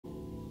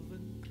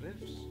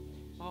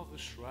of the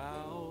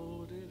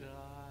shrouded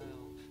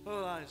isle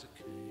lies a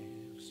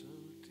cave so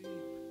deep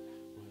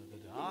where the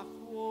dark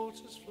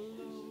waters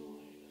flow,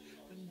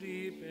 and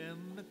deep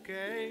in the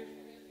cave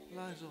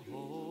lies a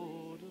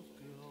hoard of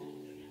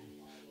gold,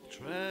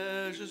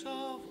 treasures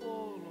of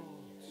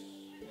warlords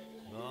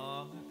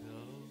long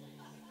ago.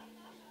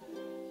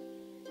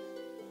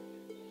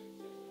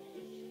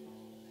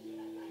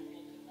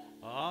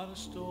 On a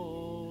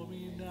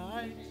stormy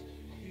night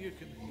you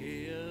can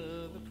hear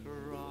the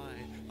cry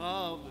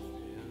of the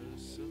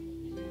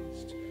fearsome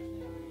beast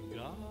who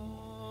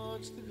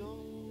guards the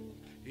gold.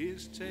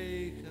 He's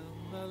taken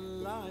the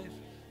life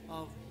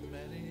of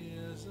many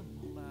as a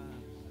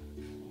man.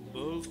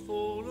 Both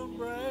fool and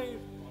brave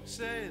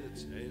say the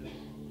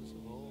tales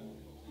of old.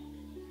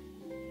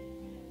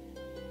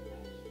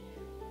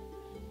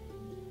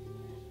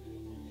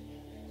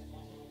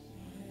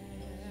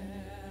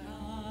 Ere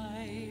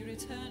I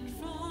return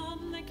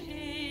from the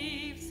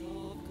caves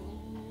of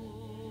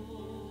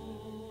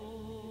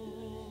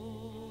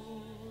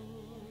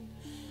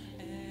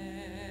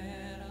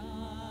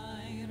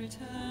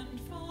returned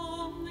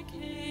from the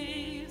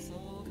caves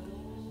of gold.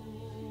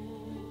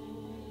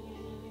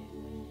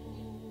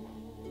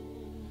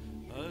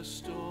 A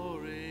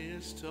story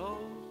is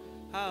told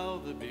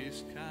how the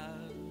beast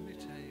can be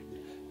tamed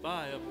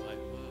by a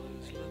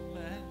piper's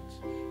lament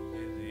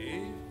in the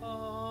eve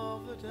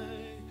of the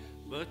day,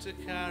 but to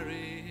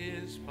carry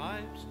his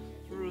pipes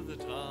through the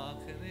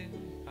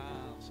darkening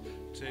paths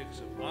takes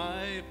a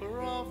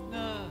piper of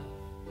nerve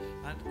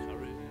and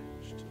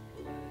courage to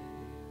play.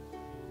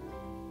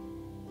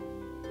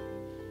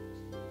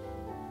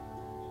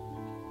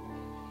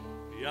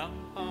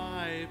 Young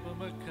Piper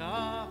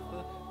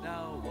MacArthur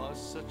now was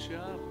such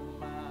a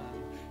man.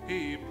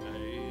 He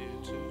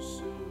paid to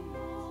soothe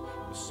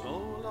the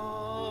soul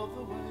of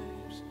the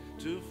waves.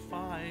 To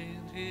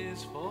find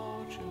his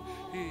fortune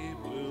he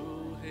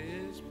blew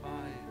his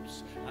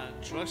pipes,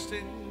 and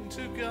trusting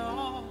to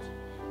God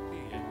he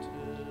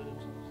entered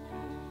the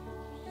caves.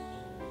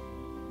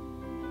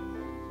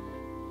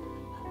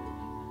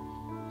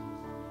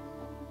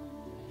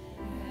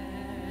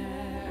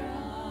 Ere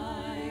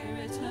I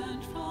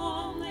returned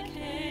from the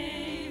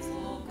caves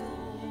of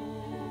gold,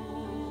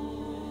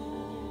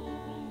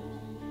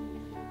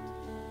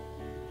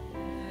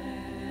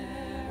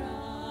 ere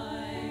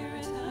I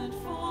returned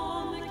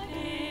from the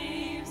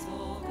caves of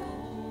gold,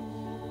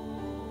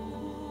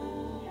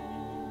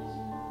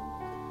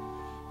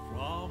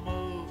 From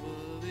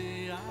over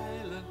the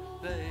island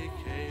they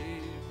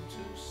came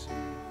to see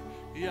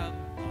young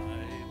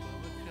Piper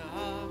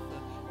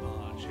MacArthur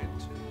march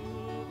into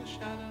the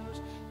shadows.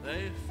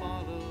 They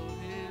followed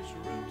his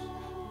route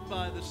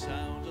by the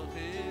sound of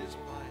his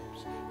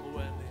pipes.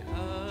 When they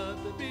heard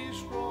the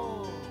beast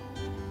roar,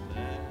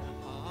 their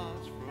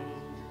hearts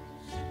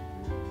froze.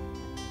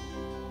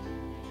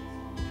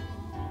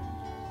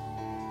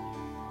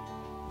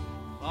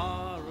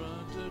 Far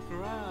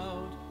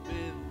underground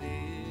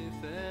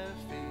beneath their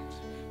feet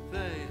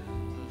they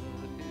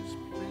heard his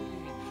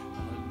plea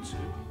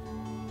unto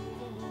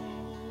the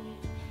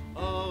Lord.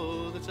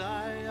 Oh, that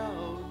I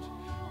owned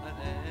an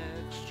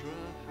extra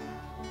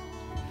hand,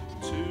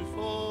 two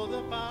for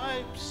the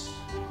pipes,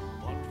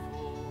 one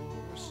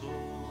for a sword.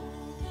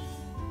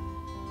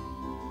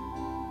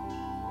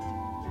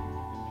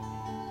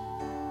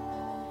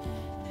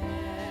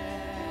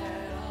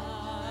 ere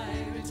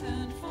I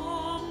returned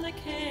from the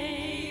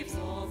caves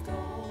of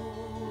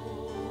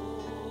gold,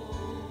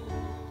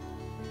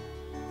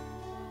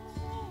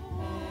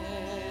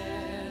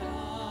 ere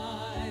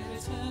I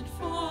returned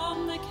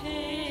from the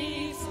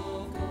caves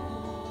of gold.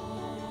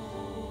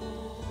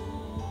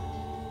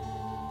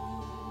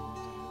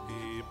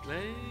 He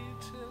played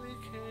till he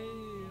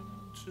came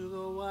to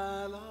the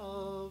well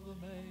of the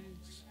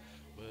maids,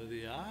 where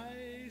the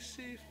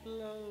icy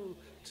flow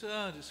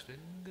turned his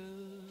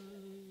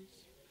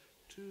fingers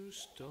to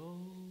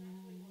stone.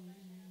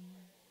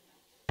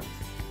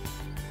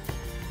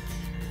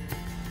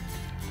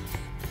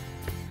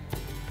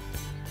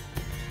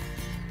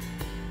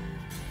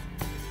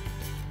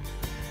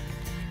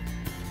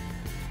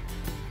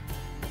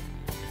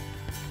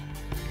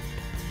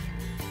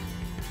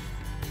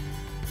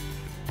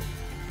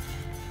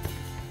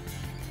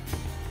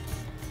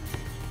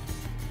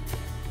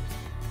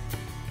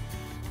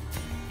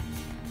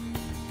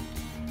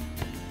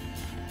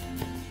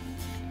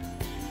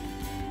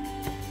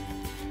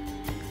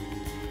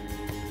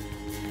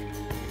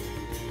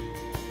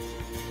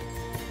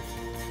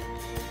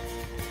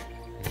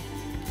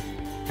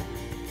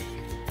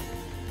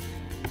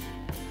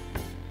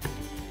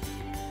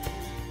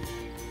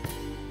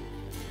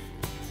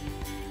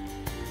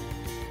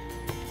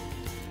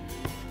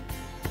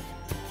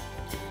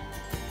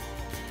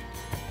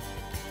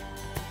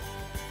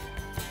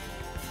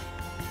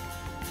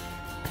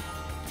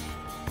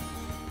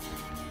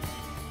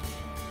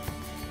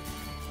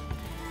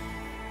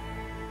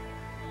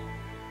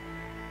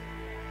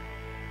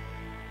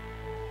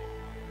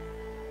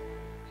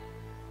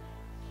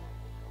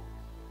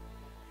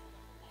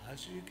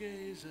 As you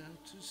gaze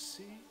out to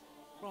sea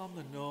from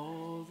the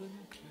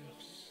northern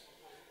cliffs,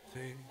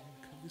 Think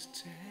of this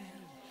tale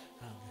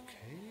and the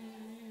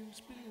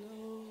caves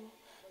below,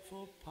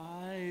 for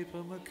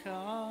Pippa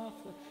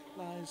MacArthur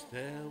lies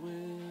there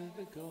with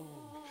the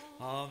gold.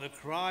 On the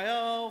cry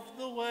of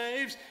the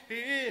waves,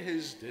 hear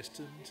his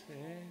distant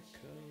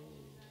echo.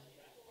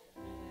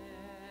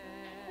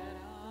 Ere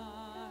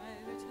I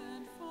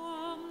returned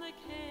from the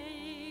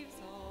caves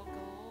of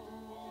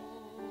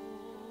gold,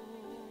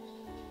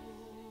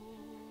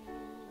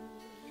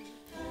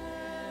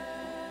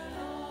 ere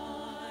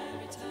I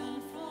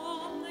returned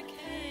from the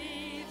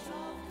caves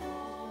of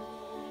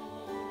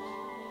gold,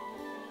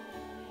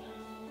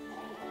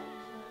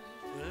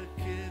 The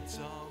kids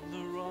on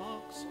the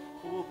rocks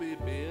will be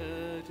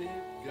bearded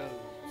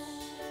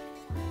ghosts.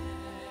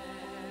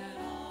 ere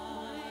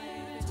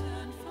I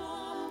returned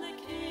from the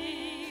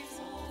caves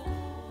of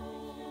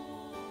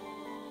gold,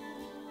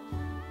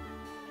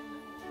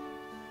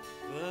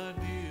 The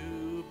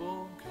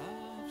newborn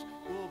calves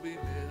will be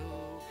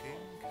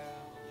milking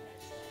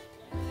cows.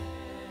 ere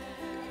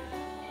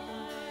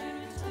I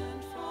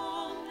returned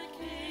from the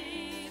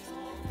caves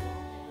of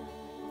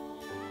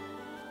gold,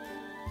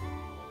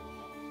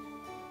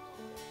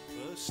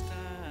 The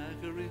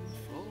staggering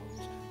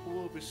foals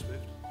will be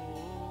swift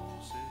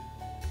horses.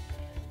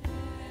 ere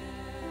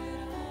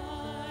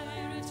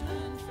I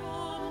returned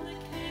from the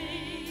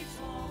caves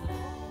of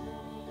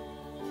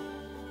gold,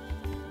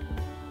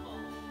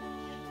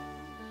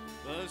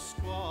 The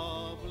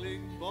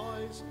squabbling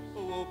boys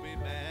will be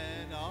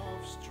men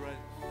of strength.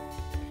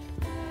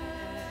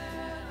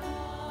 ere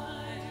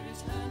I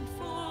returned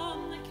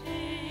from the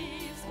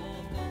caves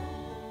of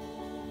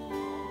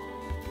gold,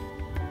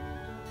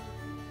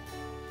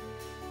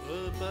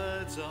 The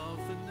birds of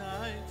the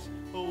night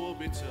will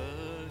be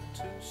turned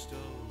to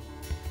stone.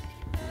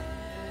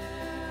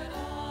 ere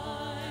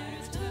I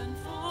returned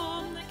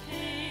from the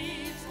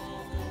caves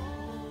of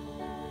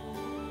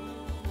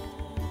gold,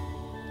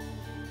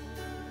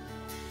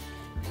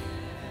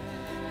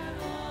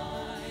 ere I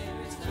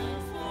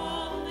returned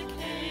from the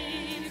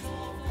caves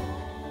of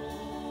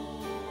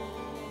gold,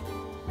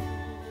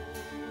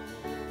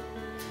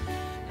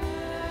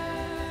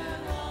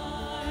 ere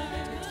I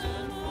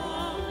returned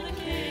from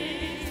the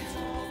caves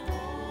of gold,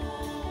 ere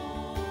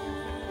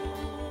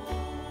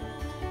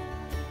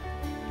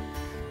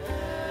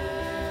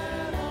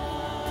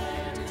I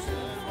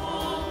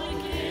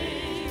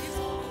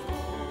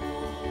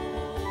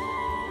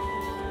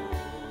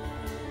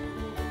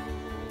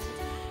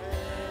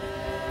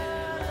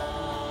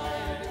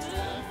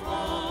returned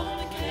from the caves of gold, ere I returned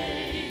from the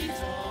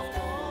caves of gold,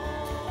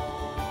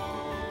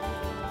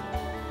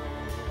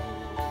 ere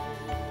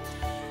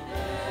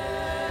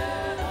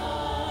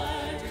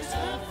I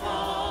returned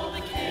from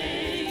the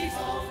caves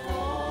of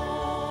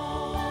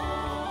gold,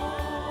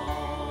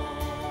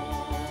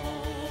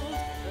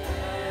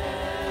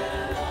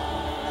 ere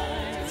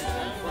I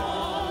returned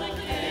from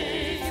the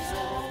caves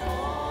of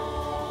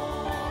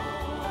gold.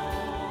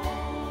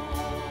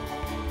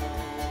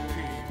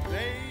 He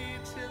lay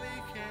till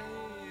he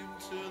came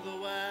to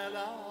the well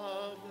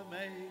of the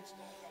maids,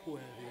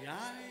 where the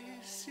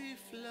icy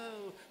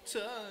flow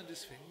turned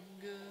his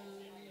fingers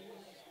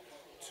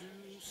to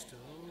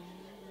stone.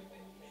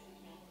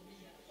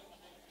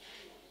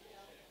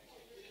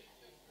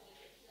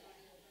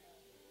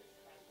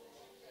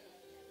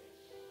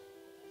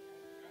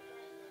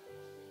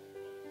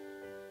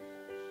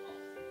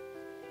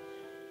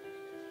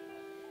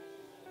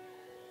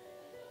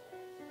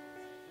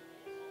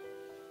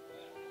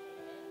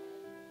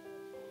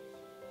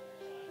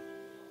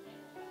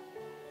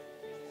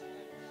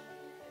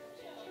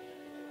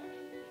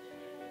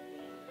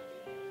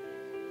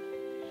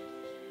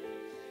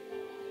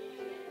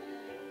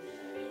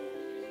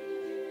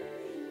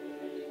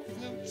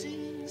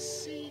 Floating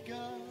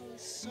seagulls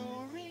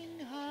soaring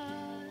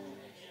high,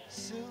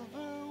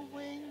 silver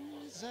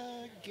wings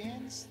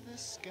against the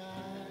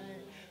sky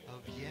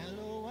of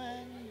yellow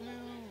and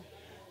blue.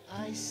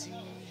 I see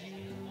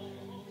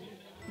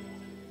you.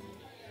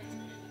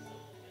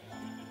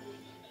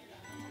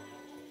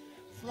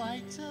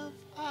 Flight of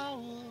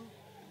owl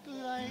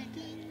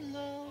gliding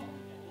low,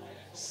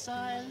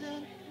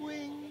 silent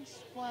wings,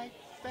 white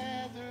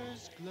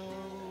feathers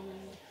glow,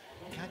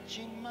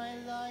 catching my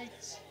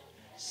light,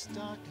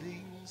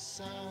 startling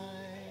sight.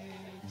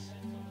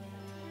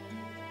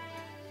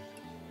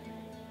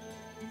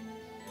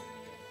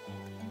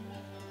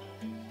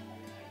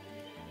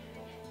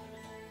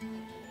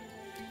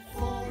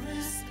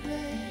 Forest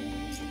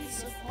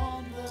blades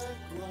upon the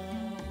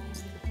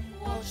ground,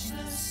 watch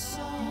the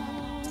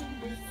sun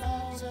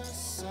without a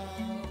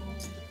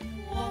sound,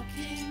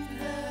 walking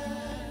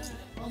there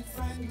on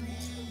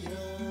friendly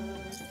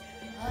earth.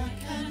 I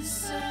can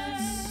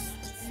sense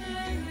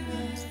the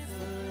universe.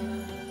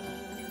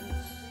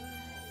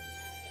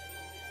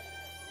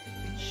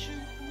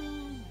 Ancient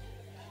moon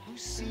who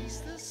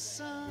sees the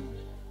sun,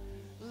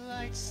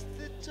 lights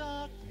the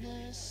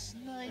darkness,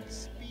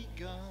 night's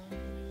begun.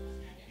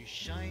 You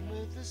shine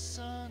with the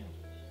sun,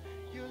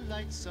 your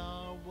lights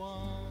are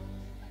one.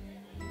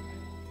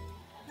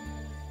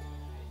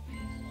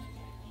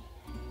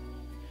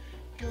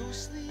 Go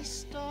ghostly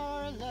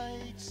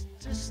starlights,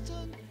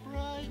 distant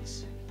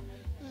bright,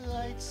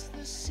 lights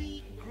the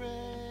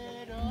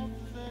secret of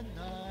the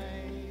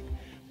night,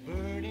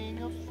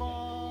 burning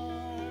afar,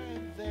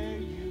 there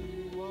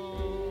you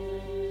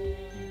are.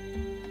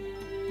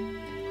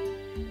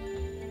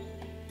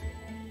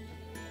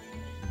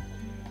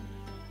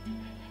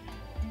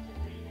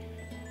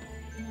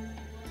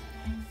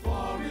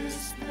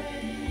 Forest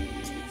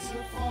blades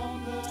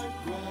upon the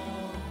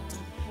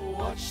ground,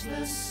 watch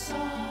the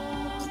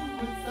sun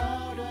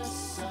without a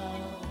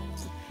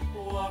sound,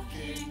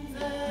 walking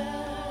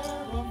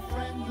there on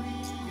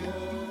friendly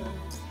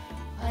earth.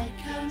 I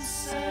can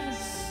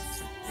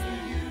sense the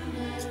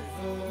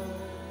universe.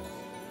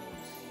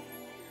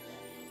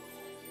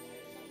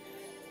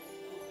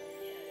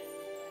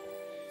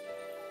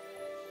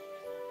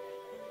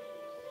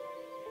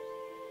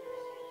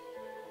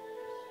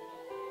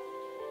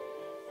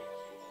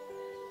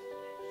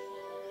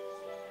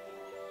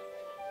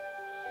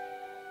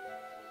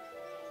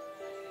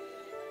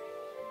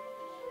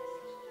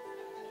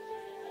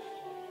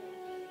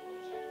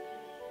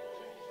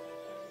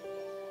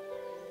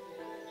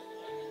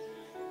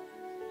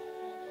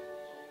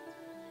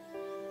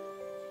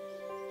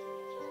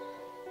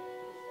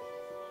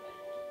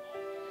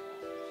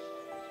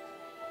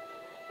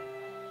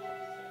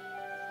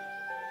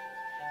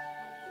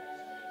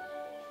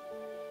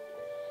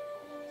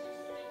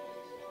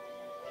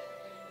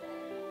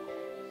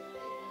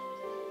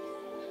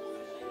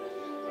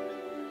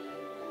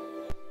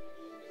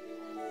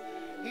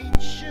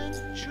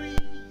 Ancient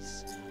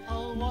trees,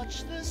 I'll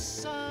watch the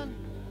sun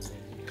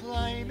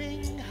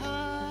climbing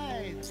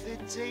high, the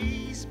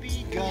day's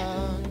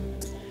begun.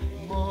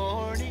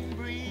 Morning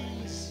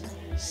breeze,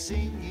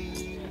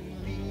 singing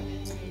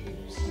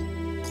leaves.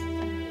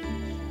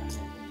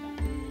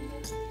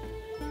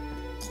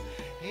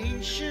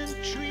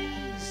 Ancient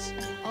trees,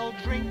 I'll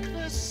drink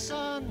the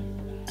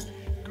sun,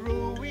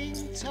 growing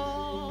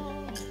tall,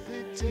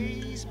 the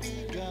day's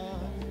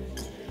begun.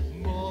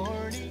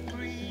 Morning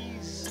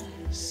breeze,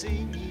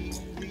 singing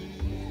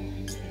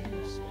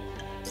leaves.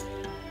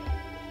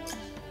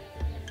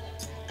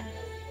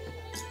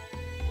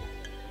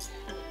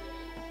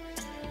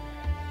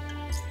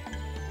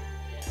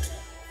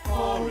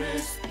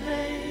 Forest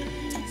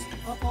blades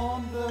upon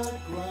the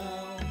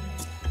ground,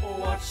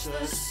 watch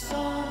the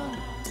sun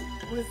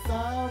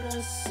without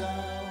a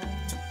sound,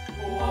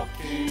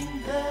 walking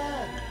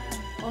there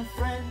on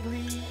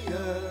friendly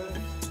earth.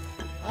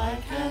 I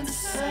can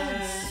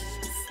sense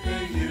the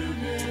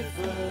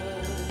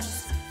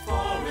universe.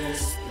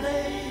 Forest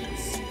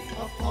blades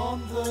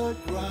upon the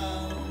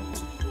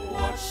ground,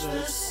 watch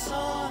the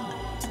sun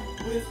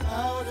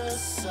without a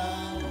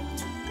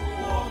sound,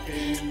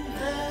 walking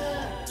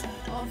there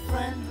on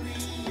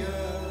friendly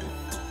earth.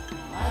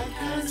 I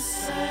can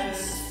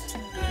sense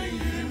the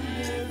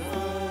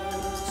universe.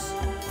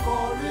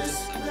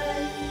 Forest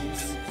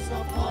blades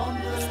upon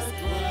the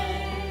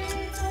ground,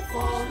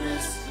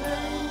 forest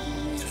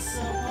blades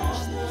upon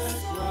the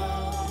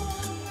ground,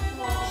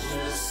 watch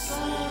the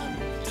sun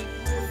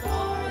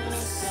without a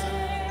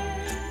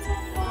sound.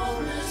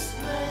 Forest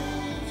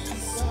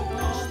blades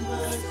upon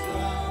the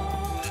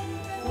ground,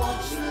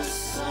 watch the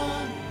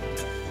sun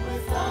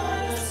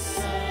without a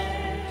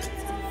sound.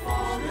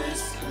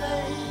 Forest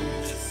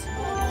blades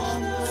upon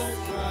the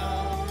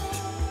ground,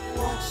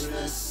 watch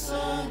the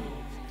sun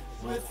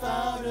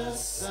without a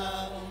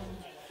sound.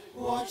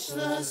 Watch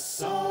the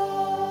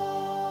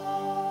sun.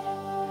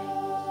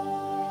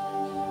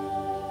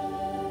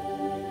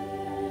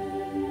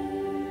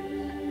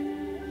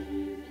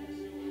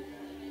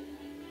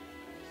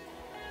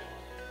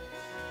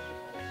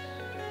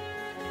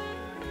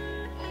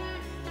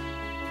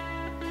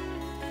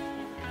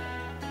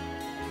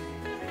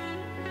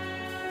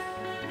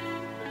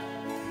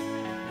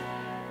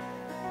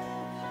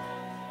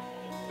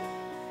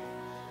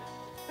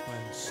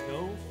 When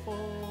snow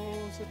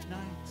falls at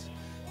night,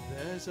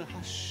 there's a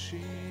hush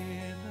in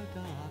the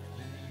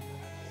darkness.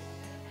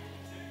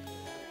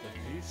 The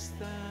peace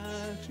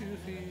that you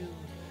feel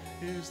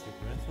is the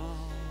breath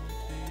of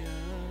the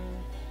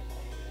earth.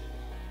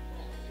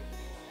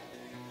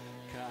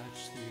 Catch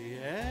the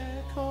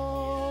air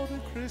cold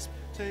and crisp,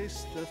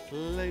 taste the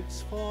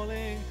flakes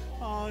falling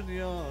on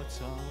your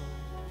tongue.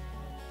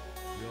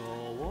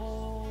 Your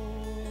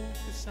warmth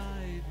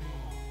beside me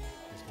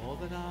is more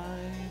than I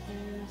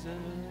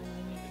deserve,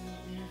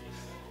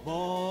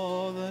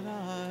 more than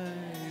I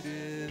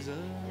deserve.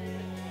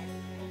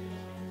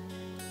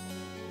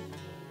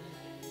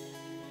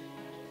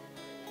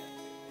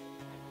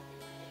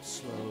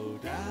 Slow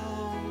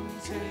down,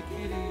 take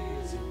it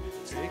easy,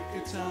 take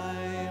your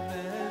time,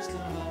 there's no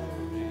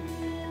hurry.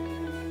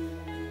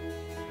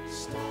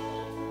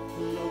 Stop,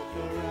 look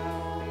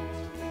around,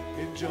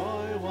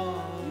 enjoy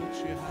what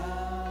you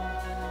have.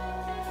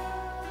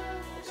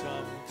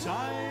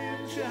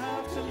 Sometimes you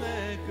have to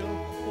let go,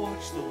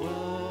 watch the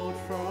world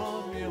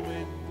from your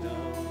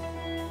window.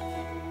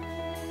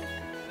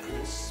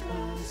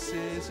 Christmas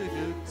is a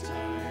good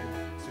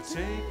time to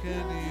take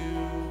a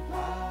new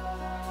path.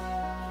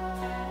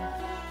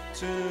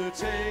 to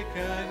take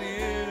a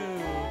new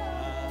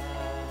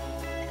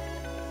path.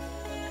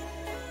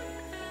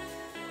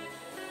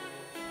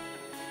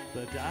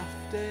 The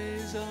daft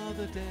days are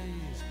the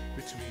days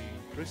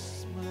between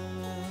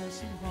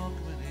Christmas and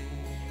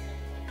Hogmanay.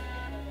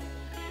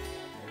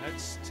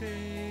 Let's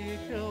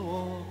take a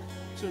walk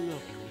to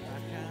look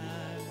back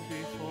and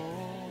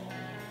before,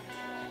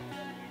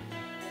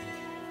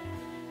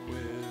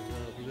 with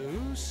the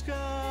blue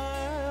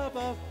sky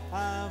above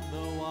and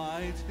the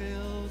white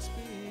hills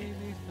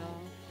beneath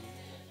our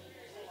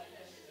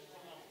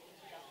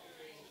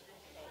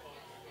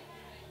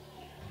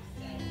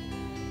feet.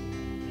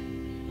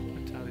 I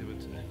tell you what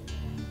to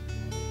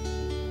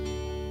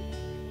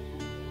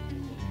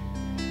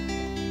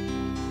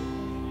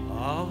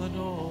on the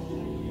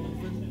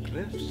northern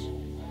cliffs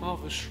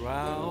of the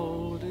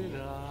shrouded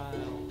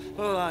isle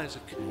lies a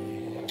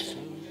cave so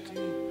deep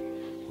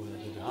where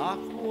the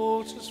dark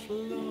waters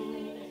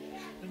flow,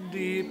 and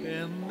deep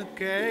in the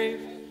cave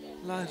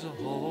lies a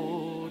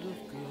hoard of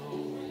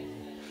gold,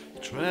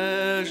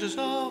 treasures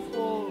of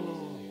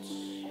warlords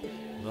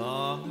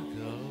long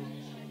ago.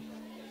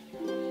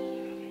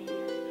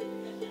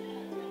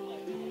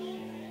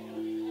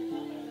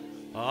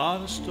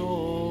 On a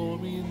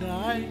stormy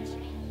night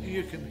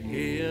you can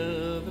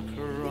hear the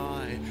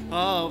cry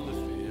of the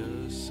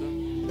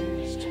fearsome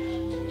beast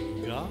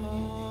who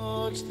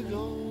guards the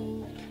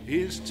gold.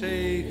 He's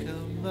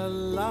taken the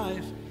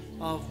life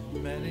of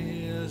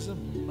many as a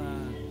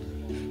man,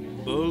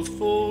 both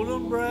fool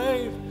and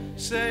brave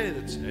say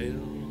the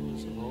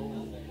tales of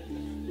old.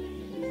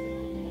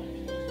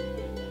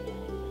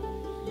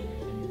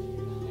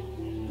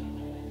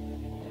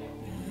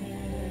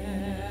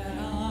 Ere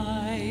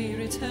I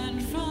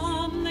returned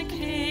from the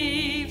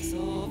caves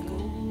of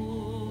gold,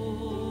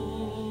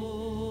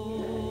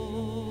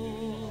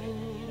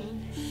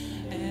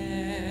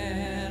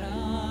 ere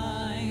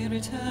I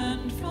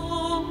returned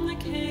from the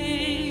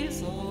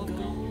caves of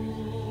gold,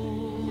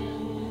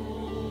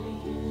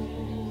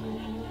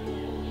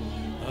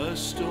 a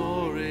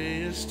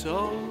story is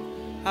told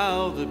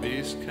how the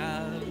beast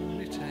can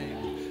be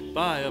tamed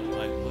by a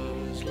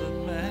piper's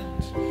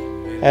lament.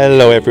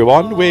 Hello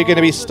everyone, we're going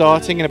to be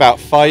starting in about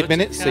 5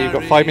 minutes, so you've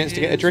got 5 minutes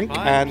to get a drink,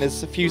 and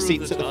there's a few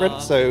seats at the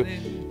front, so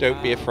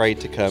don't be afraid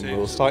to come.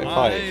 We'll start in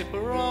 5.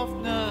 Piper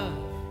of nerve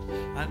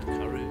and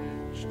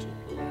courage to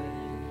play.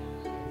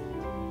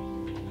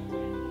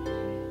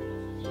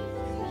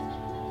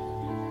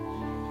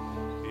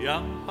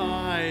 Young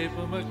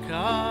Piper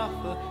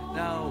MacArthur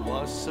now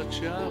was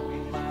such a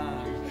man.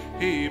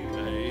 He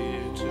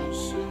played to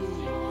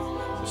soothe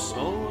the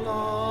soul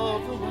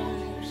of the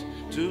waves.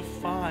 To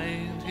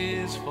find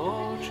his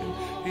fortune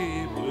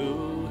he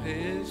blew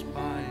his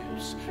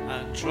pipes,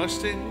 and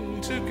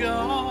trusting to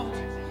God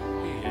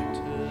he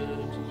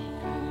entered the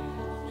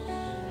caves.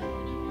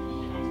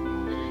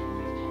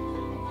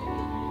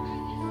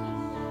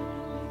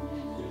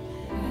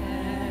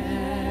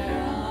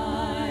 ere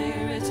I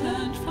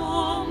returned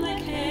from the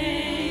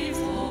caves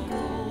of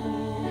gold,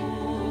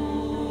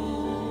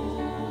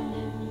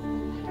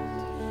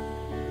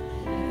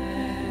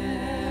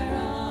 ere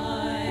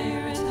I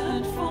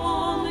returned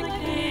from the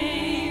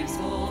caves of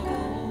gold,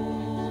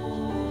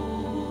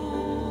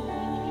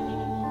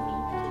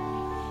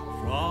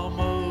 From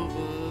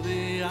over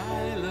the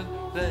island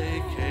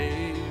they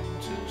came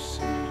to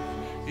see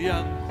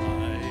young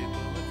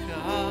Piper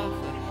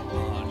MacArthur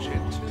march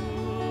into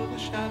the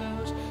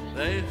shadows.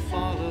 They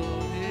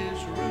followed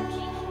his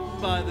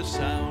route by the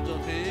sound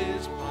of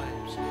his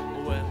pipes.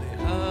 When they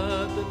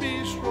heard the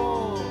beast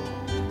roar,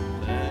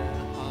 their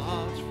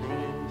hearts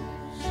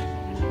froze.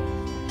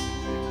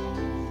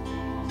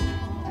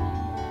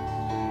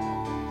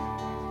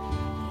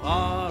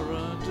 Far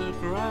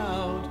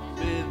underground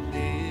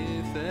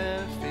beneath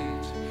their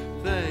feet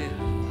they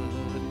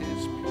heard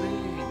his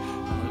plea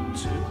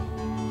unto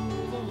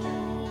the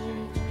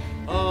Lord.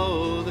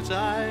 Oh, that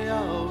I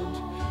owned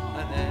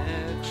an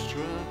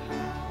extra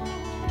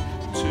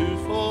hand, 2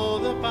 for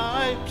the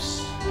pipes,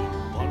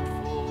 1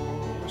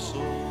 for a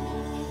sword.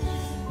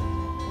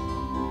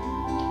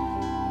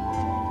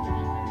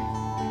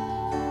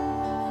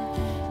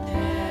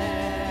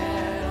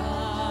 ere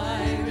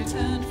I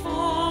returned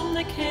from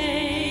the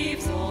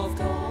caves of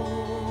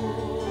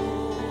gold,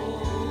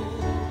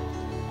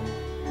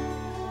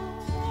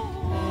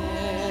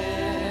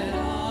 ere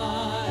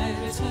I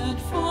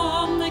returned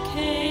from the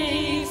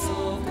caves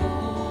of gold,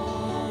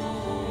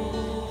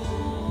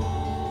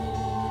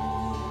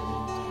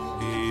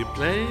 He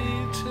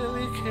played till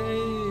he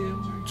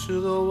came to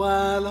the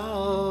well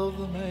of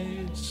the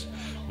maids,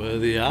 where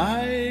the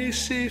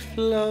icy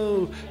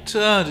flow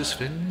turned his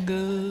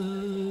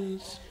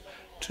fingers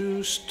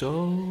to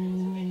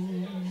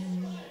stone.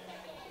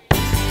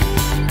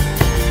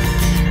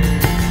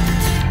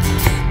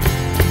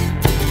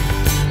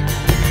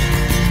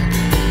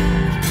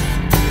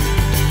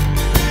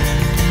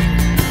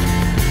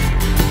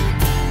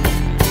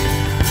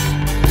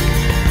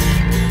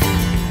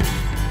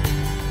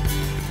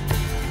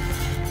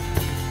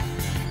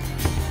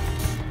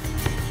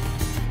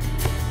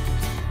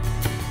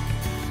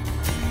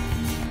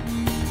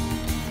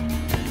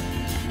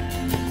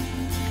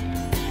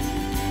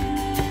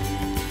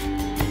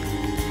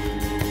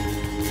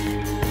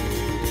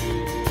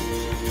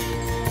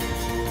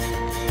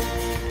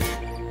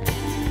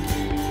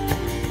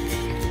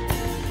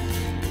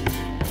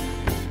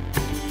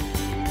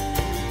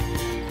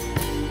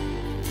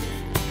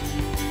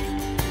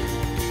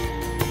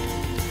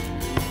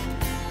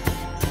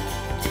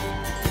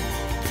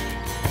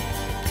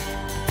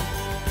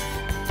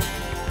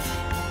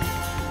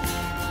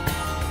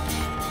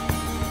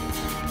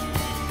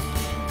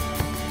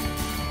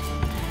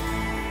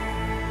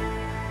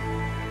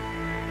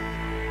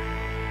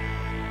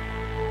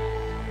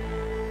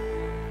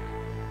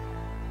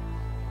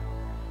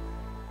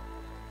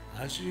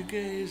 As you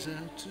gaze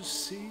out to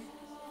sea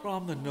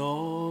from the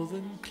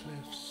northern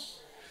cliffs,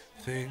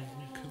 think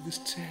of this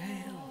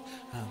tale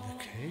and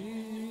the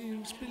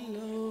caves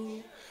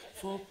below.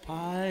 For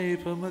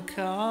Pippa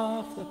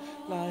MacArthur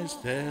lies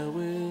there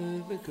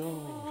with the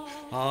gold.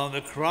 On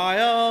the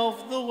cry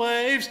of the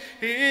waves,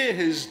 hear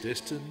his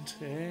distant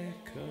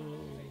echo.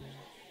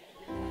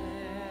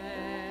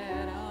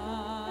 Then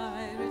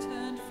I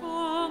returned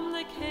from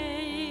the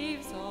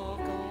caves of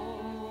gold.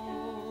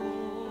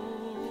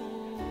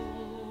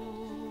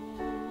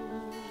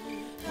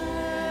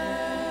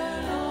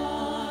 Then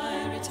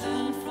I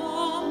returned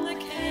from the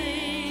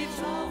caves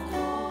of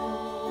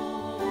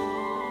gold.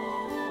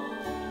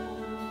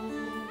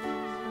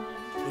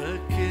 The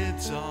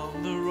kids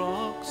on the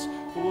rocks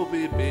will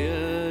be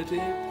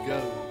bearded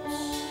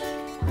goats.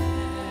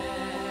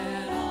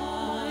 Then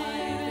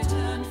I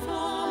returned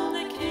from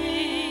the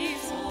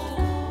caves of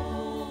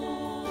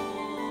gold.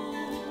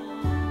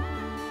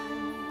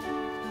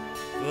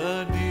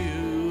 The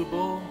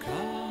newborn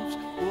calves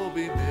will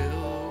be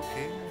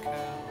milking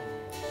cows.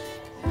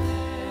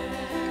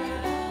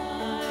 Then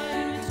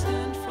I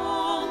returned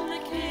from the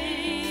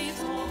caves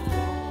of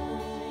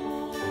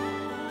gold.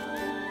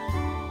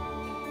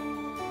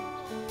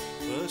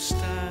 The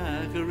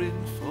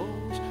staggering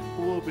foals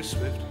will be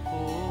swift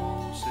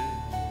horses.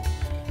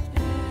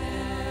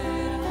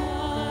 Then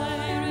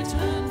I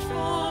returned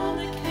from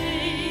the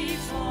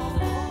caves of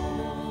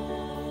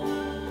gold.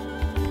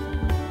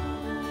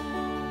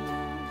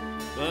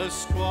 The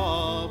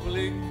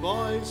squabbling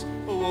boys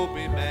will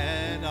be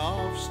men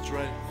of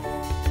strength.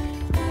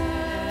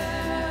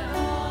 Then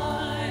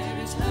I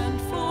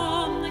returned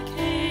from the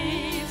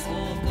caves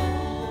of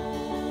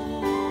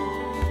gold.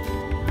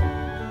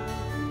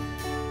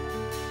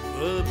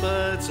 The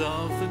birds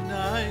of the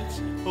night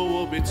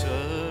will be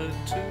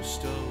turned to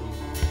stone.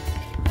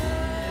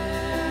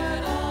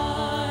 Then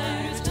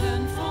I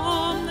returned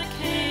from the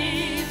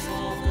caves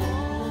of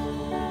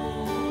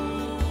gold.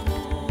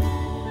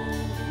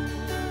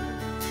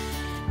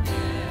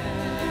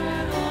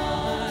 Then I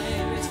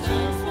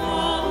returned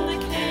from the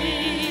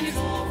caves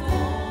of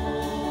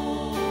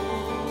gold.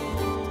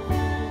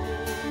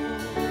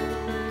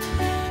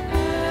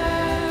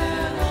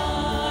 Then I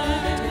returned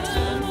from the caves of gold. Then I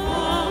returned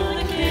from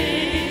the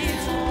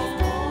caves of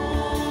gold.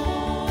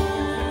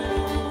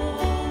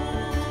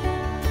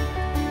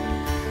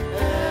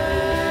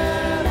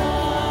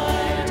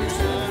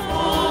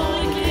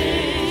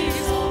 Then I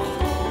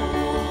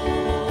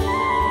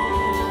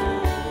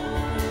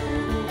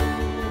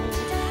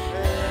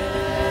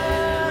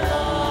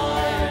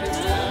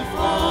returned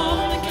from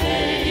the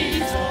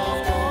caves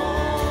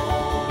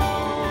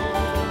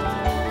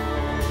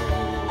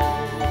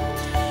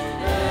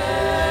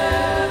of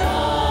Then I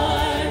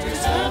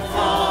returned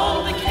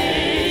from the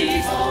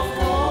caves of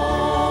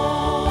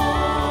gold.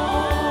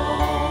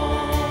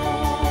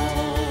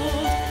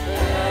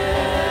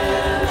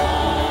 Then I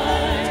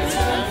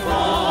returned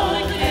from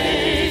the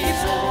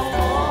caves of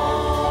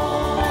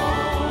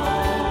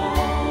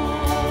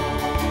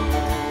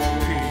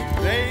He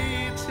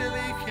played till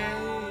he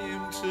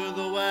came to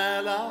the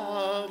well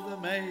of the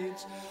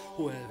maids,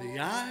 where the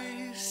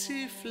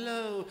icy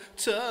flow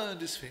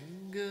turned his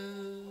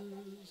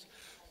fingers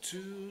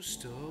to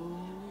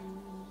stone.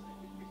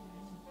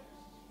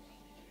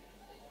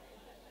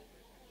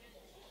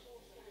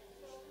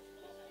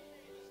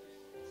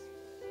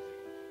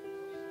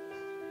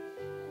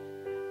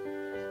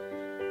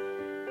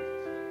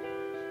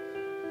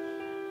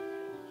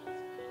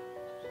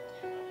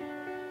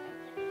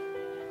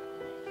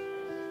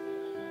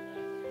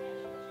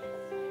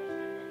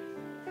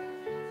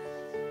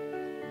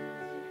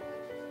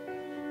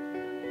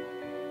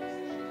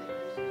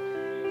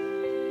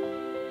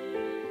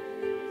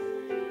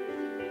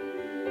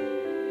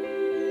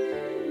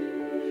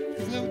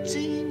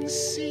 Floating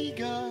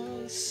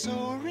seagulls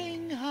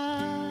soaring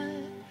high,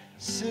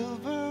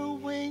 silver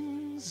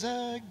wings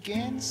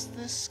against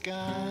the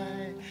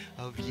sky.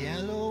 Of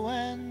yellow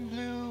and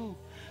blue,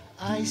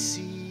 I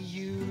see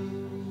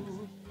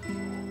you.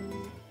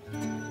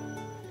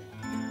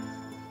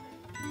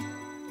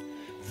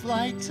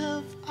 Flight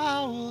of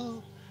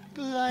owl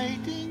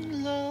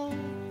gliding low,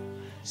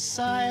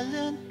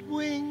 silent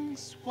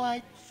wings,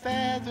 white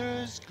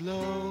feathers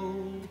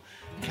glow,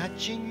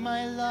 catching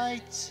my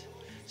light,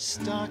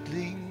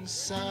 startling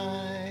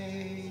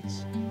sight.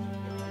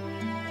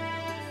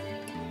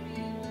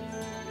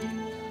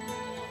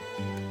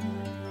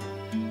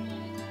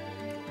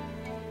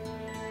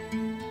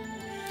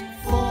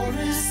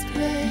 Forest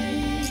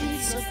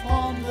glades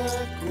upon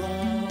the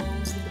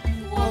ground,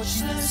 watch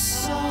the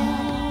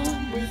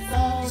sun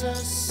without a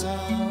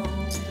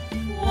sound,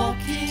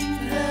 walking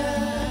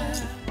there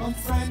on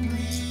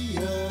friendly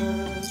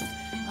earth,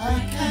 I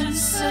can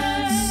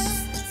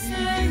sense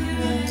the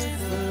universe.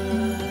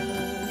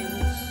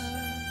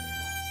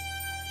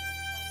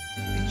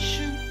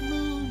 Ancient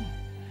moon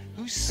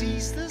who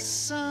sees the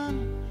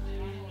sun,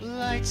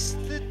 lights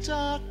the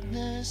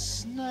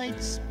darkness,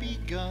 night's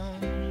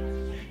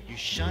begun. You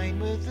shine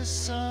with the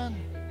sun,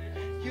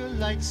 your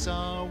lights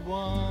are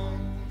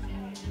one.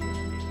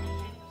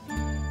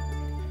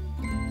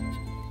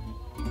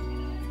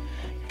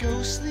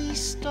 Ghostly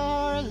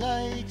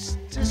starlights,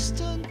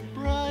 distant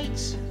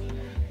bright,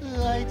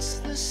 lights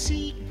the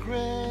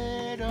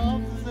secret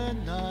of the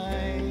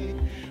night.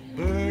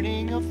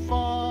 Burning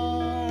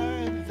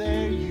afar,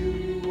 there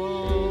you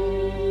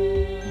are.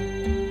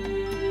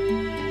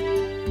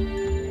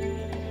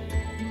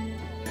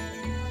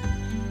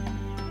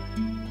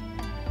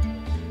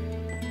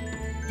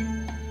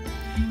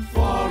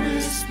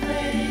 Forest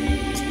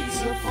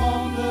blades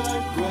upon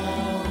the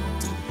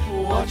ground,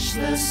 watch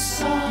the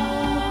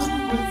sun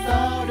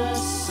without a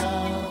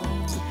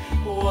sound,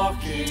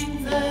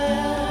 walking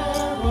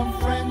there on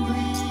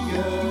friendly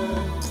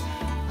earth.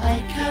 I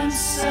can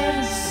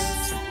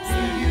sense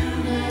the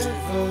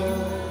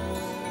universe.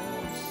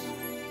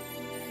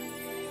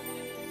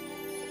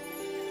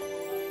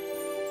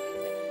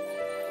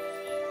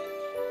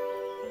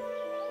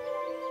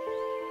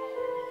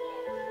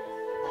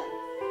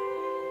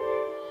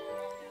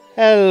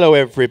 Hello,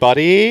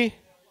 everybody.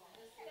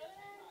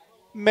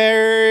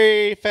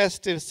 Merry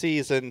festive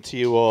season to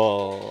you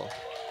all.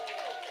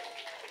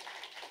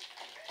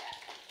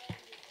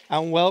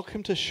 And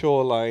welcome to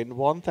Shoreline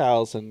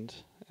Event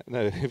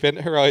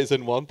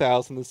Horizon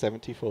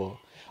 1074.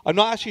 I'm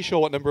not actually sure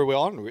what number we're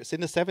on. It's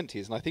in the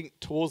 70s, and I think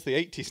towards the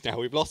 80s now.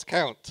 We've lost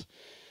count.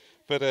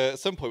 But at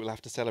some point, we'll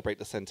have to celebrate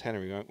the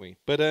centenary, won't we?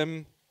 But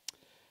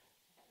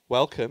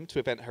welcome to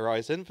Event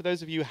Horizon. For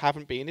those of you who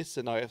haven't been, it's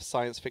a night of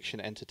science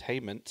fiction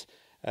entertainment,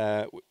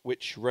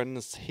 which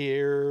runs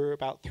here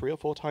about 3 or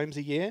 4 times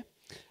a year.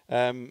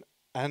 And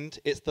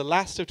it's the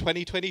last of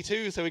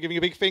 2022, so we're giving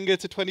a big finger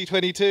to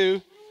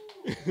 2022.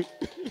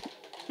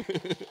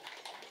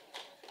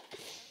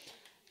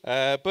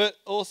 But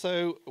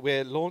also,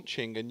 we're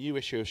launching a new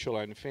issue of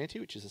Shoreline of Infinity,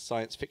 which is a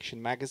science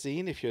fiction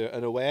magazine, if you're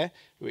unaware.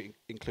 It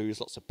includes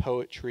lots of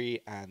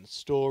poetry and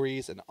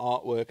stories and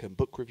artwork and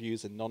book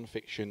reviews and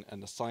non-fiction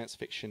and the science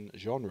fiction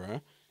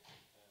genre.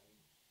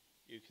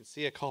 You can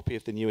see a copy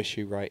of the new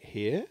issue right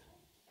here.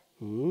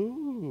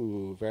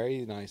 Ooh,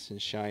 very nice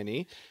and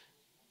shiny.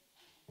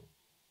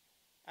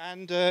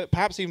 And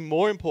perhaps even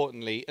more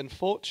importantly,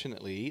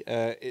 unfortunately,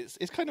 it's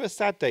kind of a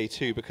sad day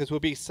too, because we'll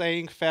be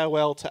saying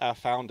farewell to our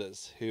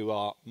founders, who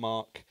are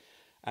Mark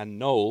and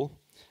Noel,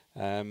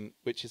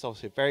 which is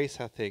obviously a very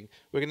sad thing.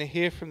 We're going to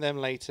hear from them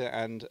later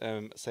and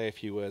say a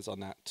few words on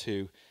that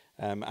too.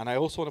 And I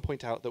also want to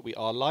point out that we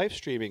are live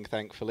streaming,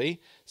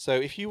 thankfully. So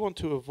if you want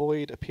to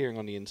avoid appearing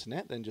on the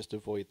internet, then just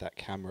avoid that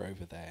camera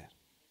over there.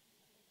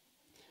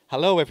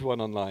 Hello, everyone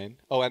online.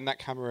 Oh, and that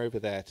camera over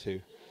there too.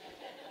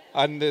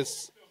 And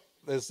there's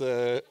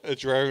a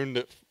drone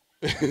that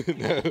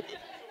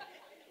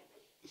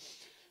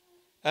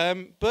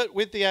no. But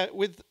with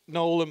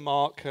Noel and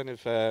Mark kind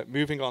of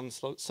moving on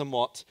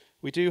somewhat,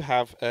 we do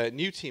have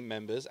new team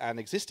members and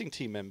existing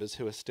team members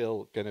who are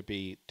still going to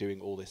be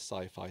doing all this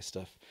sci-fi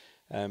stuff.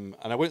 And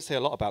I won't say a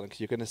lot about them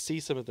because you're going to see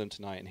some of them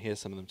tonight and hear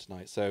some of them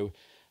tonight. So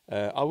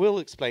I will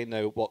explain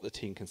though what the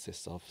team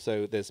consists of.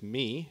 So there's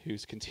me,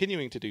 who's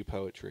continuing to do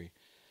poetry.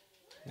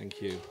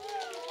 Thank you.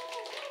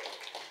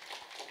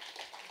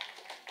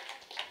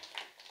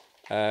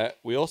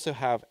 We also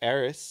have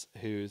Eris,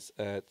 who's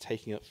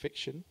taking up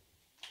fiction.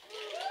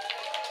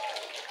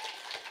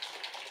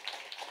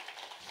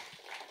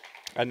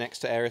 And next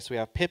to Eris, we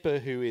have Pippa,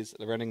 who is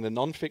running the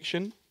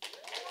non-fiction.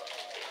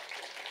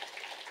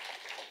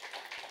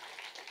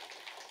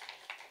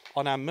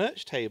 On our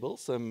merch table,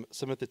 some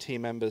of the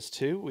team members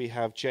too. We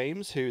have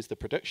James, who's the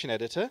production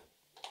editor.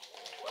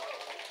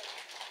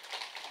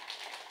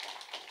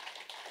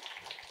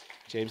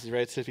 James is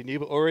relatively new,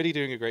 but already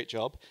doing a great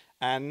job.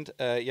 And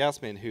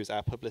Yasmin, who's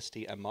our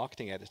publicity and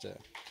marketing editor.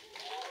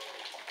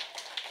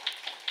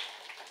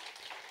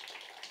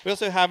 We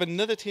also have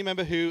another team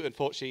member who,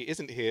 unfortunately,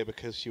 isn't here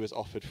because she was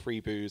offered free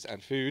booze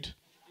and food.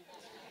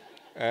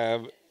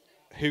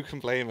 Who can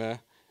blame her?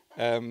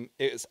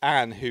 It's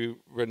Anne, who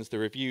runs the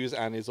reviews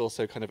and is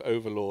also kind of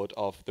overlord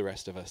of the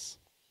rest of us.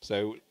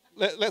 So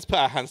let's put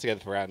our hands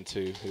together for Anne,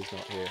 too, who's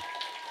not here.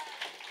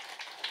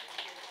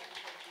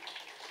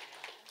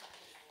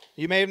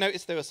 You may have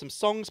noticed there were some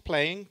songs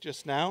playing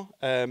just now,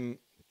 and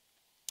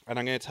I'm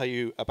going to tell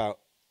you about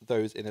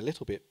those in a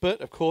little bit. But,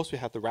 of course, we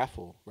have the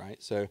raffle,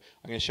 right? So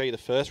I'm going to show you the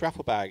first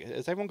raffle bag.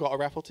 Has everyone got a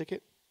raffle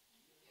ticket?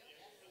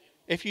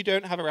 If you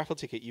don't have a raffle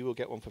ticket, you will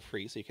get one for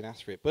free, so you can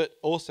ask for it. But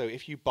also,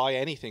 if you buy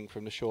anything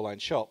from the Shoreline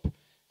shop,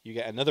 you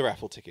get another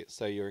raffle ticket,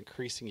 so you're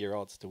increasing your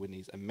odds to win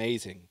these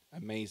amazing,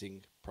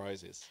 amazing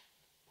prizes.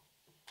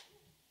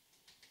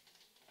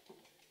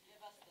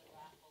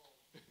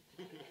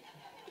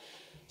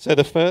 So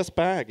the first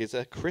bag is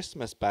a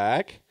Christmas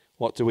bag.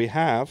 What do we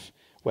have?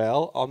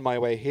 Well, on my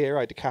way here,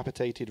 I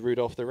decapitated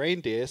Rudolph the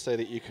reindeer so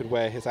that you could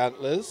wear his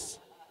antlers.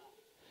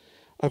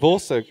 I've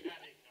also...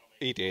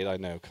 He did, I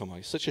know, come on,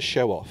 he's such a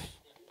show-off.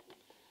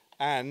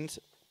 And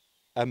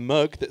a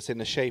mug that's in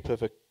the shape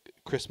of a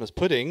Christmas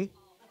pudding.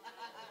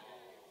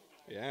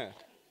 Yeah.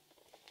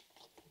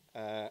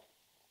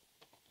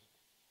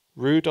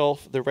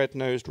 Rudolph the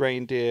Red-Nosed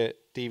Reindeer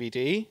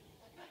DVD.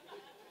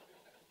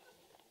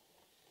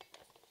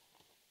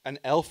 An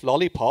elf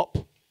lollipop.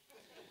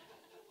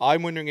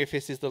 I'm wondering if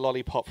this is the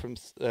lollipop from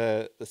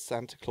the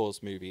Santa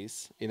Claus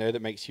movies, you know,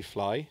 that makes you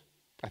fly.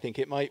 I think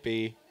it might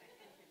be.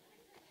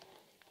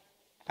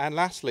 And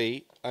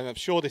lastly, and I'm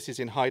sure this is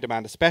in high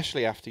demand,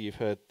 especially after you've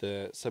heard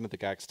some of the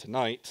gags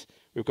tonight,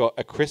 we've got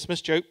a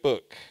Christmas joke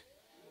book.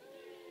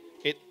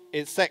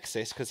 It's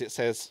sexist because it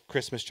says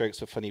Christmas jokes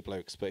for funny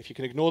blokes, but if you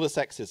can ignore the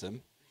sexism,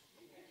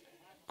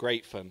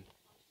 great fun.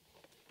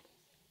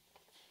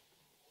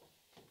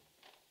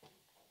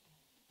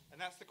 And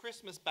that's the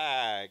Christmas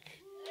bag.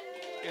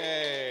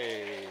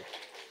 Yay.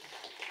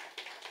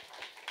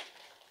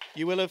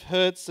 You will have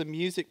heard some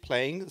music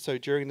playing, so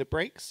during the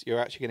breaks, you're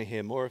actually going to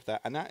hear more of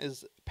that, and that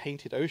is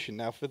Painted Ocean.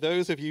 Now, for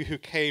those of you who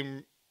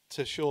came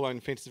to Shoreline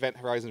of Infinity Event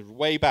Horizon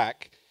way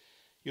back,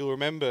 you'll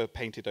remember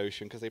Painted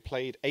Ocean because they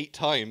played 8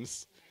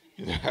 times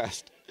in the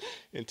past,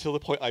 until the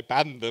point I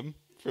banned them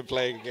from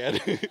playing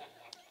again.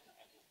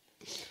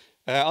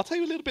 I'll tell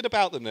you a little bit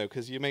about them though,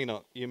 because you may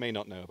not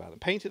know about them.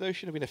 Painted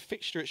Ocean have been a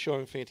fixture at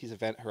Shoreline of Infinity's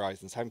Event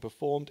Horizons, having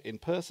performed in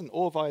person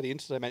or via the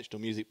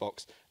interdimensional music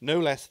box no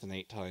less than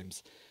 8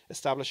 times,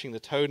 establishing the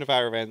tone of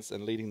our events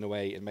and leading the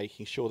way in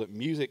making sure that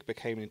music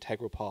became an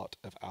integral part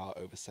of our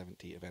over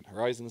 70 Event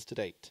Horizons to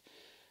date.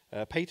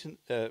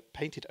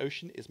 Painted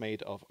Ocean is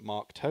made of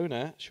Mark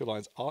Toner,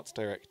 Shoreline's arts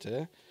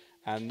director,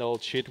 and Noel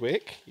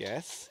Chidwick,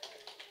 yes,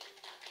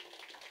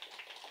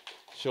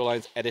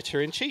 Shoreline's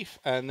editor-in-chief.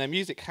 And their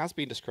music has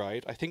been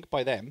described, I think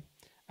by them,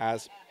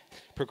 as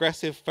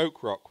progressive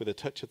folk rock with a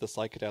touch of the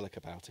psychedelic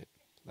about it.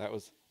 That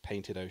was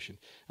Painted Ocean.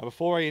 And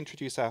before I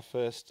introduce our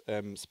first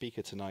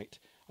speaker tonight,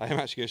 I am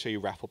actually going to show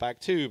you Raffle Bag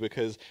 2,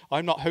 because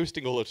I'm not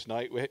hosting all of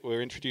tonight.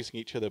 We're introducing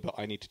each other, but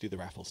I need to do the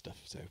raffle stuff,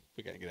 so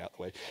we're getting it out of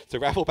the way. So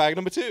Raffle Bag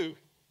number 2.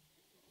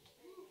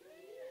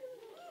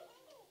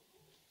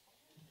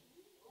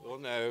 Oh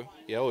no,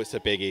 yeah, oh, it's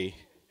a biggie.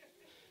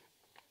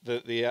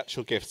 The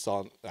actual gifts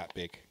aren't that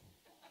big.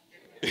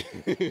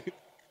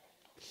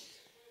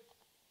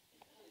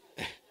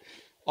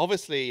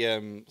 Obviously,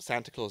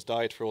 Santa Claus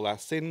died for all our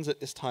sins at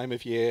this time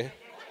of year.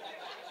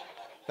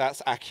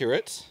 That's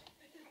accurate.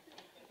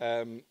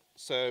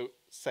 So,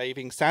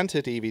 Saving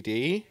Santa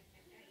DVD.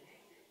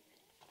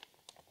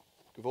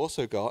 We've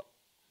also got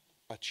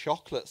a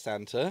chocolate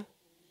Santa.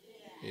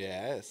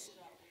 Yes.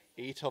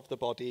 Eat of the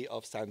body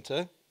of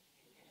Santa.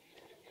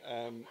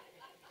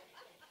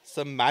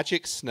 Some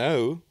magic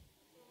snow.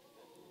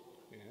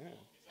 Yeah.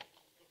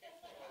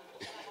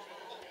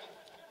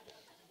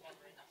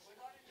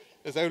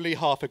 There's only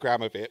half a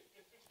gram of it.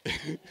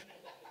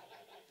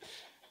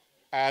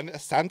 And a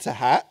Santa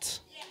hat.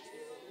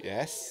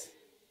 Yes.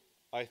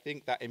 I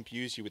think that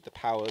imbues you with the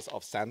powers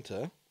of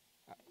Santa,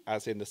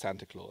 as in the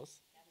Santa Claus.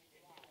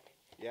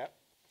 Yeah.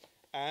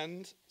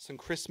 And some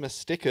Christmas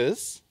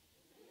stickers.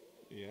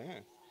 Yeah.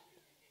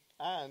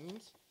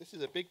 And this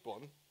is a big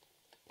one.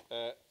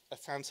 A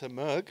Santa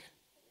mug.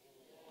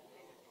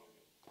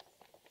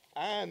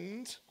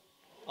 And,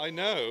 I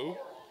know,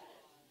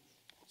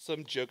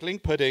 some juggling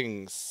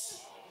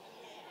puddings.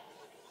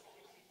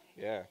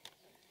 Yeah.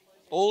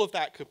 All of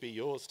that could be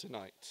yours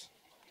tonight.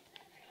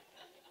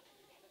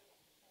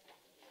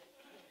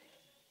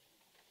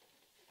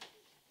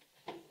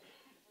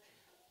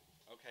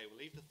 Okay, we'll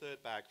leave the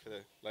third bag for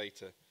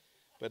later.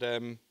 But,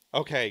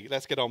 okay,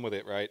 let's get on with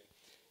it, right?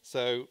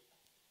 So,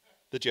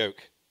 the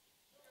joke.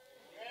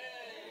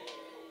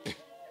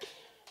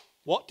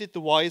 What did the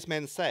wise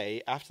men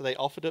say after they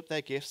offered up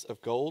their gifts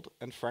of gold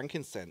and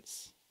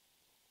frankincense?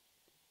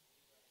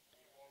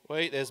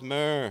 Wait, there's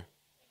myrrh.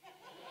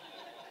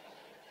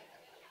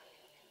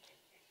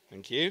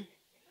 Thank you.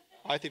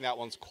 I think that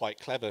one's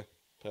quite clever,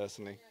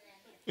 personally.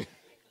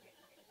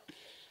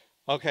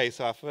 Okay,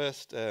 so our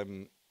first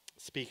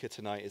speaker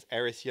tonight is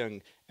Eris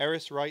Young.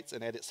 Eris writes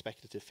and edits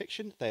speculative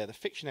fiction. They are the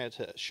fiction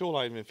editor at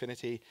Shoreline of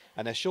Infinity,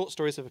 and their short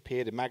stories have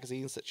appeared in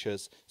magazines such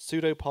as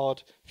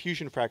Pseudopod,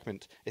 Fusion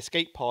Fragment,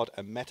 Escape Pod,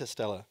 and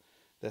Metastellar.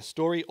 Their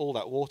story, All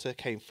That Water,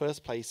 came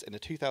first place in the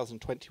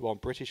 2021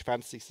 British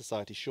Fantasy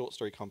Society Short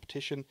Story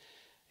Competition.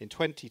 In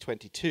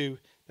 2022,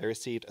 they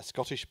received a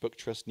Scottish Book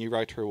Trust New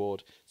Writer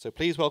Award. So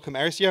please welcome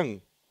Eris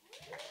Young.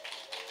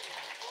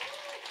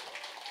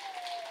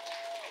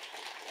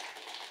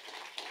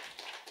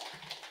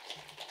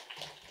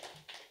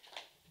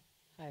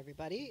 Hi,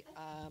 everybody.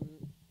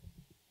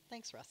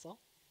 Thanks, Russell.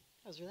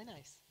 That was really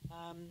nice.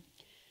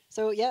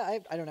 So, yeah,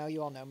 I don't know.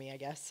 You all know me, I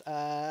guess.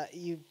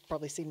 You've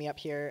probably seen me up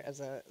here as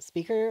a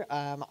speaker.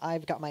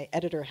 I've got my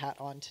editor hat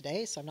on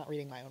today, so I'm not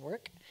reading my own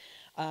work.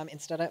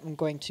 Instead, I'm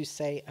going to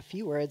say a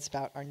few words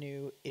about our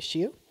new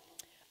issue.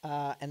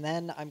 And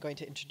then I'm going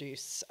to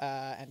introduce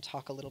and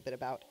talk a little bit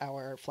about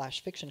our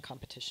flash fiction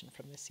competition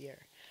from this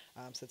year.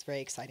 So it's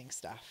very exciting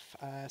stuff.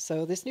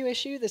 So this new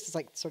issue, this is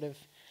like sort of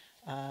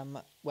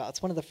well,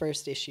 it's one of the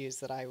first issues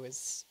that I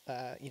was,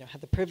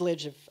 had the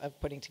privilege of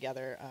putting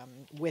together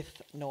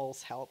with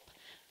Noel's help.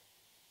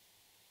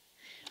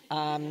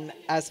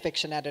 as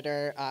fiction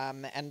editor.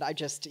 And I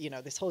just,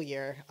 this whole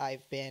year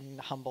I've been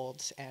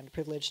humbled and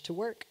privileged to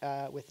work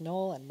with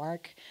Noel and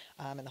Mark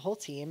and the whole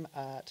team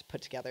to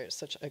put together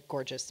such a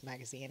gorgeous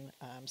magazine.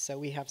 So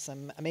we have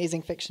some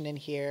amazing fiction in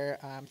here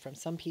from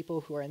some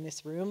people who are in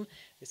this room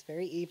this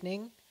very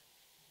evening,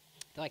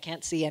 though I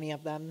can't see any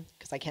of them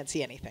because I can't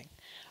see anything.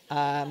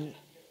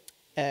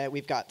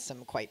 We've got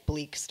some quite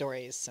bleak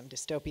stories, some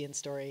dystopian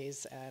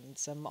stories, and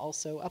some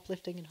also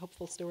uplifting and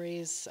hopeful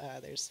stories.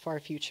 There's far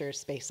future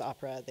space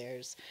opera,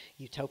 there's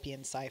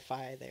utopian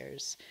sci-fi,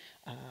 there's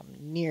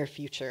near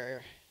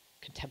future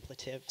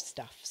contemplative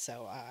stuff.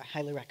 So I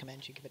highly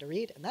recommend you give it a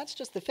read. And that's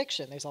just the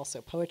fiction. There's also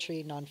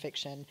poetry,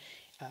 nonfiction,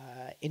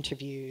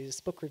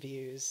 interviews, book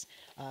reviews,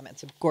 and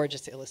some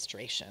gorgeous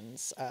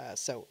illustrations.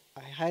 So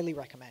I highly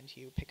recommend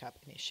you pick up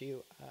an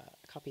issue,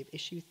 a copy of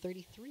issue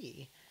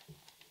 33.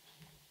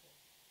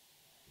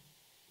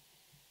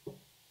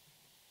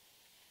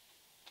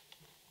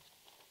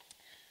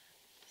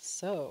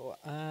 So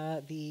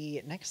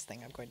the next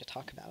thing I'm going to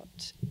talk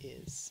about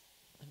is,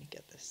 let me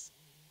get this.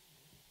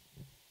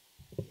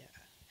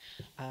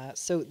 Yeah.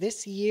 So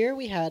this year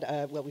we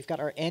had, we've got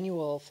our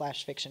annual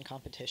flash fiction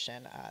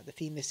competition. The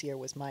theme this year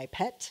was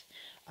myPet.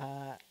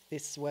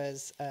 This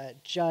was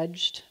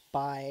judged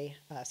by,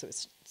 so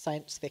it's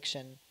science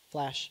fiction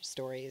flash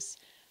stories,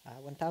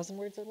 1,000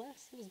 words or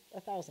less. It was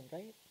 1,000,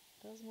 right?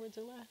 1,000 words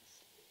or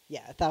less?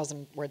 Yeah,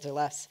 1,000 words or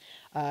less,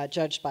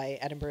 judged by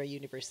Edinburgh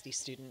University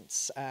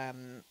students.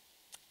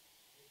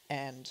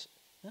 And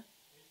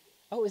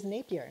oh, it was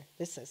Napier.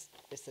 This says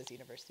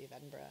University of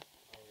Edinburgh.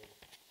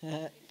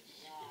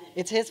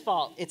 It's his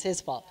fault. It's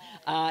his fault.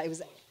 It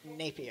was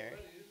Napier.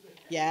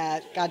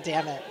 Yeah. God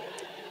damn it.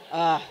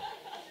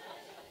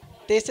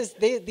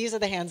 These are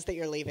the hands that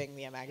you're leaving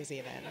the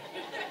magazine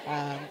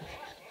in.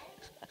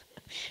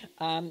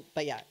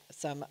 But yeah,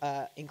 some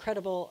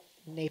incredible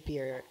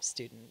Napier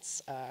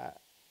students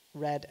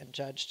read and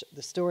judged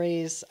the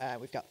stories.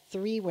 We've got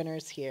 3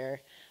 winners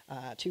here.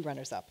 2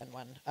 runners-up and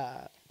 1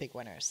 big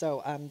winner.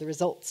 So the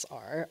results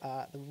are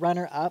the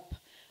runner-up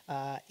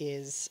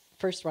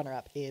first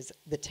runner-up is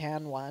The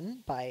Tan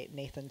One by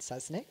Nathan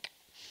Susnick.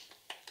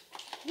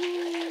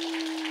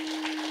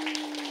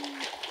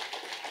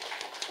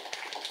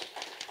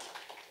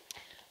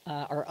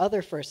 Our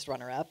other first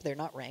runner-up, they're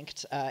not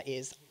ranked,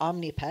 is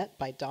Omnipet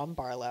by Dom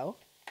Barlow.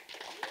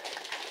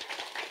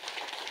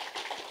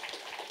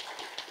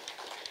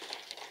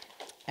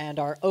 And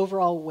our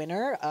overall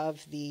winner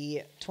of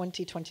the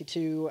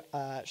 2022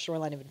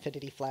 Shoreline of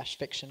Infinity Flash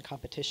Fiction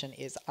Competition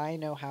is I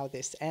Know How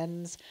This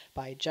Ends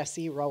by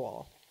Jessie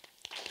Rowell.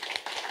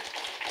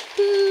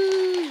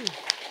 Woo!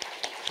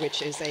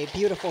 Which is a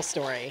beautiful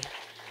story.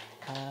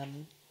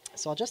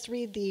 So I'll just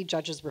read the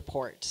judge's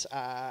report.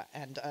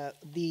 And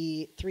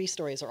the 3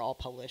 stories are all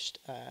published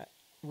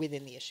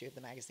within the issue of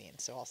the magazine.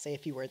 So I'll say a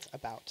few words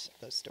about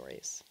those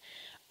stories.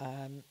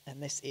 And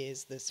this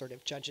is the sort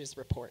of judge's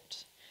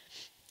report.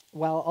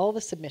 While all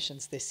the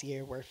submissions this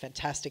year were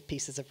fantastic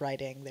pieces of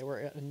writing, there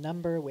were a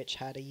number which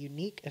had a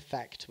unique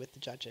effect with the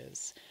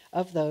judges.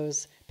 Of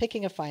those,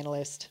 picking a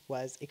finalist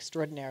was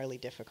extraordinarily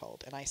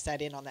difficult, and I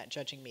sat in on that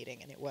judging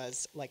meeting, and it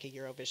was like a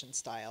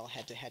Eurovision-style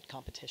head-to-head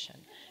competition.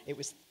 It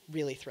was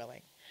really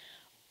thrilling.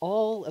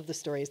 All of the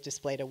stories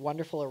displayed a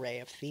wonderful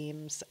array of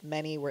themes.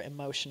 Many were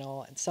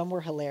emotional, and some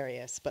were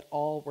hilarious, but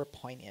all were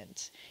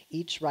poignant.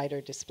 Each writer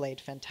displayed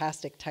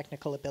fantastic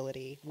technical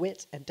ability,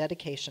 wit, and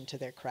dedication to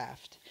their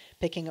craft.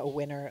 Picking a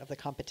winner of the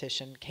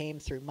competition came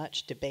through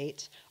much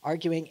debate,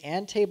 arguing,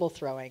 and table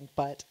throwing,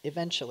 but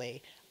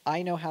eventually,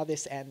 I Know How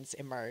This Ends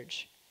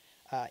emerged,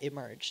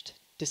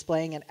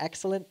 displaying an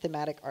excellent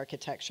thematic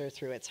architecture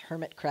through its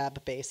hermit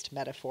crab-based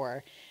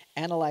metaphor,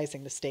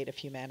 analyzing the state of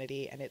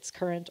humanity and its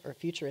current or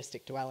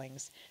futuristic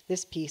dwellings.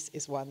 This piece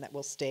is one that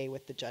will stay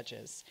with the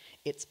judges.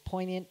 Its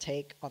poignant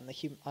take on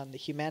the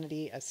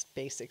humanity as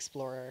space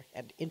explorer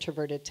and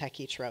introverted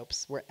techie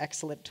tropes were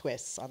excellent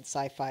twists on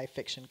sci-fi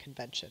fiction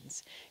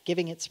conventions,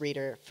 giving its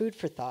reader food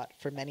for thought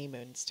for many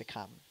moons to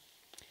come.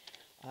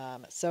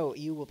 So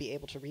you will be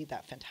able to read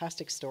that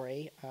fantastic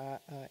story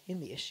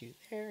in the issue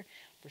there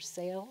for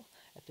sale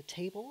at the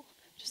table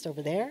just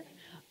over there.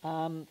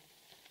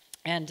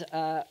 And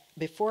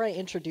before I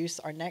introduce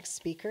our next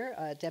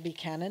speaker, Debbie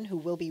Cannon, who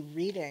will be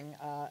reading,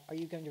 are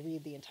you going to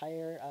read the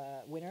entire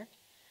winner?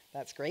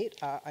 That's great.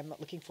 I'm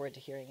looking forward to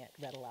hearing it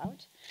read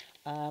aloud.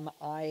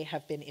 I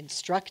have been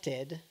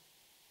instructed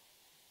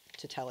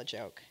to tell a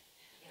joke.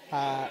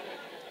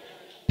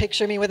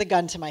 Picture me with a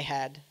gun to my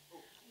head.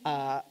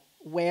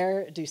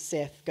 Where do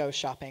Sith go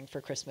shopping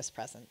for Christmas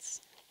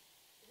presents?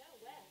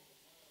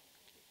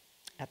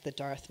 At the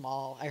Darth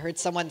Mall. I heard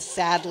someone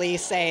sadly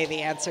say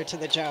the answer to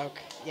the joke.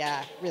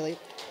 Yeah, really?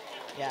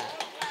 Yeah.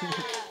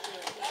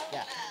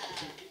 Yeah.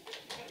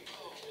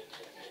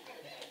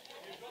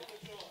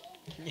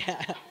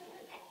 Yeah.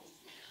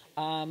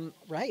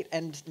 Right,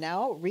 and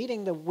now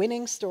reading the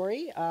winning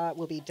story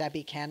will be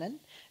Debbie Cannon.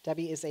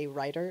 Debbie is a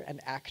writer and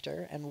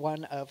actor and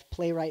one of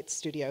Playwrights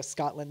Studio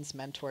Scotland's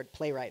mentored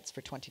playwrights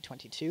for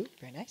 2022.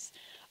 Very nice.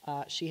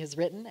 She has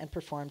written and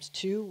performed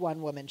 2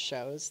 one-woman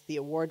shows, the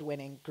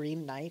award-winning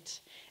Green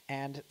Knight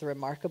and The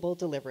Remarkable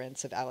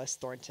Deliverance of Alice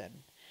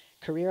Thornton.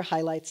 Career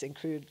highlights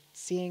include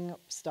Seeing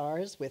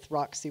Stars with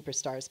rock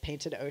superstars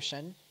Painted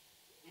Ocean.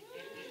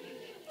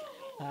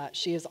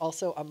 She is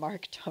also a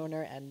Mark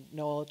Toner and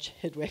Noel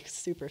Chidwick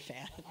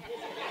superfan.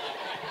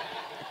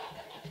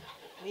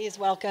 Please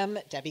welcome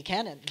Debbie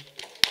Cannon.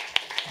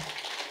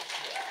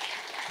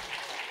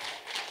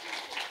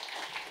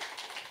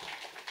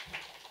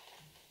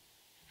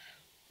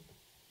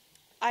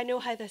 I Know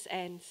How This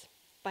Ends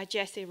by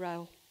Jessie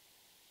Rowell.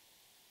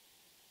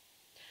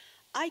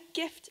 I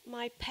gift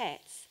my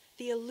pets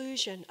the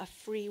illusion of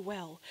free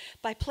will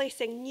by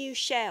placing new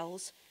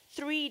shells,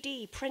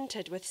 3D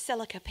printed with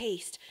silica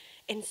paste,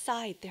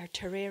 inside their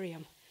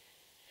terrarium.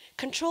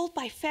 Controlled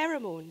by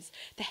pheromones,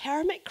 the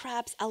hermit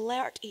crabs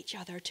alert each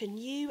other to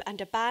new and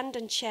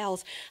abandoned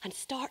shells and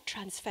start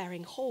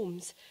transferring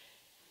homes.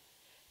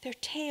 Their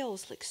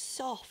tails look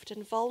soft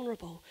and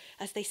vulnerable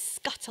as they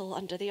scuttle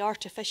under the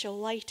artificial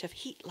light of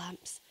heat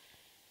lamps.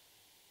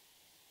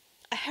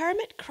 A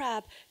hermit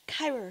crab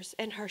cowers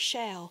in her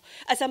shell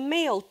as a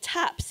male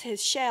taps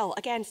his shell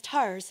against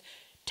hers,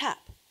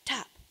 tap,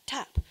 tap,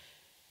 tap,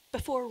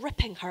 before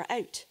ripping her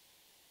out.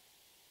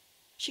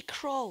 She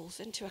crawls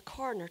into a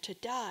corner to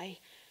die.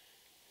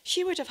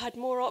 She would have had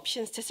more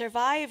options to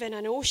survive in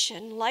an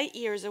ocean light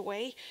years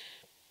away.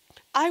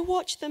 I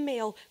watch the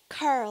male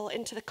curl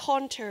into the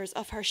contours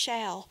of her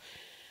shell,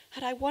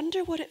 and I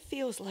wonder what it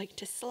feels like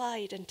to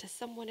slide into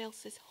someone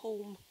else's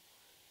home.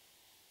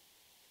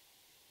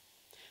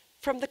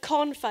 From the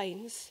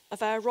confines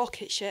of our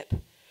rocket ship,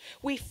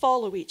 we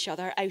follow each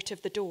other out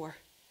of the door,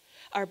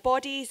 our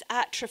bodies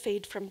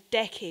atrophied from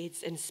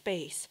decades in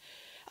space,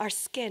 our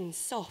skin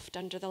soft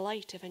under the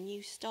light of a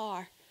new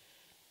star.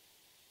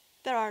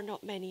 There are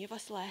not many of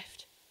us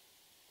left.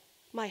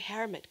 My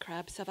hermit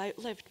crabs have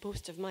outlived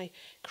most of my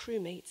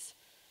crewmates.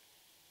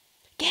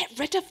 Get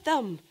rid of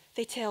them,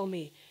 they tell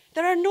me.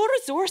 There are no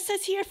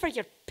resources here for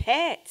your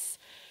pets.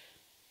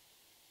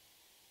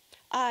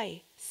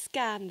 I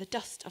scan the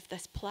dust of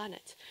this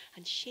planet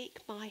and shake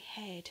my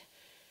head.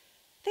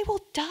 They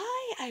will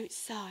die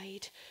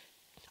outside.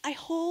 I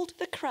hold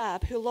the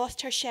crab who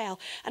lost her shell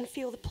and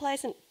feel the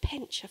pleasant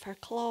pinch of her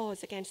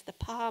claws against the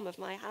palm of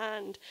my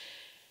hand.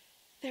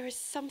 There is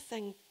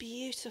something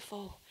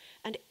beautiful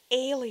and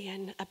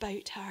alien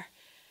about her,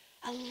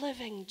 a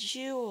living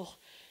jewel.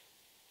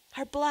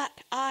 Her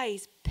black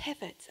eyes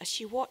pivot as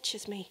she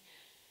watches me.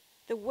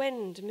 The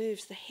wind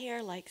moves the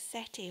hair-like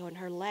setae on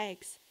her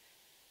legs.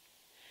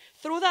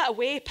 Throw that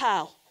away,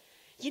 pal.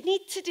 You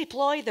need to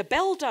deploy the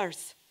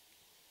builders.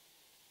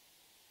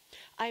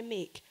 I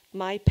make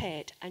my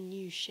pet a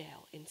new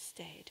shell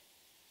instead.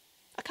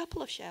 A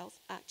couple of shells,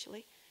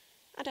 actually,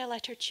 and I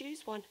let her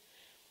choose one.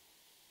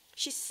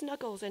 She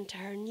snuggles into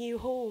her new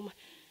home.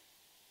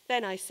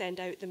 Then I send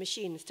out the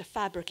machines to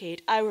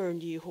fabricate our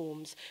new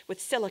homes with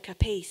silica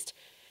paste,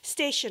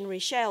 stationary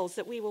shells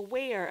that we will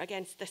wear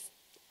against this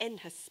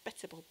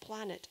inhospitable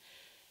planet.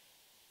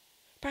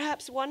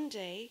 Perhaps one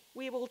day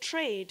we will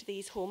trade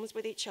these homes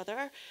with each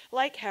other,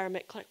 like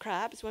hermit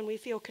crabs when we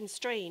feel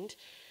constrained,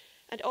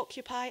 and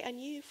occupy a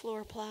new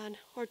floor plan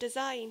or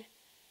design.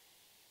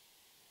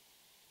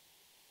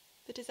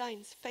 The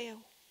designs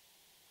fail.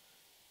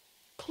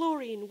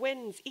 Chlorine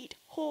winds eat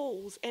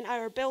holes in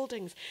our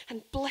buildings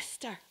and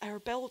blister our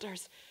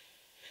builders.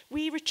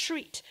 We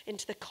retreat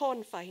into the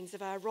confines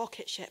of our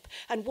rocket ship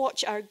and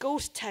watch our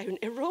ghost town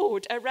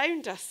erode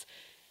around us.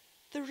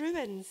 The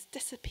ruins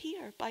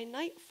disappear by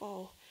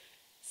nightfall,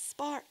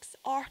 sparks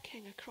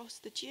arcing across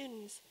the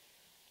dunes.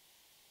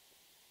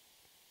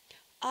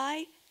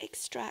 I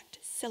extract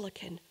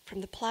silicon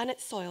from the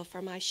planet's soil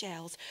for my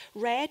shells,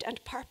 red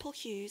and purple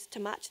hues to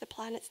match the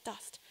planet's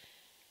dust.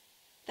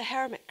 The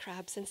hermit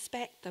crabs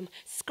inspect them,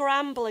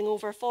 scrambling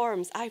over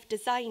forms I've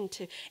designed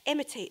to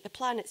imitate the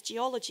planet's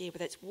geology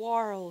with its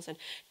whorls and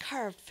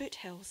curved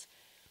foothills.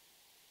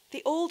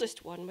 The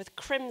oldest one, with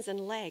crimson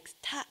legs,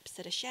 taps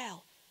at a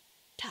shell.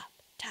 Tap,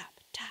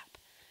 tap, tap,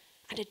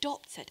 and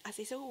adopts it as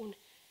his own.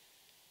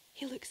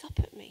 He looks up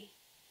at me,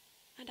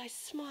 and I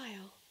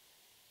smile.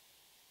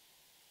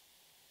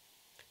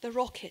 The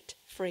rocket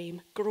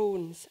frame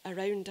groans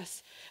around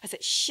us as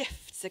it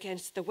shifts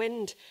against the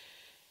wind.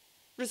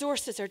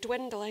 Resources are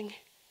dwindling,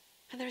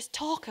 and there's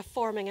talk of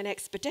forming an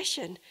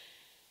expedition.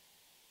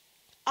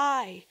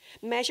 I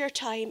measure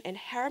time in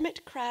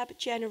hermit crab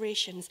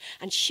generations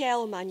and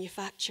shell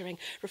manufacturing,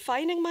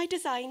 refining my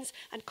designs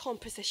and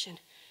composition.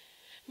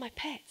 My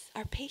pets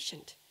are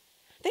patient.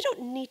 They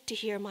don't need to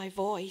hear my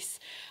voice,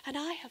 and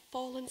I have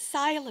fallen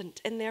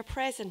silent in their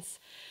presence.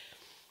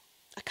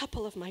 A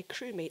couple of my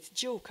crewmates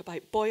joke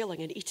about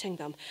boiling and eating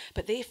them,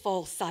 but they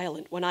fall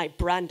silent when I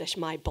brandish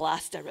my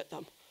blaster at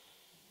them.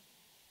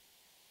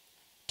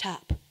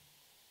 Tap,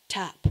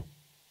 tap,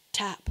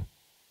 tap.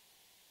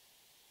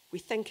 We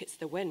think it's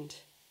the wind,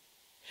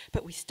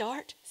 but we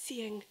start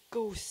seeing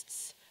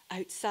ghosts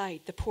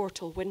outside the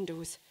portal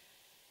windows.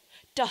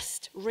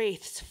 Dust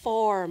wraiths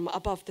form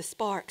above the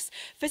sparks,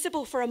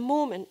 visible for a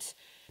moment,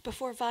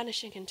 before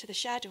vanishing into the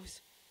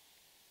shadows.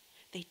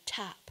 They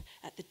tap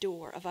at the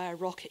door of our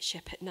rocket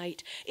ship at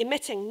night,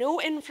 emitting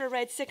no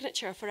infrared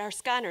signature for our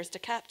scanners to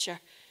capture.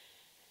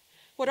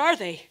 What are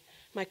they?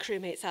 My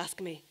crewmates ask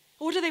me.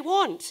 What do they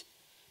want?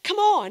 Come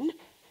on,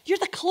 you're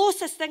the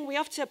closest thing we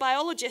have to a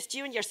biologist,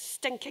 you and your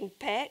stinking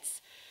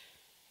pets.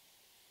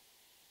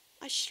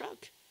 I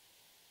shrug.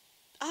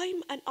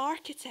 I'm an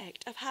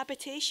architect of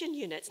habitation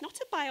units, not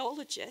a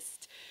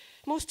biologist.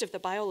 Most of the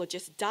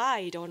biologists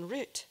died en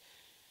route.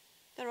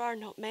 There are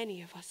not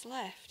many of us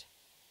left.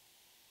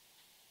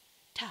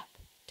 Tap,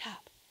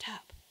 tap,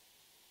 tap.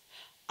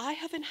 I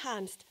have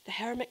enhanced the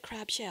hermit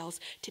crab shells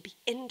to be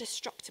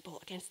indestructible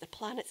against the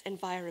planet's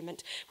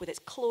environment with its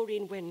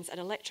chlorine winds and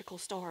electrical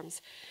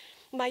storms.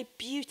 My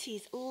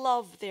beauties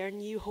love their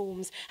new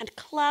homes and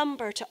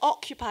clamber to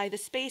occupy the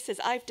spaces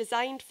I've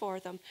designed for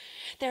them.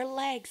 Their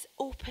legs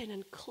open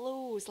and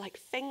close like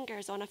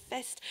fingers on a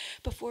fist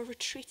before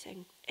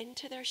retreating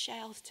into their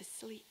shells to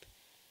sleep.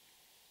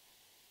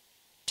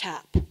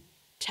 Tap,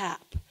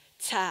 tap,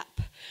 tap.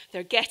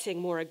 They're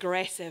getting more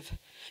aggressive.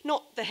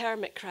 Not the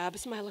hermit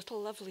crabs, my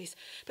little lovelies,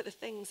 but the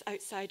things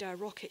outside our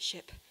rocket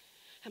ship.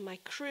 And my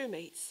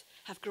crewmates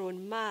have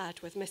grown mad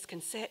with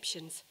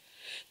misconceptions.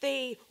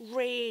 They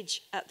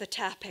rage at the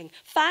tapping,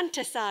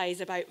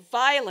 fantasize about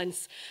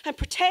violence, and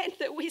pretend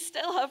that we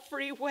still have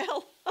free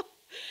will.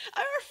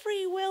 Our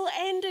free will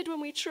ended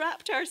when we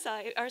trapped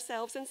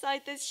ourselves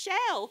inside this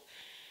shell.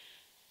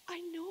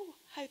 I know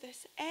how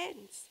this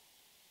ends.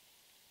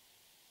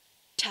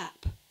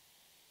 Tap.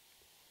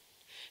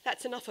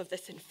 That's enough of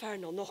this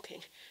infernal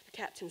knocking, the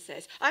captain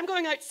says. I'm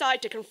going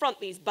outside to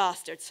confront these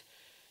bastards.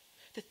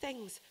 The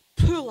things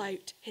pull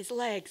out his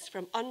legs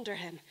from under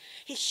him.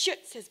 He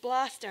shoots his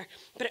blaster,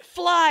 but it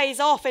flies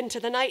off into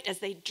the night as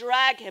they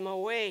drag him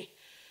away.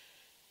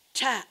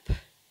 Tap.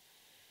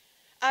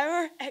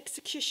 Our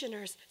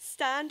executioners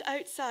stand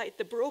outside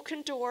the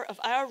broken door of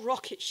our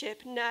rocket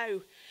ship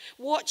now,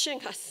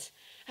 watching us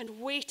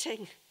and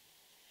waiting.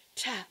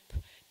 Tap,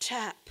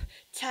 tap,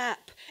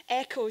 tap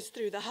echoes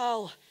through the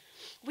hull.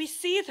 We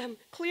see them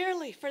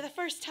clearly for the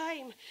first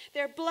time,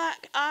 their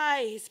black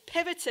eyes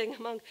pivoting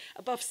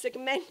above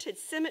segmented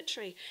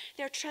symmetry,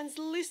 their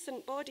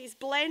translucent bodies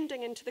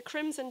blending into the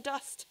crimson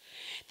dust.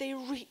 They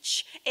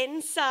reach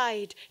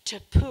inside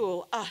to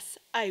pull us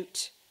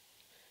out.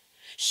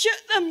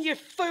 Shoot them, you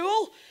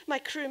fool! My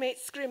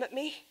crewmates scream at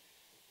me.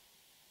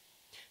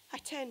 I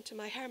tend to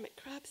my hermit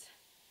crabs.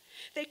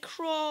 They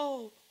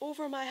crawl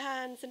over my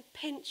hands and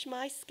pinch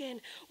my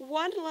skin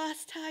one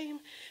last time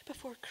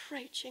before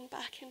crouching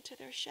back into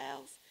their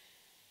shells.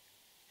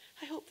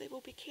 I hope they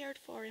will be cared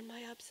for in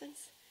my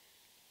absence.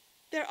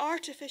 Their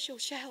artificial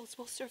shells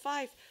will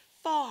survive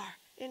far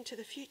into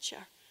the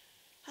future.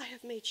 I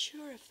have made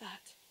sure of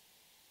that.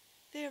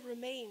 Their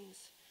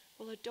remains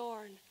will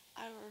adorn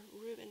our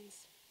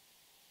ruins.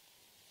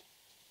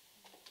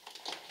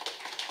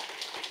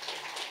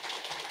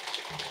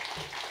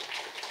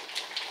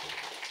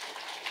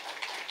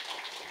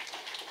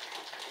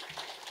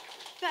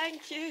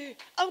 Thank you.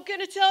 I'm going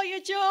to tell you a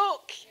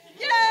joke.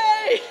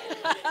 Yay!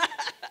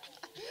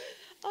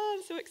 Oh,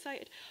 I'm so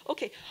excited.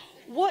 Okay,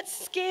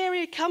 what's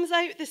scary comes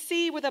out the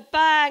sea with a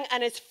bang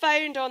and is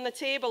found on the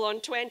table on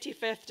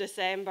 25th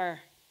December?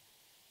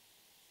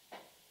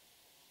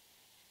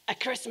 A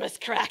Christmas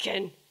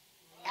kraken.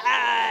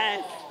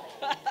 Yes!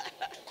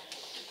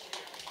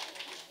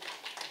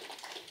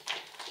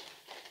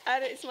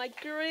 And it's my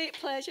great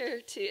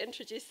pleasure to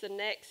introduce the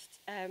next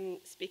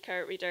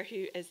speaker reader,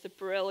 who is the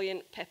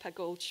brilliant Pippa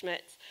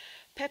Goldschmidt.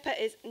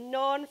 Pippa is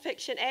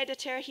non-fiction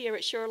editor here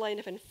at Shoreline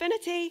of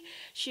Infinity.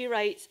 She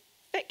writes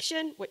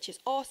fiction, which is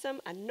awesome,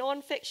 and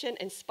non-fiction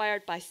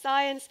inspired by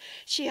science.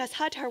 She has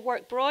had her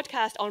work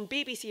broadcast on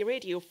BBC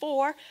Radio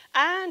 4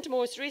 and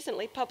most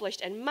recently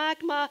published in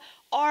Magma,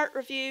 Art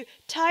Review,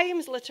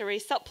 Times Literary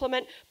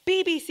Supplement,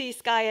 BBC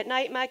Sky at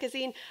Night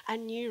magazine,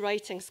 and New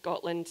Writing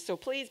Scotland. So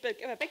please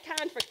give a big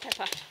hand for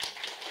Pippa.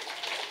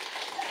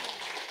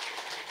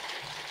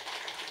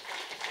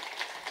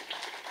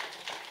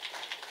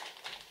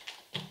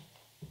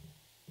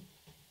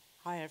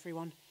 Hi,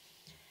 everyone.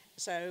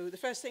 So the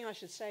first thing I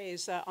should say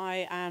is that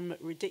I am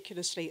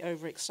ridiculously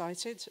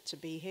overexcited to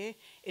be here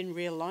in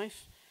real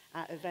life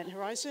at Event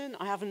Horizon.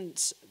 I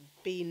haven't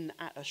been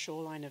at a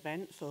Shoreline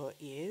event for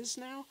years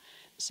now,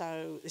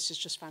 so this is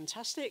just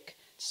fantastic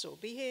to sort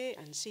of be here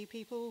and see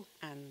people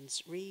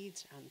and read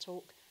and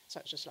talk.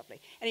 So it's just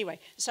lovely. Anyway,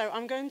 so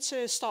I'm going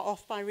to start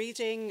off by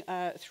reading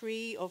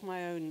 3 of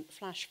my own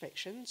flash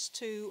fictions.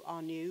 2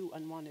 are new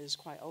and 1 is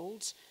quite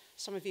old.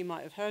 Some of you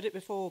might have heard it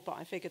before, but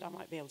I figured I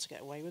might be able to get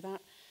away with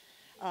that.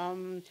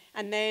 And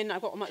then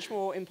I've got a much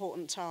more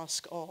important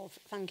task of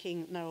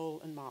thanking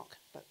Noel and Mark,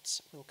 but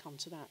we'll come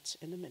to that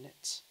in a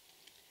minute.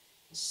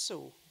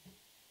 So,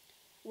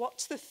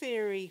 what's the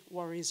theory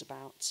worries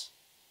about?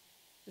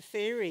 The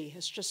theory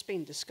has just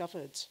been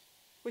discovered,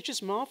 which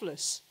is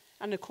marvellous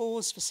and a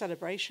cause for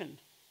celebration.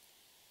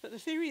 But the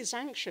theory is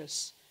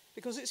anxious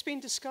because it's been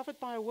discovered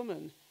by a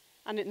woman,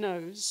 and it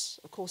knows,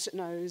 of course it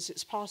knows,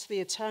 it's part of the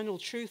eternal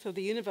truth of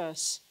the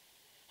universe.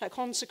 that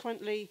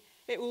consequently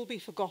it will be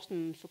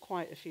forgotten for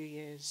quite a few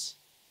years.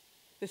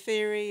 The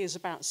theory is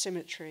about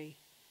symmetry,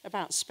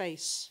 about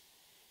space.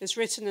 It's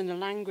written in the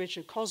language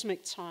of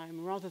cosmic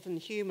time rather than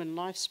human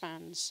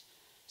lifespans,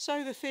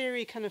 so the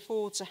theory can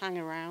afford to hang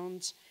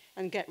around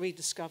and get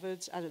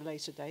rediscovered at a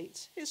later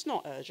date. It's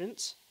not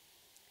urgent.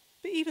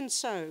 But even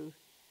so,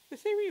 the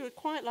theory would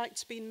quite like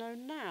to be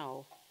known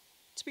now,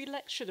 to be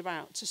lectured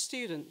about to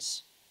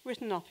students,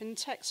 written up in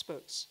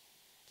textbooks,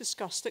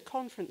 discussed at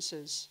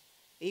conferences,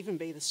 even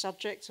be the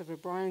subject of a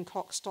Brian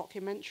Cox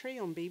documentary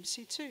on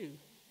BBC Two.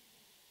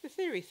 The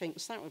theory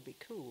thinks that would be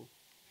cool.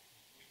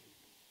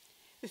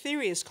 The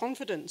theory is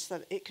confident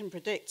that it can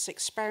predict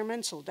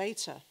experimental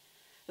data,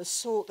 the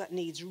sort that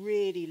needs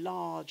really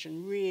large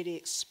and really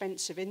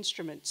expensive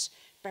instruments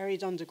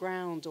buried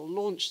underground or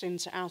launched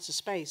into outer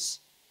space.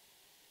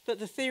 But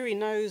the theory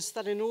knows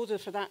that in order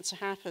for that to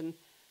happen,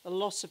 a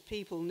lot of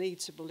people need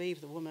to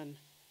believe the woman.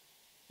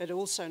 It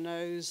also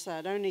knows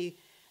that only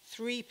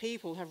 3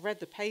 people have read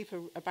the paper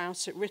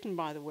about it written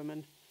by the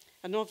woman,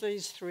 and of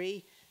these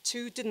 3,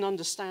 2 didn't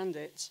understand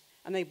it,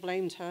 and they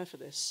blamed her for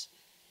this.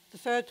 The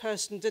third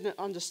person didn't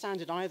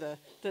understand it either,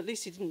 but at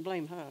least he didn't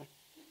blame her.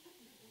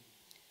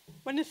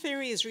 When a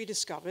theory is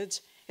rediscovered,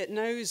 it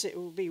knows it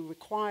will be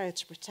required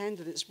to pretend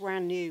that it's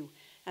brand new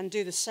and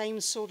do the same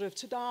sort of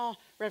ta-da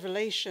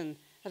revelation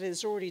that it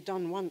has already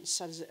done once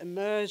as it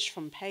emerged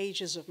from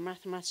pages of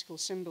mathematical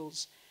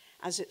symbols,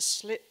 as it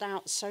slipped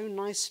out so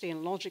nicely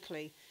and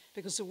logically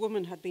because the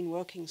woman had been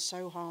working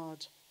so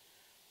hard.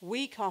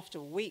 Week after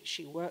week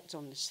she worked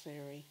on this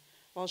theory,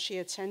 while she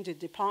attended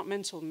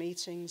departmental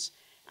meetings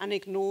and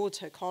ignored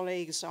her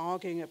colleagues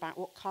arguing about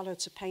what colour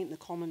to paint the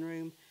common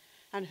room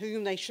and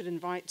whom they should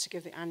invite to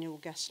give the annual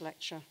guest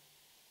lecture.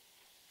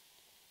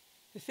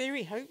 The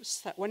theory hopes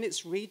that when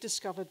it's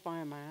rediscovered by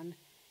a man,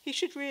 he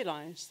should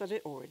realise that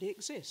it already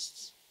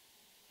exists,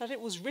 that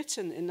it was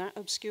written in that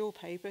obscure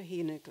paper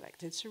he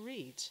neglected to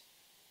read.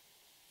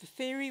 The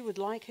theory would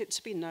like it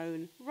to be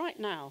known right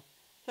now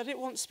that it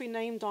wants to be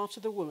named after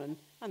the woman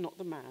and not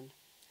the man.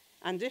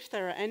 And if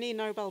there are any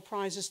Nobel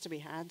Prizes to be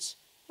had,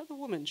 that the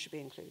woman should be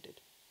included.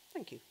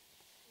 Thank you.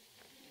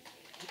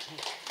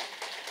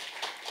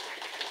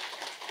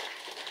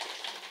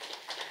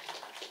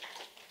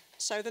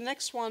 So the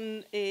next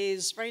one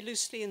is very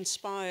loosely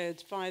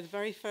inspired by the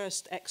very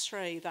first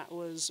X-ray that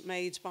was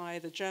made by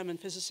the German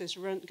physicist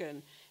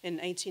Röntgen in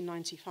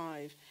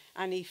 1895.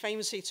 And he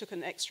famously took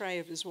an X-ray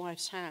of his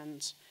wife's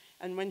hand.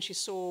 And when she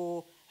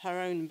saw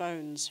her own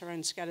bones, her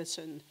own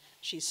skeleton,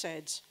 she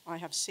said, "I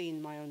have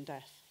seen my own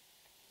death."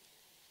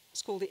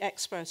 It's called The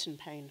Expert in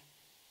Pain.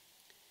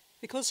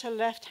 Because her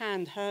left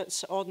hand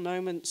hurts at odd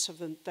moments of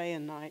the day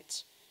and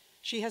night,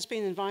 she has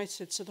been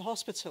invited to the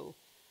hospital,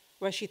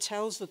 where she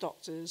tells the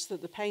doctors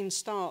that the pain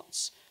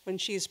starts when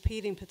she is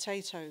peeling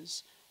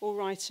potatoes, or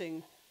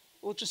writing,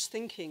 or just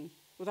thinking,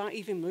 without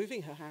even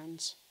moving her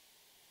hands.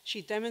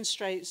 She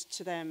demonstrates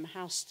to them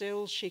how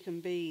still she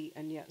can be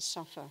and yet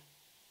suffer.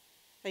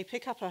 They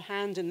pick up her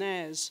hand in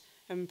theirs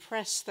and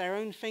press their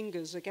own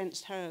fingers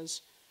against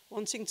hers,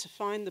 wanting to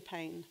find the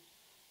pain,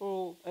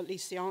 or at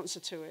least the answer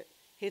to it,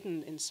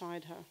 hidden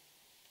inside her.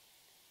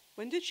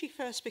 When did she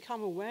first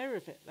become aware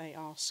of it, they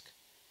ask.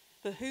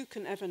 But who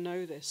can ever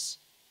know this?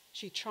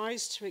 She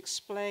tries to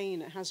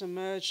explain it has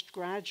emerged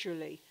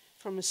gradually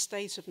from a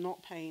state of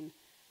not pain,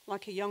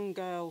 like a young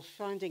girl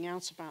finding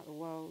out about the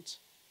world.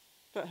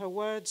 But her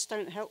words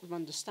don't help them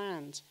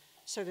understand,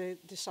 so they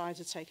decide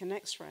to take an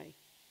X-ray.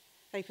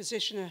 They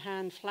position her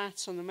hand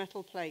flat on the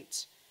metal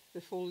plate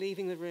before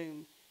leaving the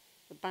room,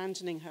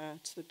 abandoning her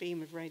to the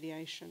beam of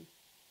radiation.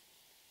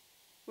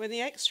 When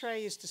the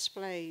X-ray is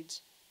displayed,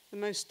 the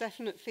most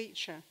definite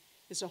feature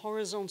is a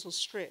horizontal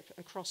strip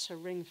across her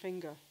ring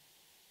finger.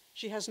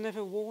 She has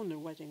never worn a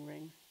wedding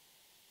ring.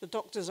 The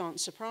doctors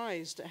aren't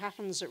surprised. It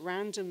happens at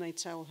random, they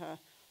tell her,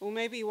 or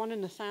maybe 1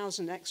 in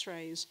 1,000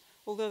 X-rays,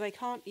 although they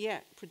can't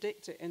yet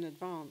predict it in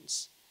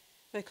advance.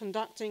 They're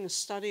conducting a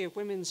study of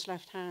women's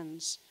left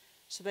hands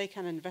so they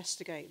can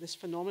investigate this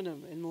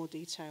phenomenon in more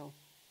detail.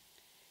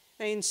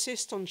 They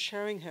insist on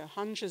showing her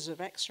hundreds of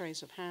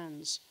X-rays of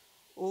hands,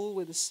 all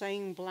with the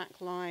same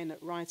black line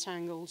at right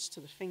angles to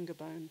the finger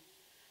bone,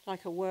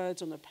 like a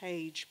word on a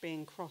page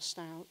being crossed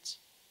out.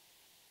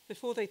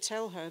 Before they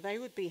tell her, they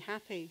would be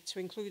happy to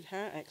include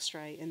her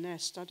X-ray in their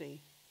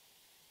study.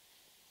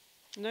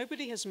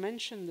 Nobody has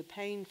mentioned the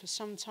pain for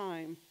some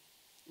time,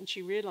 and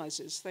she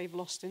realizes they've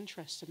lost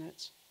interest in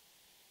it.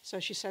 So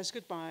she says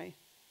goodbye,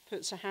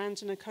 puts her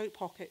hand in her coat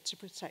pocket to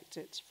protect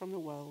it from the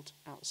world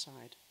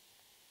outside.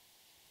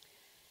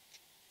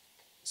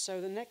 So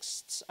the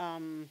next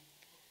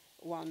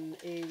one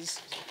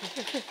is...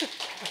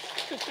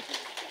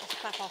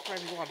 Clap off for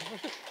everyone.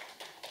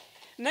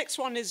 Next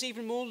one is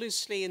even more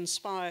loosely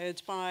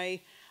inspired by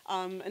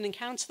an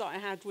encounter that I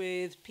had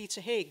with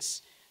Peter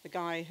Higgs, the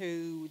guy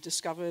who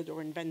discovered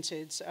or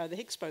invented the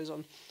Higgs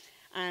boson.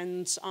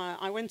 And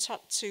I went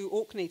up to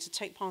Orkney to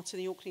take part in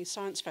the Orkney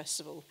Science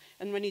Festival.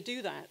 And when you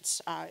do that,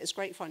 it's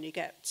great fun. You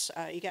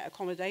get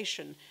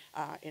accommodation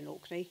in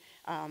Orkney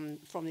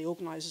from the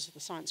organisers of the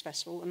Science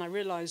Festival. And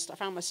I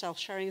found myself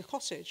sharing a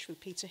cottage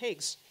with Peter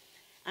Higgs.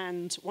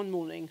 And one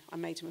morning, I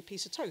made him a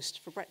piece of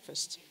toast for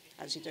breakfast,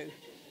 as you do.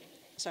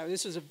 So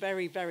this was a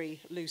very, very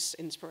loose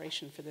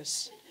inspiration for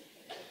this.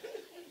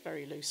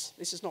 Very loose.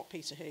 This is not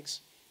Peter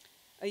Higgs.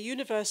 A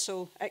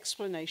universal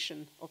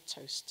explanation of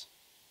toast.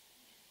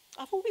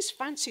 I've always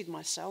fancied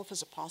myself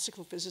as a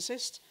particle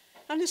physicist,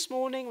 and this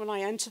morning when I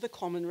enter the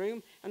common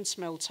room and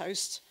smell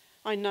toast,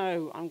 I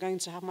know I'm going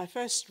to have my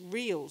first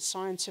real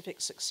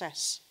scientific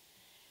success.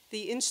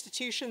 The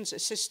institution's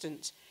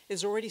assistant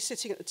is already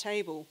sitting at the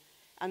table,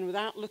 and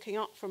without looking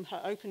up from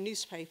her open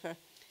newspaper,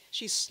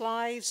 she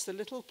slides the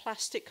little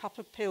plastic cup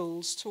of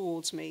pills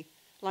towards me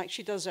like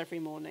she does every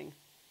morning.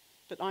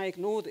 But I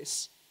ignore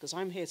this because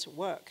I'm here to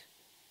work.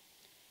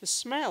 The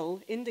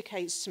smell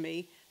indicates to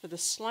me that a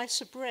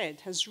slice of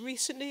bread has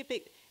recently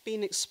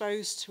been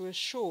exposed to a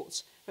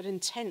short but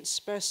intense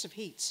burst of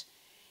heat,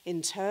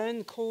 in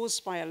turn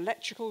caused by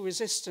electrical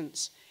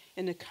resistance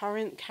in a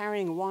current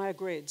carrying wire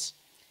grid.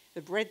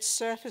 The bread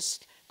surface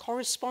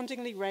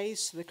correspondingly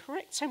raised to the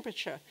correct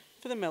temperature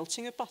for the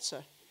melting of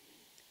butter.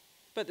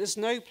 But there's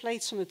no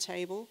plate on the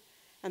table,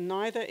 and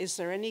neither is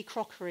there any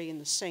crockery in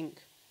the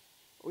sink,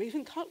 or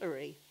even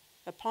cutlery,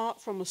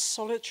 apart from a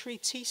solitary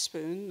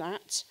teaspoon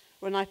that,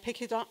 when I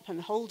pick it up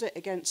and hold it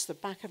against the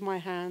back of my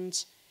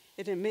hand,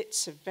 it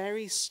emits a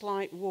very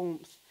slight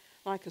warmth,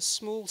 like a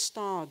small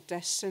star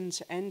destined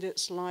to end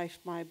its life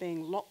by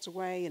being locked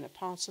away in a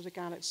part of the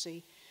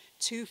galaxy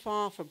too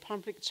far from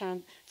public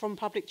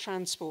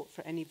transport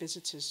for any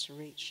visitors to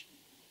reach.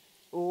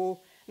 Or,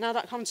 now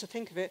that I come to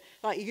think of it,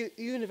 like the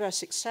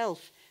universe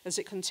itself, as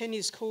it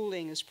continues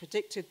cooling as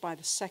predicted by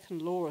the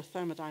second law of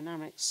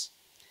thermodynamics.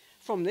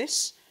 From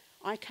this,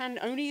 I can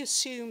only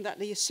assume that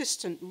the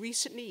assistant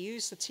recently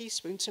used the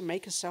teaspoon to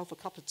make herself a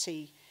cup of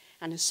tea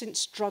and has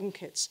since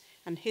drunk it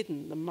and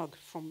hidden the mug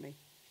from me.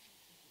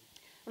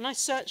 When I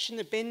search in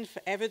the bin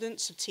for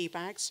evidence of tea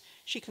bags,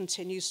 she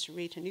continues to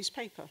read her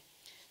newspaper,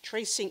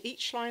 tracing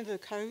each line of the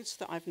codes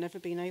that I've never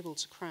been able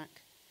to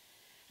crack.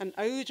 An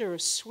odour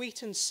of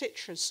sweetened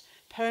citrus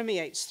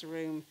permeates the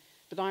room,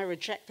 but I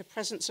reject the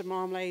presence of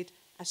marmalade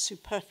as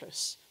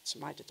superfluous to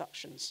my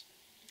deductions.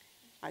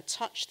 I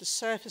touch the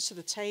surface of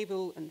the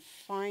table and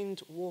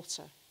find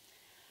water.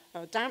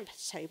 A damp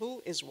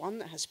table is one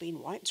that has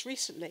been wiped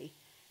recently,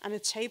 and a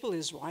table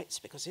is white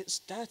because it's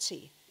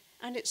dirty,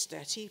 and it's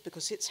dirty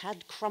because it's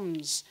had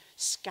crumbs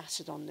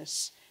scattered on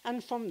this,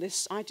 and from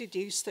this I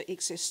deduce the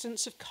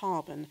existence of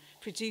carbon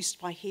produced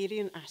by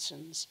helium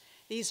atoms,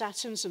 these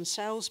atoms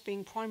themselves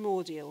being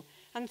primordial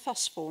and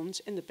thus formed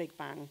in the Big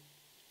Bang.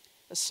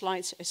 A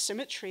slight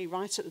asymmetry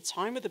right at the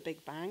time of the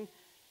Big Bang,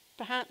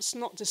 perhaps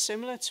not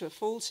dissimilar to a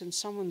fault in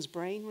someone's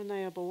brain when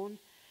they are born,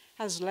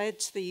 has led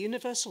to the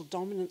universal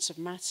dominance of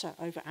matter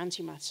over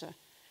antimatter,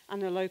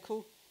 and a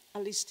local,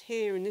 at least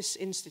here in this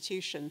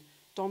institution,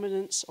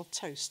 dominance of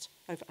toast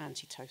over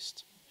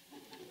anti-toast.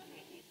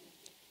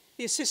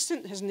 The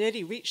assistant has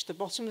nearly reached the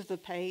bottom of the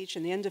page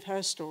and the end of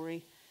her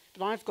story,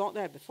 but I've got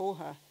there before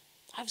her.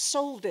 I've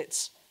solved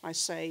it, I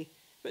say,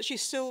 but she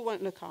still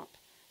won't look up,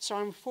 so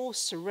I'm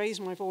forced to raise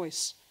my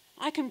voice.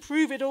 I can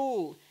prove it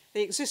all.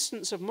 The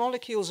existence of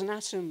molecules and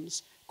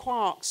atoms,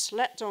 quarks,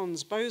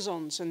 leptons,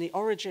 bosons, and the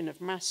origin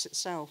of mass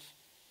itself.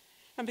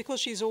 And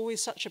because she's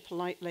always such a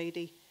polite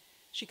lady,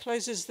 she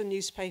closes the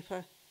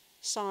newspaper,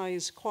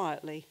 sighs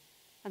quietly,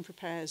 and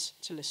prepares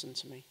to listen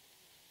to me.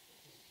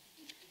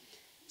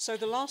 So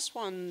the last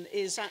one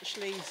is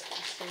actually...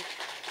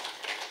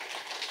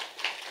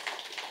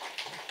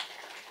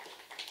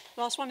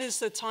 Last one is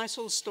the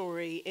title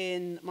story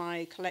in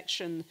my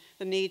collection,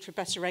 The Need for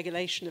Better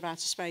Regulation of Outer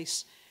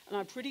Space. And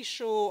I'm pretty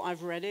sure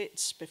I've read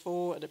it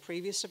before at a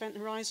previous Event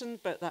Horizon,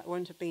 but that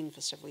won't have been for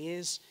several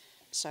years,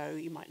 so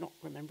you might not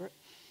remember it.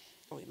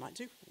 Or you might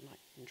do. You might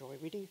enjoy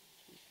reading,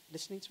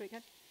 listening to it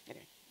again.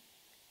 Anyway.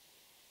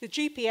 The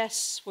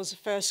GPS was the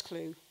first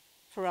clue,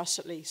 for us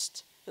at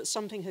least, that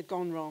something had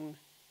gone wrong.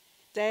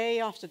 Day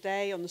after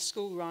day on the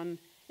school run,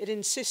 it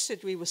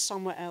insisted we were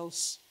somewhere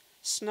else,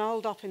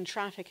 snarled up in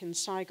traffic in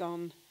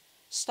Saigon,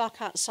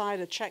 stuck outside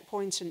a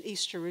checkpoint in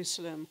East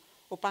Jerusalem,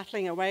 or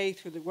battling away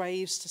through the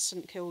waves to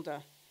St.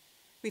 Kilda.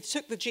 We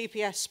took the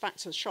GPS back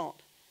to the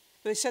shop,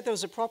 but they said there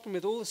was a problem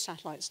with all the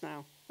satellites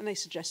now, and they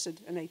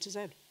suggested an A to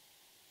Z.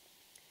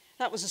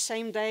 That was the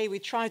same day we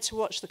tried to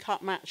watch the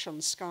Cup match on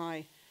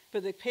Sky,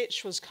 but the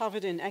pitch was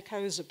covered in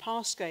echoes of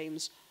past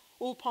games,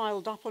 all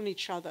piled up on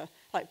each other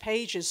like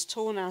pages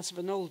torn out of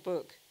an old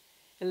book.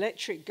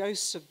 Electric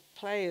ghosts of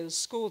players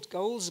scored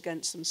goals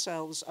against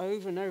themselves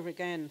over and over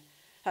again,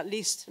 at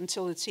least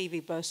until the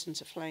TV burst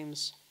into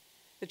flames.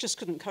 They just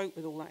couldn't cope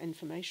with all that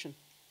information.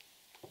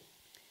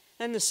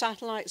 Then the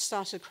satellites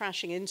started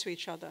crashing into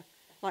each other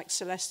like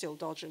celestial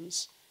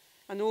dodgems,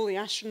 and all the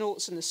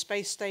astronauts in the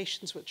space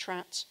stations were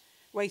trapped,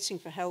 waiting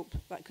for help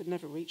that could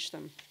never reach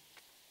them.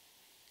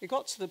 It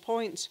got to the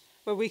point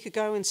where we could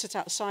go and sit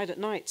outside at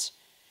night,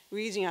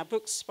 reading our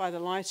books by the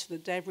light of the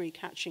debris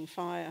catching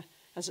fire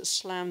as it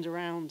slammed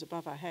around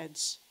above our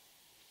heads.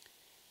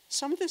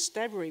 Some of this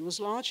debris was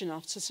large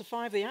enough to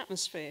survive the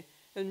atmosphere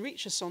and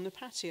reach us on the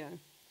patio,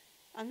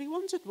 and we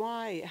wondered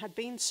why it had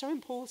been so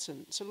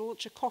important to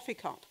launch a coffee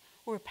cup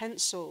or a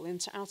pencil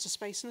into outer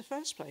space in the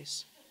first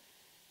place,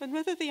 and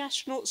whether the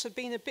astronauts had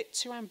been a bit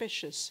too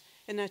ambitious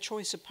in their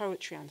choice of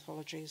poetry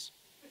anthologies.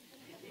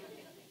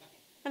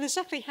 And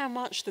exactly how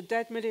much the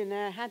dead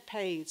millionaire had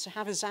paid to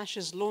have his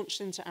ashes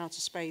launched into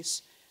outer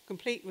space,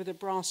 complete with a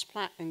brass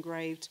plaque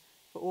engraved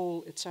for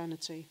all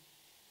eternity.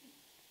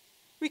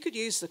 We could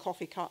use the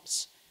coffee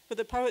cups, but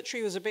the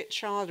poetry was a bit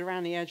charred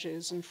around the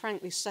edges and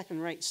frankly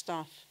second-rate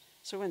stuff,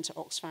 so we went to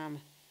Oxfam.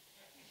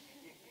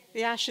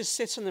 The ashes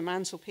sit on the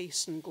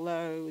mantelpiece and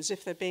glow as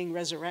if they're being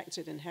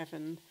resurrected in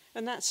heaven,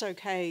 and that's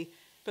okay,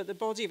 but the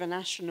body of an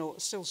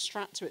astronaut still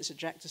strapped to its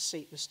ejector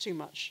seat was too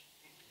much.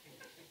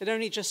 It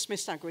only just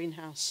missed our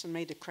greenhouse and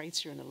made a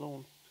crater in the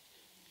lawn.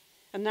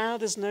 And now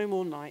there's no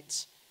more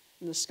night,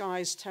 and the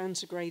skies turn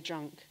to grey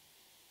junk.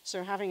 So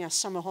we're having our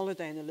summer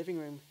holiday in the living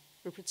room.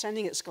 We're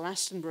pretending it's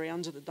Glastonbury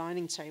under the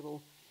dining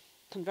table,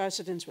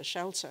 converted into a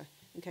shelter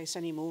in case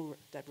any more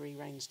debris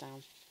rains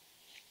down.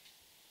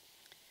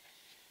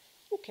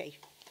 Okay,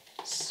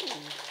 so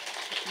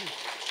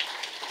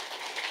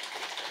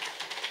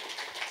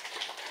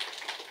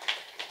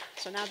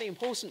now the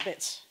important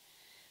bits.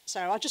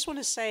 So I just want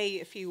to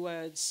say a few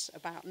words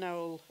about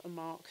Noel and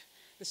Mark.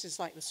 This is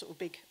like the sort of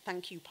big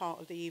thank you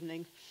part of the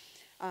evening.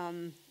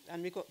 And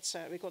we've got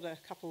a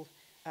couple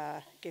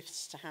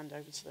gifts to hand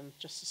over to them,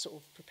 just to sort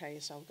of prepare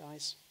yourself,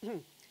 guys.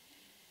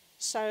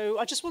 So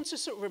I just want to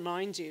sort of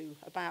remind you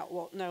about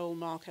what Noel and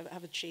Mark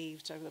have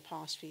achieved over the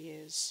past few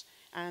years.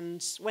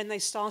 And when they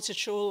started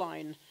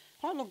Shoreline,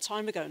 quite a long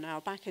time ago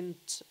now, back in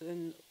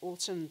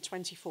autumn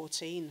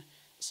 2014,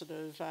 sort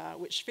of,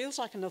 which feels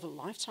like another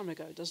lifetime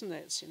ago, doesn't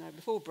it? You know,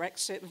 before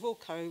Brexit, before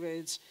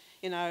COVID,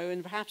 you know,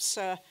 and perhaps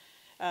sort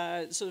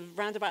of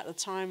round about the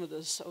time of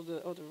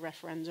the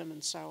referendum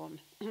and so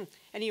on.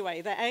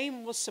 Anyway, their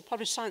aim was to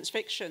publish science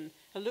fiction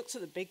that looked at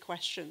the big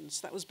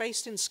questions, that was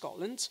based in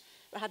Scotland,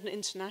 but had an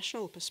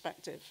international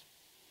perspective.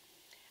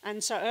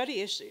 And so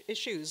early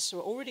issues were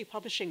already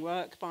publishing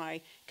work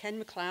by Ken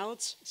MacLeod,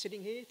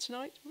 sitting here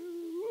tonight,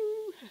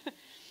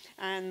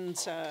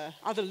 and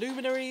other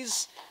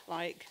luminaries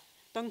like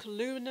Duncan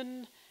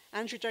Lunan,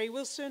 Andrew J.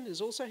 Wilson,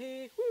 who's also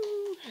here,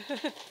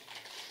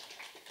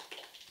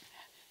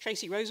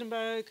 Tracy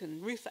Rosenberg,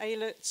 and Ruth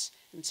Aylett,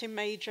 and Tim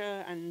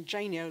Major, and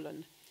Jane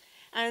Yolen.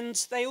 And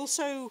they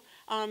also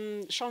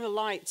shone a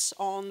light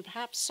on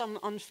perhaps some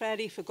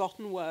unfairly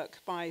forgotten work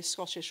by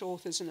Scottish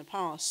authors in the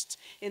past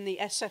in the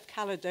SF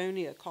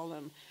Caledonia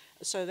column.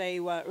 So they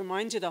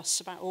reminded us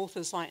about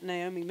authors like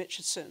Naomi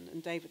Mitchison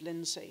and David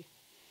Lindsay.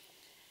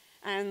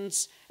 And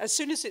as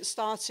soon as it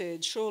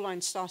started,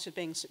 Shoreline started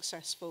being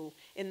successful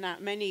in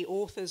that many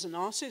authors and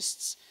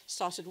artists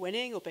started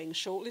winning or being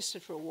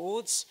shortlisted for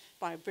awards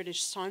by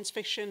British Science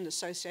Fiction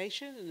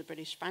Association and the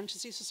British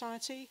Fantasy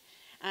Society,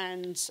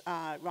 and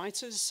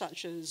writers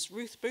such as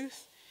Ruth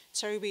Booth,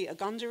 Toby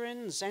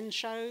Agundaran, Zen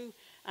Cho,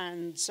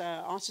 and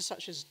artists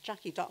such as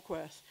Jackie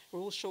Duckworth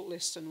were all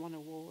shortlisted and won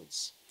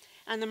awards.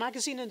 And the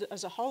magazine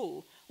as a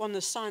whole won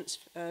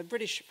the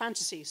British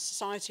Fantasy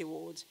Society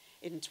Award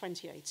in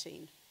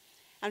 2018.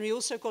 And we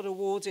also got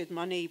awarded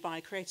money by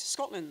Creative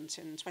Scotland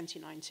in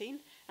 2019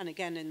 and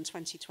again in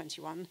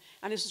 2021.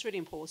 And this was really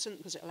important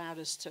because it allowed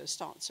us to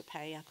start to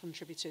pay our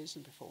contributors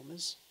and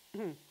performers.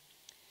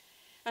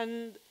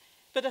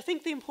 But I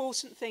think the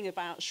important thing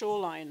about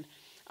Shoreline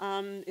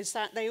is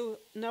that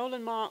Noel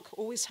and Mark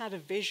always had a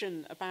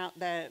vision about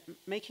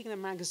making the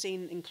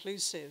magazine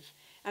inclusive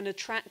and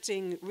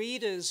attracting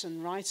readers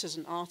and writers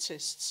and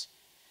artists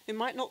who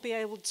might not be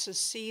able to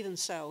see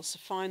themselves, to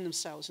find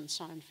themselves in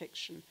science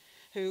fiction,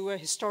 who were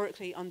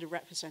historically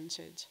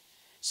underrepresented.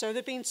 So there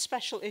have been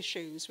special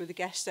issues with the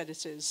guest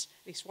editors,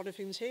 at least one of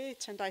whom's here,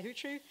 Tendai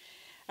Huchu,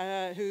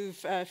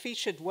 who've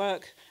featured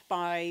work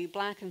by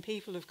black and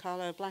people of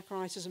colour, black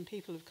writers and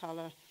people of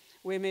colour,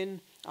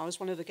 women. I was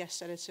one of the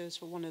guest editors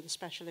for one of the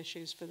special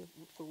issues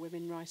for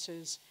women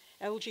writers,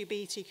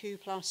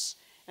 LGBTQ+,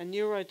 and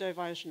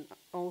neurodivergent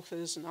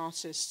authors and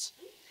artists.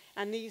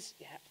 And these,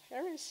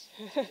 Eris,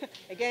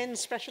 again,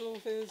 special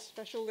authors,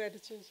 special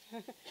editors.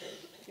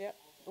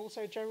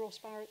 Also Joe Ross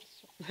Barrett.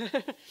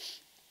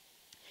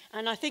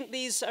 And I think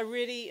these are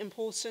really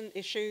important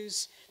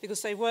issues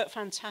because they work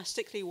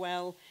fantastically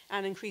well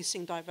and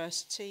increasing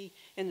diversity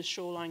in the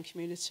Shoreline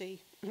community.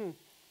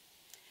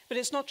 But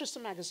it's not just a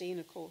magazine,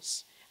 of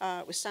course.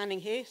 We're standing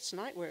here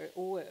tonight, we're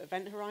all at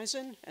Event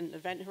Horizon, and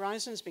Event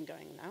Horizon has been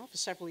going now for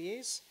several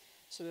years,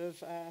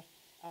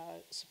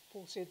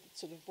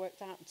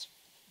 worked out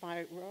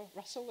by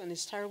Russell and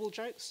his terrible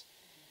jokes.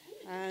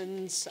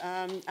 And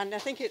I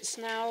think it's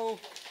now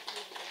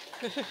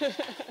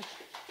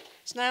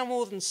it's now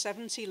more than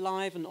 70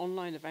 live and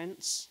online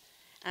events,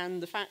 and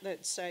the fact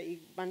that he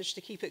managed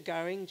to keep it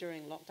going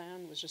during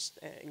lockdown was just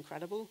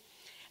incredible.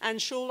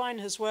 And Shoreline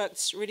has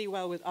worked really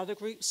well with other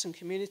groups and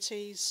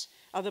communities,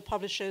 other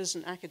publishers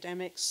and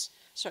academics,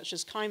 such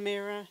as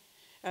Chimera,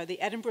 the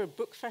Edinburgh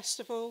Book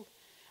Festival,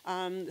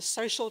 the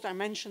Social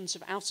Dimensions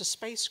of Outer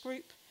Space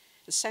Group,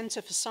 the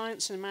Center for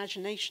Science and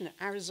Imagination at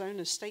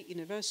Arizona State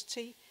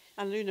University,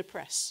 and Luna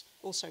Press,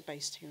 also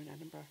based here in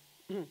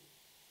Edinburgh.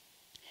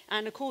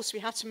 And of course, we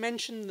have to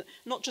mention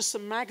not just the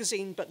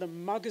magazine, but the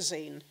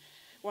mugazine.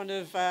 One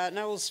of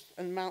Noel's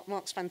and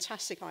Mark's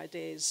fantastic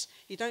ideas.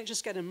 You don't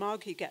just get a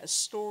mug, you get a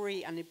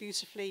story and a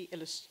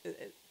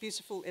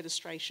beautiful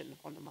illustration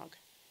on the mug.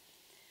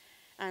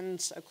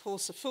 And of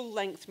course, a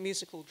full-length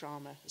musical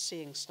drama,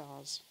 Seeing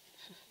Stars.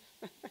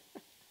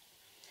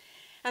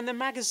 And the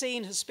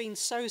magazine has been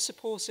so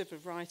supportive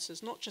of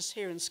writers, not just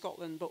here in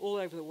Scotland, but all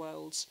over the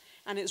world.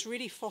 And it's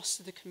really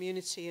fostered a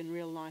community in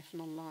real life and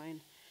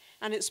online.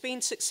 And it's been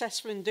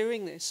successful in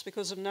doing this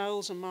because of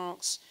Noel's and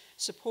Mark's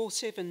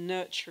supportive and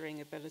nurturing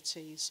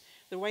abilities,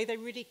 the way they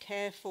really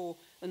care for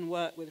and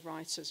work with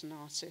writers and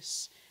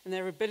artists, and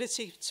their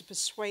ability to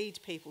persuade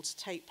people to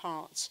take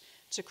part,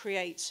 to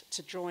create,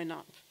 to join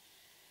up.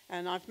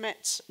 And I've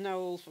met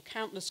Noel for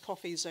countless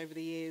coffees over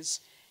the years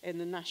in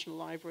the National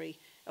Library,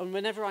 and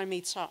whenever I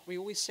meet up, we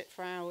always sit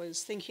for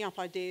hours thinking up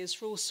ideas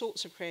for all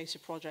sorts of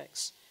creative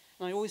projects,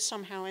 and I always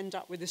somehow end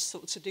up with this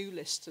sort of to-do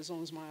list as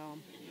long as my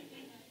arm.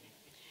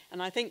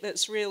 And I think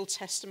that's real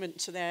testament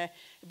to their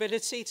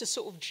ability to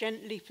sort of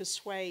gently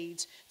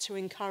persuade, to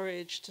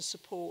encourage, to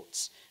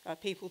support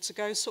people to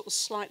go sort of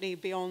slightly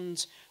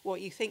beyond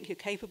what you think you're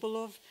capable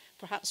of,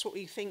 perhaps what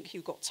you think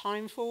you've got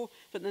time for,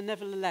 but then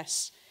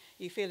nevertheless,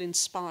 you feel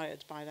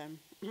inspired by them.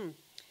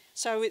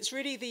 So it's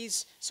really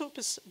these sort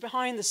of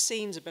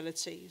behind-the-scenes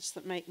abilities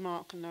that make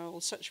Mark and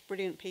Noel such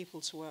brilliant people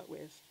to work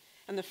with.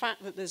 And the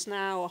fact that there's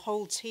now a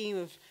whole team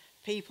of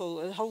people,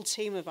 a whole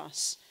team of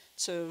us,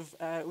 sort of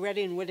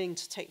ready and willing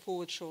to take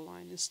forward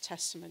Shoreline is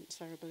testament to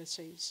their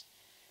abilities.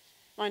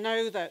 I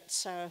know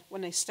that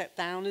when they step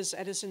down as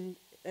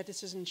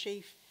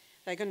editors-in-chief,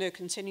 they're going to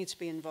continue to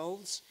be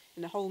involved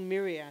in a whole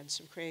myriads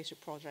of creative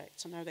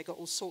projects. I know they've got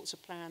all sorts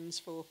of plans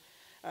for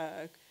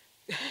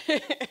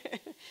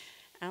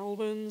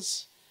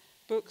albums,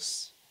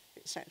 books,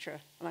 etc.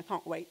 And I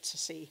can't wait to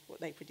see what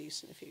they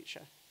produce in the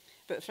future.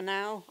 But for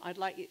now, I'd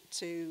like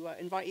to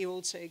invite you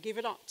all to give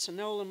it up to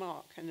Noel and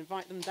Mark and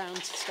invite them down to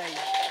the stage.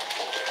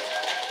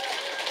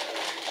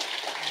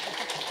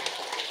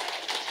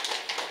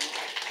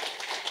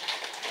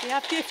 We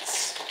have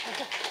gifts.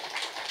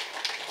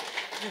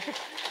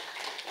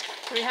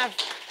 We have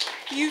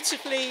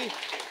beautifully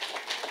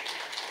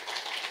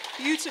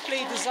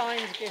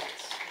designed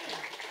gifts.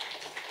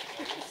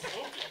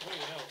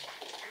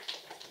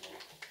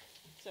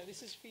 So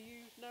this is for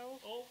you, Noel.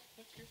 Oh,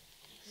 thank you.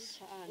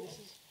 And this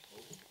is...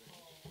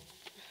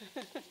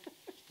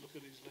 Look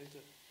at these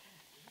later.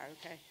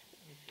 Okay.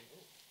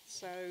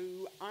 So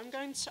I'm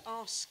going to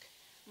ask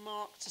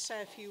Mark to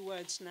say a few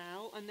words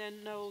now, and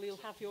then Noel, you'll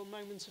have your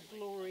moment of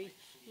glory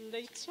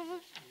later.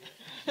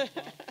 I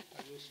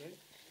will say.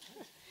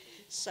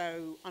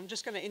 So I'm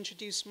just going to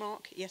introduce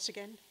Mark yet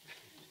again.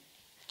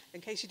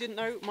 In case you didn't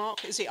know,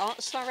 Mark is the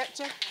arts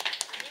director,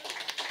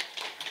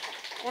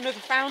 one of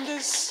the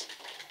founders.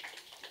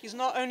 He's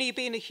not only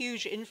been a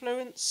huge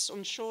influence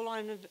on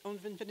Shoreline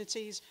of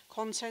Infinity's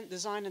content,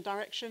 design and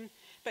direction,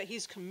 but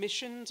he's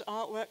commissioned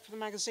artwork for the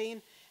magazine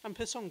and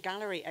put on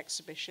gallery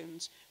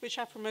exhibitions, which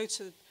have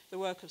promoted the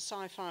work of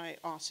sci-fi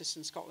artists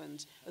in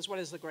Scotland, as well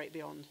as the great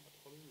beyond.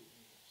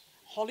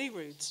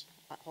 Holyrood,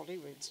 at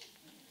Holyrood,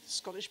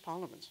 Scottish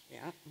Parliament,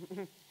 yeah.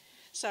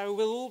 So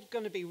we're all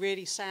going to be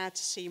really sad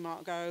to see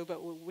Mark go,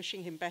 but we're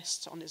wishing him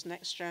best on his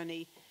next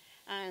journey.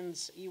 And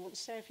you want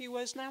to say a few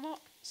words now,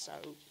 Mark? So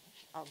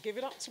I'll give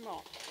it up to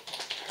Mark.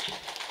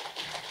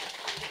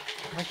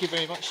 Thank you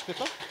very much,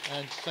 Pippa,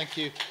 and thank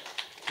you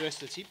to the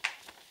rest of the team.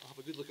 I'll have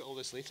a good look at all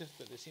this later,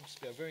 but there seems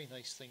to be a very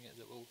nice thing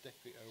that will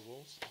decorate our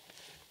walls.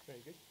 Very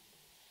good.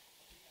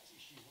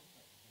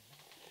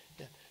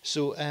 Yeah.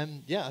 So,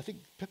 yeah, I think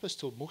Pippa's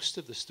told most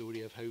of the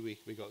story of how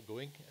we got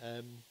going.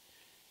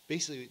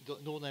 Basically,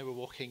 Noel and I were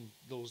walking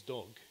Noel's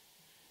dog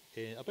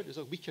about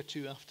a week or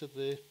two after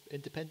the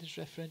independence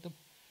referendum.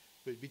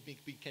 But we'd been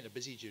kind of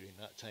busy during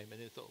that time,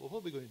 and they thought, well, what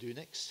are we going to do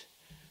next?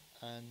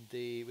 And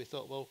we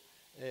thought, well,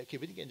 okay,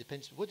 we didn't get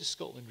independence, but what does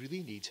Scotland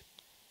really need?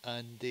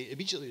 And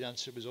immediately the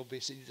answer was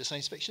obviously a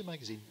science fiction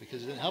magazine,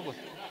 because they didn't have one.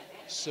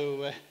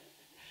 So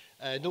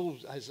Noel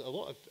has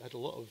had a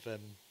lot of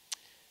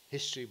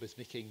history with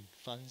making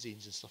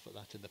fanzines and stuff like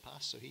that in the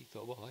past, so he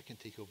thought, well, I can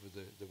take over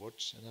the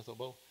words. And I thought,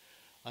 well,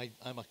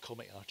 I'm a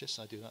comic artist,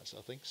 I do that sort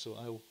of thing, so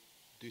I'll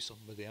do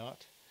something with the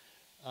art.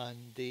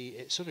 And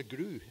it sort of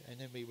grew, and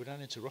then we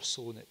ran into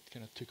Russell, and it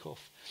kind of took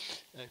off.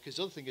 Because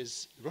the other thing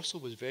is, Russell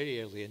was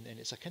very early, and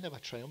it's a kind of a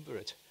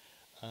triumvirate.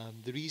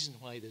 The reason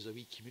why there's a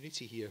wee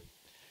community here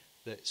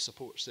that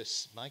supports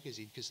this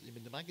magazine, because I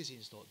mean, the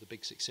magazine's not the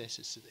big success,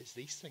 it's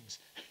these things.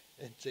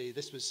 And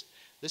this was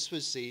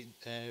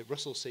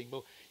Russell saying,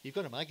 well, you've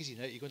got a magazine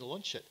out, you're going to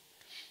launch it.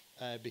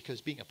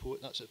 Because being a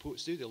poet, that's what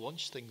poets do, they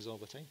launch things all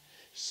the time.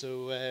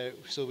 So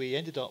so we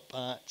ended up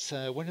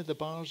at one of the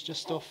bars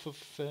just off of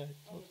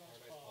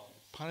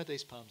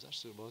Paradise Palms,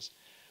 that's what it was.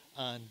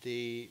 And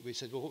we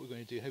said, well, what are we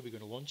going to do? How are we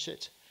going to launch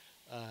it?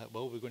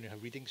 Well, we're going to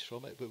have readings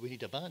from it, but we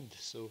need a band.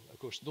 So, of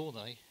course, Noel and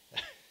I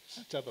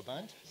have to have a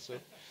band.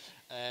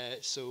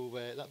 So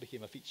that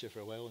became a feature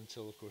for a while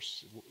until, of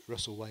course,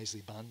 Russell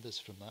wisely banned us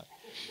from that.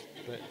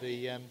 But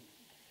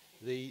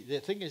the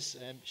thing is,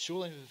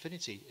 Shoreline of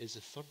Infinity is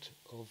the third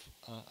of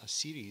a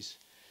series.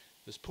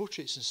 There's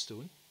Portraits in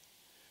Stone,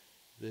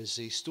 there's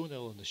a Stone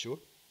Owl on the Shore,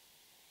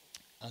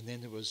 and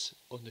then there was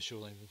On the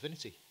Shoreline of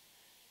Infinity,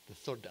 the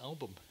third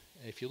album.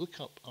 If you look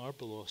up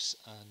Arbalos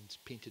and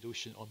Painted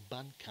Ocean on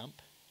Bandcamp,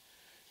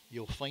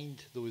 you'll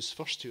find those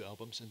first two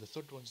albums, and the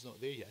third one's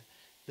not there yet.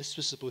 This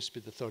was supposed to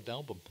be the third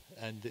album,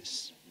 and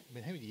it's, I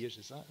mean, how many years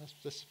is that?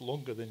 That's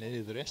longer than any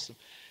of the rest of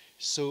them.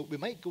 So we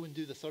might go and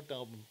do the third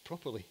album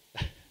properly,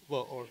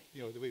 well, or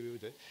the way we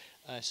would do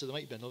it. So there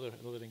might be another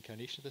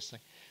incarnation of this thing.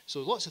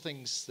 So lots of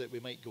things that we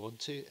might go on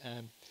to,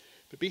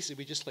 but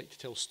basically we just like to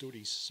tell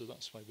stories. So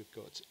that's why we've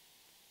got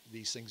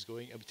these things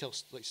going, and we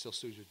like to tell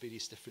stories with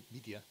various different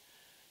media,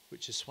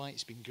 which is why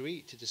it's been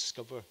great to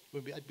discover. I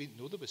didn't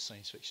know there was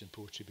science fiction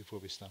poetry before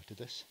we started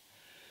this.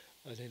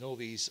 And then all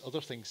these other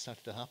things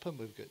started to happen.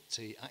 We've got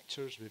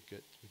actors, we've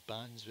got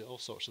bands, we've all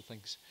sorts of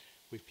things.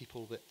 We've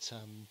people that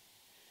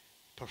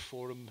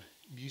perform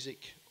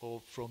music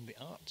from the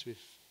art. We've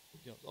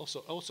all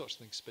sorts of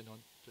things spin off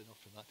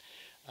from that.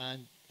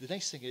 And the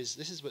nice thing is,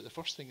 this is about the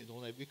first thing that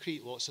Noel and I, we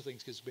create lots of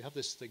things because we have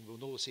this thing.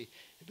 Noel will say,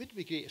 it would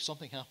be great if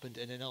something happened,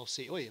 and then I'll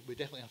say, oh yeah, we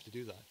definitely have to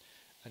do that.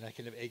 And I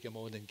kind of egg him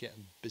on and get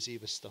him busy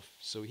with stuff.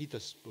 So he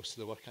does most of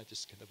the work. I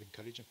just kind of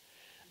encourage him.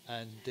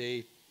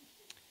 And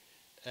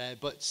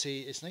but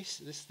it's nice.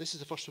 This is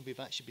the first one we've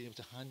actually been able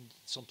to hand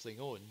something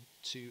on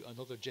to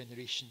another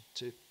generation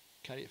to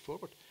carry it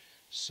forward.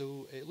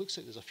 So it looks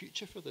like there's a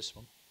future for this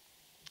one,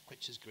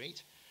 which is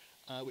great.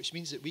 Which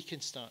means that we can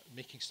start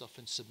making stuff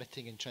and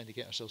submitting and trying to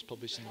get ourselves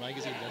published in the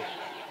magazine now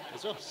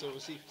as well. So we'll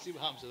see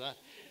what happens with that.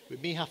 We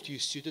may have to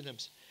use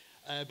pseudonyms,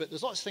 but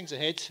there's lots of things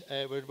ahead.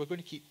 We're going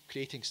to keep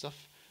creating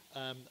stuff.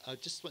 I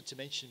just want to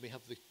mention we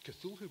have the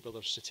Cthulhu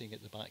brothers sitting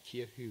at the back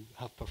here who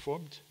have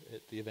performed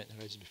at the Event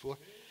Horizon before,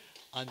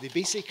 and they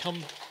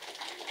basically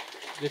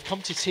they've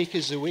come to take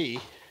us away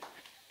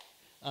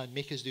and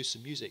make us do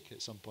some music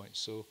at some point.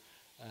 So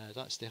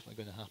that's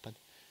definitely going to happen.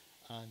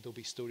 And there'll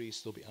be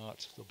stories, there'll be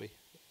art, there'll be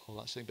all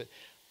that thing. But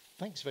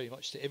thanks very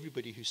much to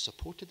everybody who's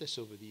supported this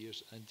over the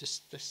years, and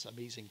just this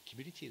amazing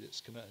community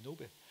that's come out of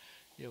nowhere.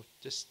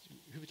 Just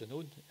who would have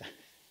known?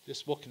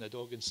 Just walking a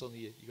dog and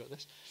suddenly you got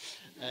this.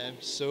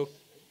 So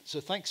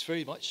thanks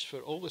very much for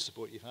all the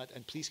support you've had,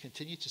 and please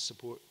continue to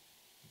support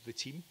the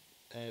team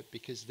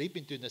because they've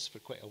been doing this for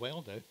quite a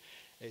while now.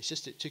 It's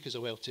just it took us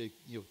a while to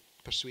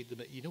persuade them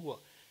that you know what,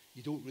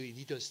 you don't really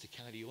need us to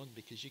carry on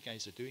because you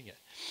guys are doing it,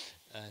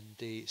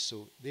 and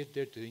so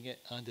they're doing it.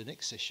 And the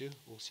next issue,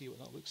 we'll see what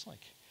that looks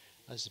like.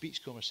 As the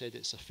Beachcomber said,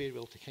 it's a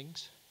farewell to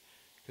Kings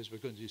because we're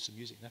going to do some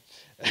music now.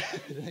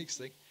 The next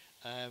thing,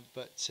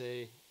 but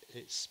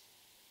it's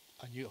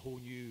a whole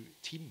new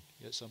team.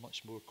 It's a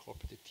much more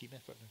cooperative team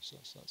effort now, so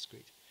that's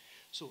great.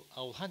 So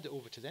I'll hand it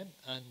over to them,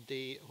 and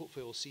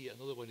hopefully we'll see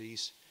another one of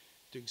these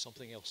doing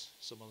something else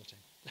some other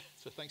time.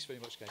 So thanks very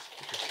much, guys.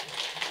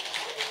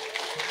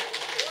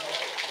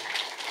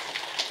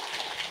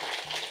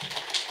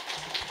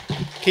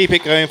 Keep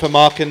it going for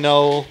Mark and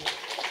Noel.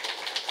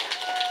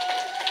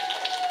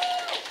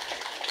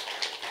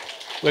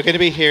 We're going to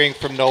be hearing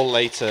from Noel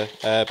later,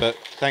 but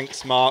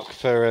thanks, Mark,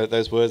 for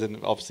those words,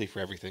 and obviously for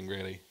everything,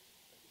 really.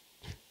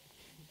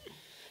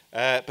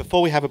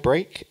 Before we have a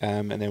break,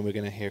 and then we're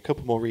going to hear a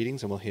couple more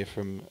readings, and we'll hear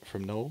from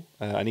Noel.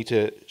 I need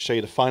to show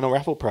you the final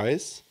raffle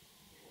prize.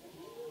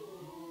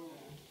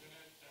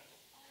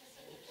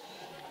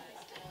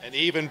 An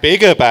even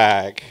bigger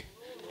bag.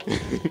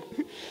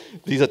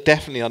 These are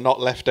definitely not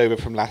left over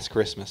from last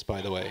Christmas,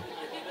 by the way.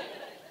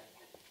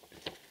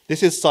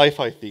 This is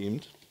sci-fi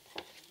themed.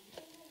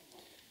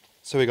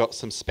 So we got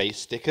some space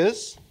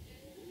stickers,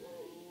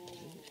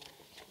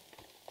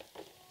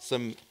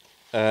 some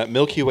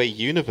Milky Way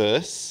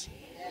universe,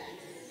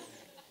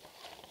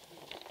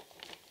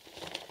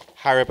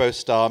 Haribo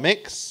Star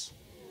Mix.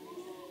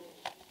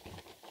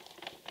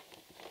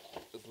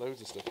 There's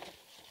loads of stuff.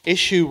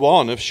 Issue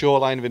 1 of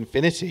Shoreline of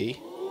Infinity,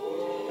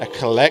 a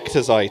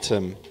collector's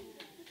item.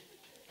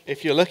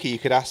 If you're lucky, you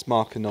could ask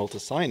Mark and Noel to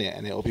sign it,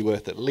 and it'll be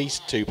worth at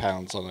least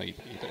 £2 on eBay.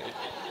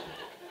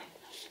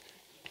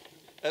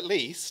 At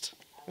least.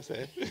 That's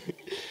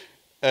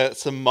it.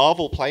 Some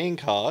Marvel playing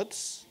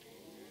cards.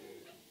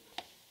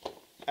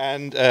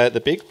 And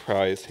the big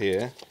prize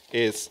here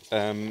is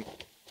the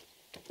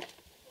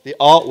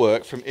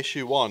artwork from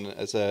issue 1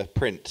 as a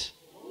print.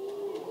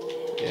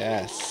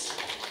 Yes.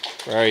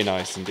 Very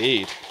nice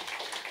indeed.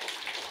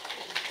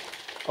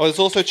 Oh, there's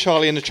also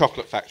Charlie and the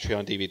Chocolate Factory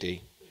on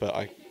DVD,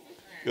 but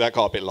that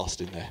got a bit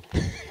lost in there.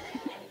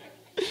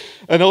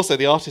 And also,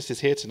 the artist is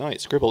here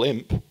tonight. Scribble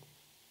Imp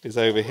is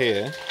over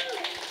here.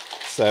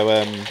 So,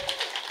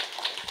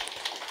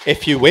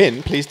 if you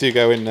win, please do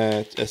go and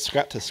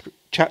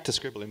chat to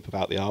Scribble Imp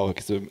about the artwork.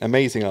 It's an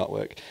amazing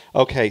artwork.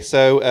 Okay,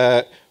 so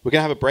we're going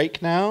to have a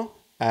break now,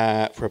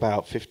 for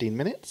about 15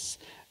 minutes.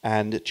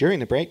 And during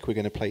the break, we're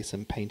going to play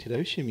some Painted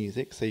Ocean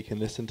music, so you can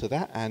listen to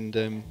that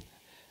and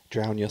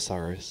drown your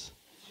sorrows.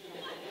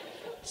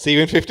 See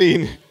you in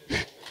 15.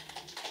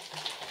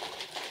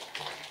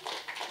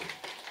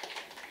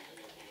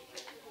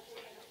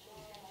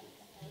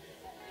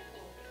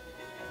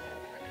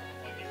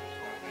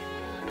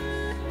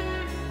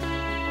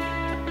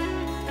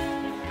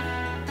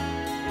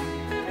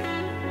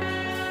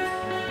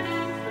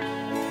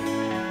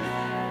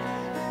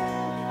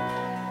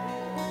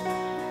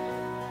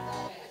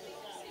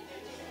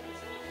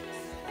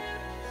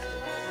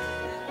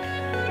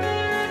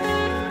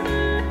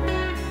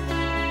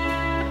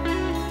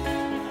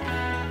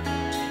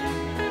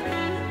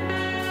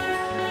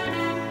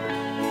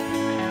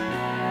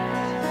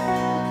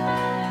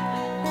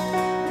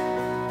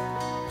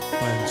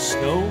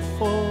 Snow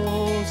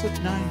falls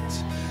at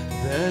night,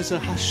 there's a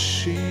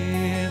hush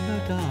in the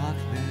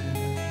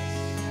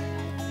darkness.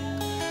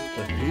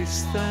 The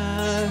peace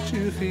that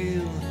you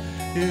feel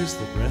is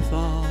the breath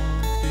of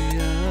the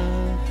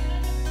earth.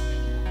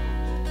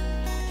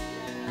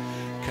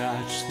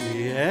 Catch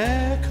the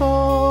air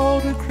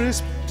cold and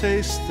crisp,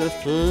 taste the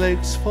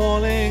flakes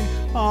falling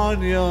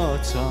on your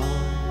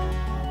tongue.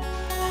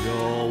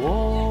 Your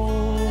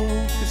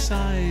warmth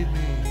beside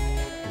me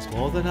is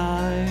more than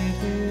I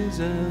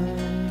deserve.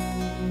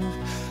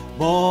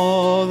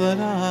 More than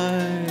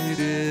I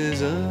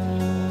deserve.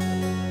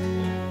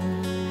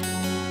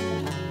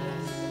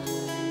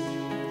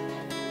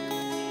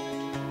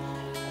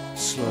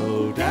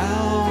 Slow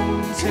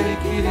down,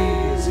 take it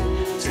easy,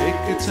 take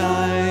your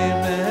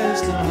time,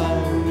 there's no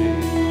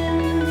hurry.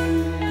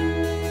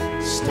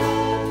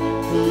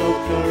 Stop,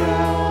 look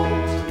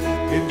around,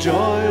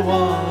 enjoy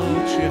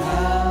what you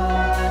have.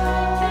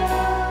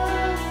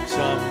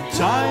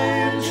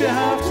 Sometimes you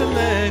have to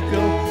let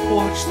go,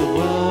 watch the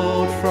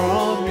world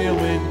from your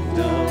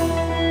window.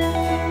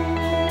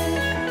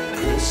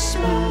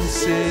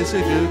 Christmas is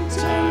a good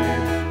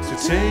time to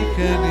take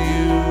a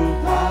new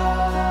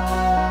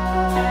path,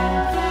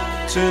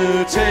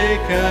 to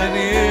take a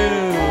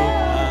new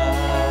path.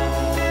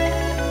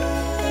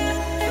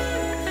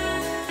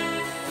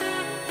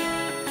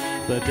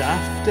 The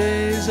daft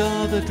days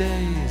are the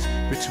days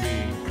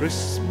between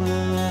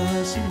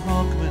Christmas and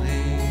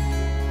Hogmanay.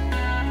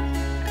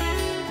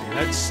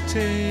 Let's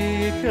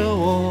take a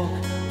walk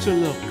to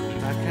look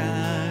back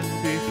and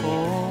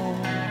before.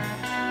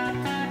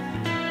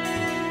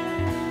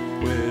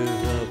 With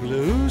the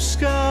blue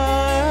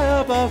sky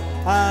above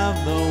and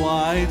the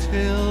white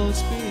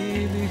hills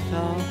beneath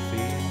our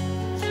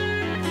feet,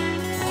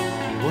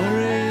 our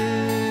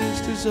worries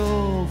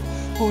dissolve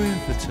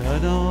with the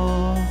turn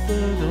of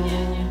the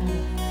door.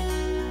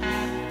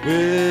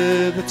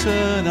 With the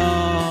turn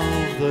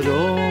of the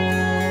door.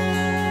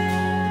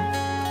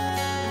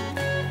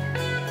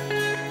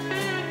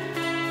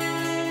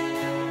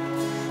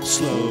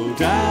 Slow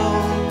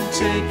down,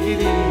 take it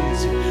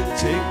easy,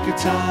 take your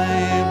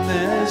time,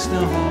 there's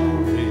no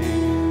hurry.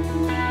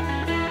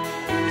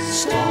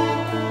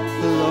 Stop,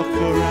 look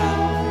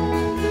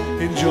around,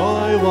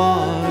 enjoy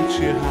what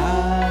you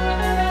have.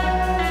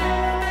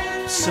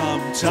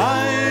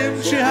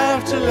 Sometimes you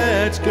have to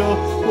let go,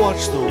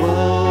 watch the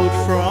world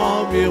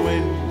from your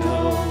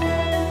window.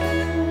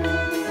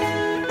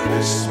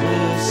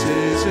 Christmas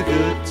is a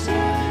good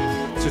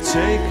time to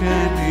take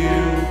a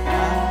new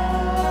path.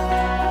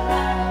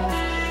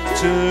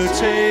 To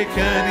take a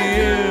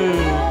new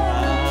path.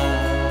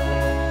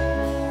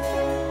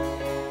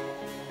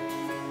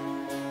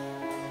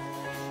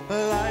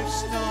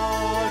 Life's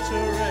not a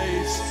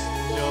race,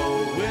 no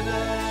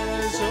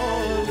winners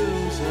or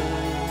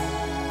losers.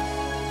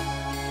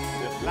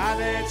 The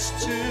planet's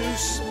too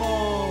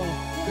small,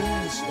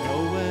 there's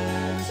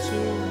nowhere to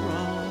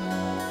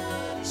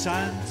run.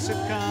 Santa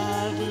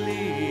can't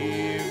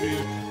leave you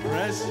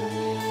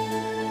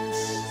presents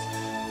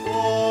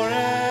forever.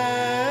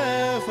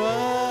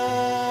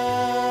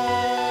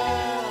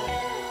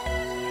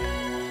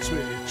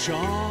 Switch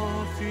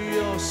off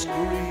your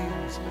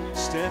screens,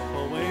 step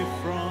away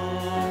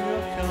from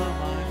your car,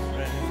 my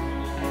friend.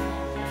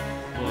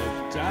 Put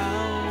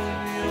down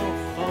your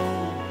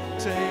phone,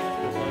 take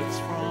the buds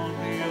from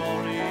your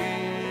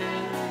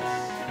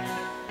ears.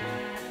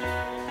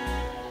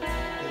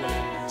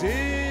 When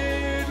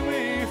did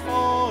we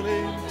fall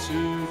into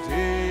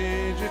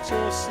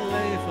digital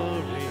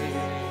slavery?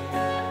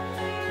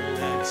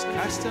 Let's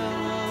cast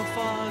off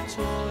our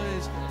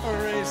toys,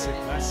 raise a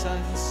glass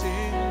and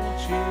sing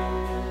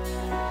cheers.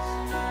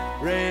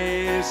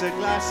 Raise a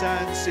glass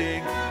and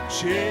sing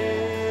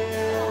cheers.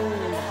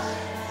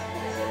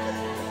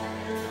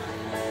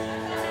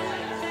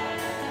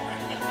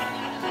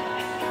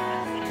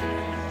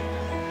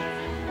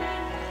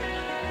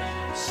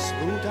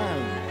 Slow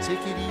down,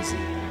 take it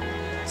easy,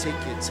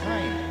 take your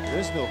time,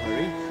 there's no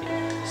hurry.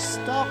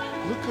 Stop,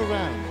 look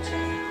around,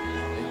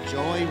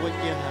 enjoy what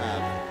you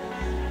have.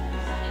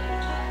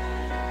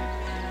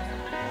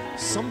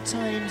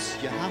 Sometimes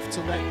you have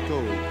to let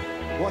go,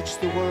 watch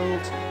the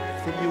world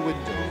from your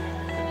window.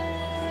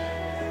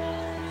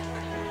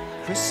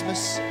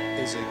 Christmas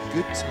is a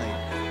good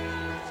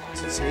time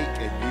to take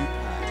a new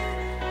path.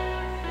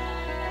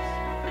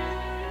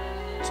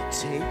 To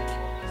take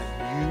a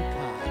new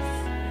path.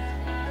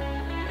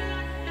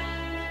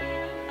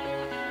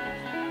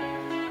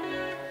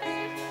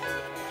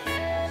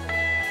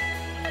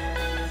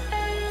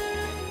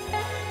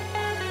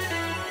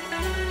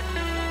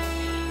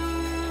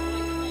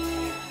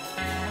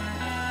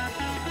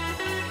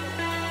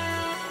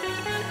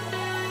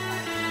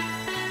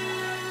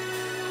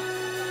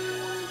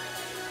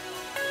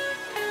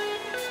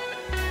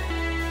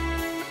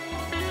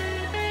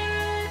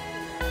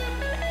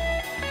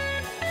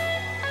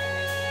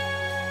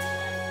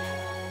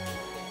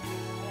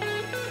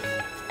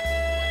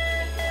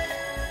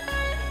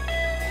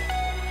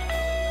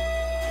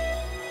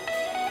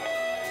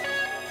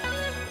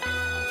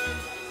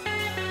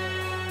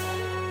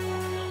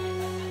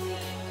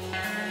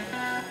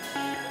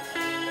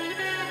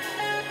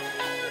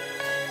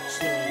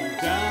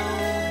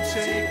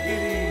 Take it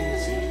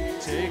easy,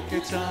 take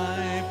your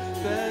time,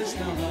 there's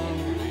no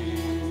hurry.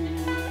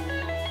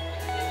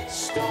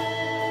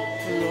 Stop,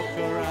 look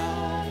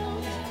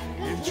around,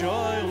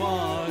 enjoy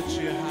what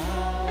you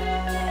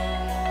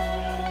have.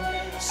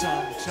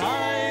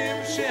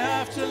 Sometimes you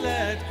have to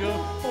let go,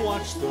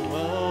 watch the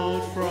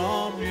world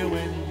from your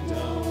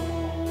window.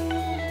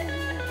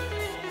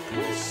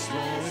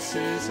 Christmas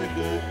is a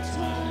good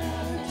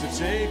time to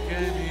take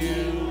a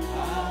new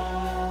path.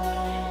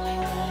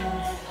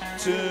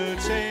 To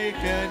take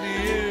a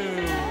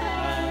new path.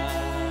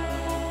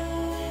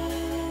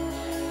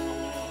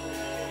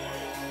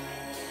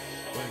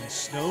 When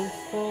snow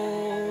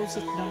falls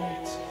at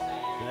night,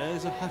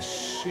 there's a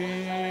hush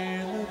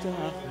in the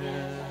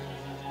darkness.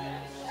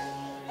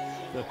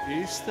 The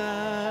peace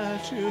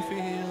that you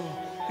feel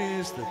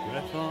is the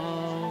breath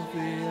of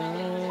the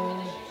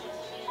earth.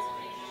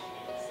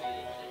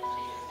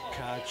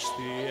 Catch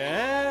the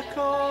air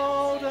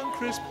cold and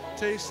crisp,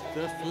 taste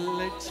the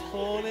flakes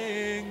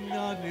falling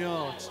on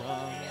your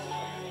tongue.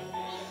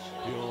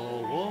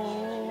 Your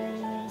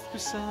warmth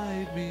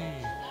beside me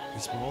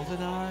is more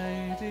than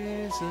I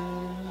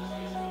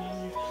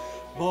deserve,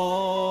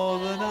 more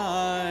than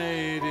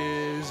I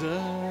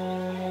deserve.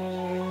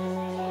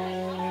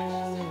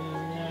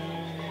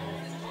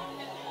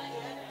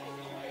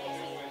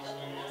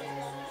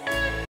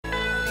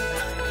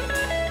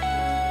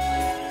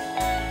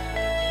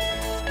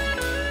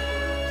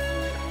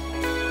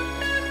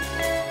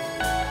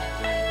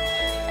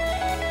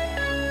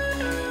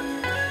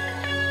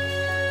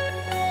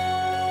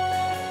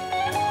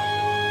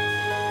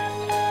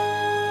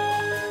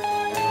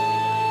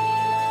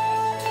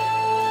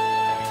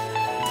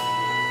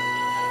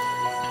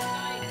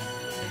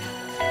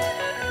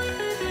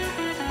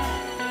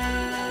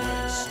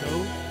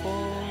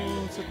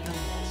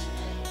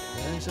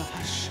 There's a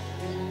hush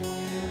in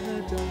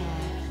the dark.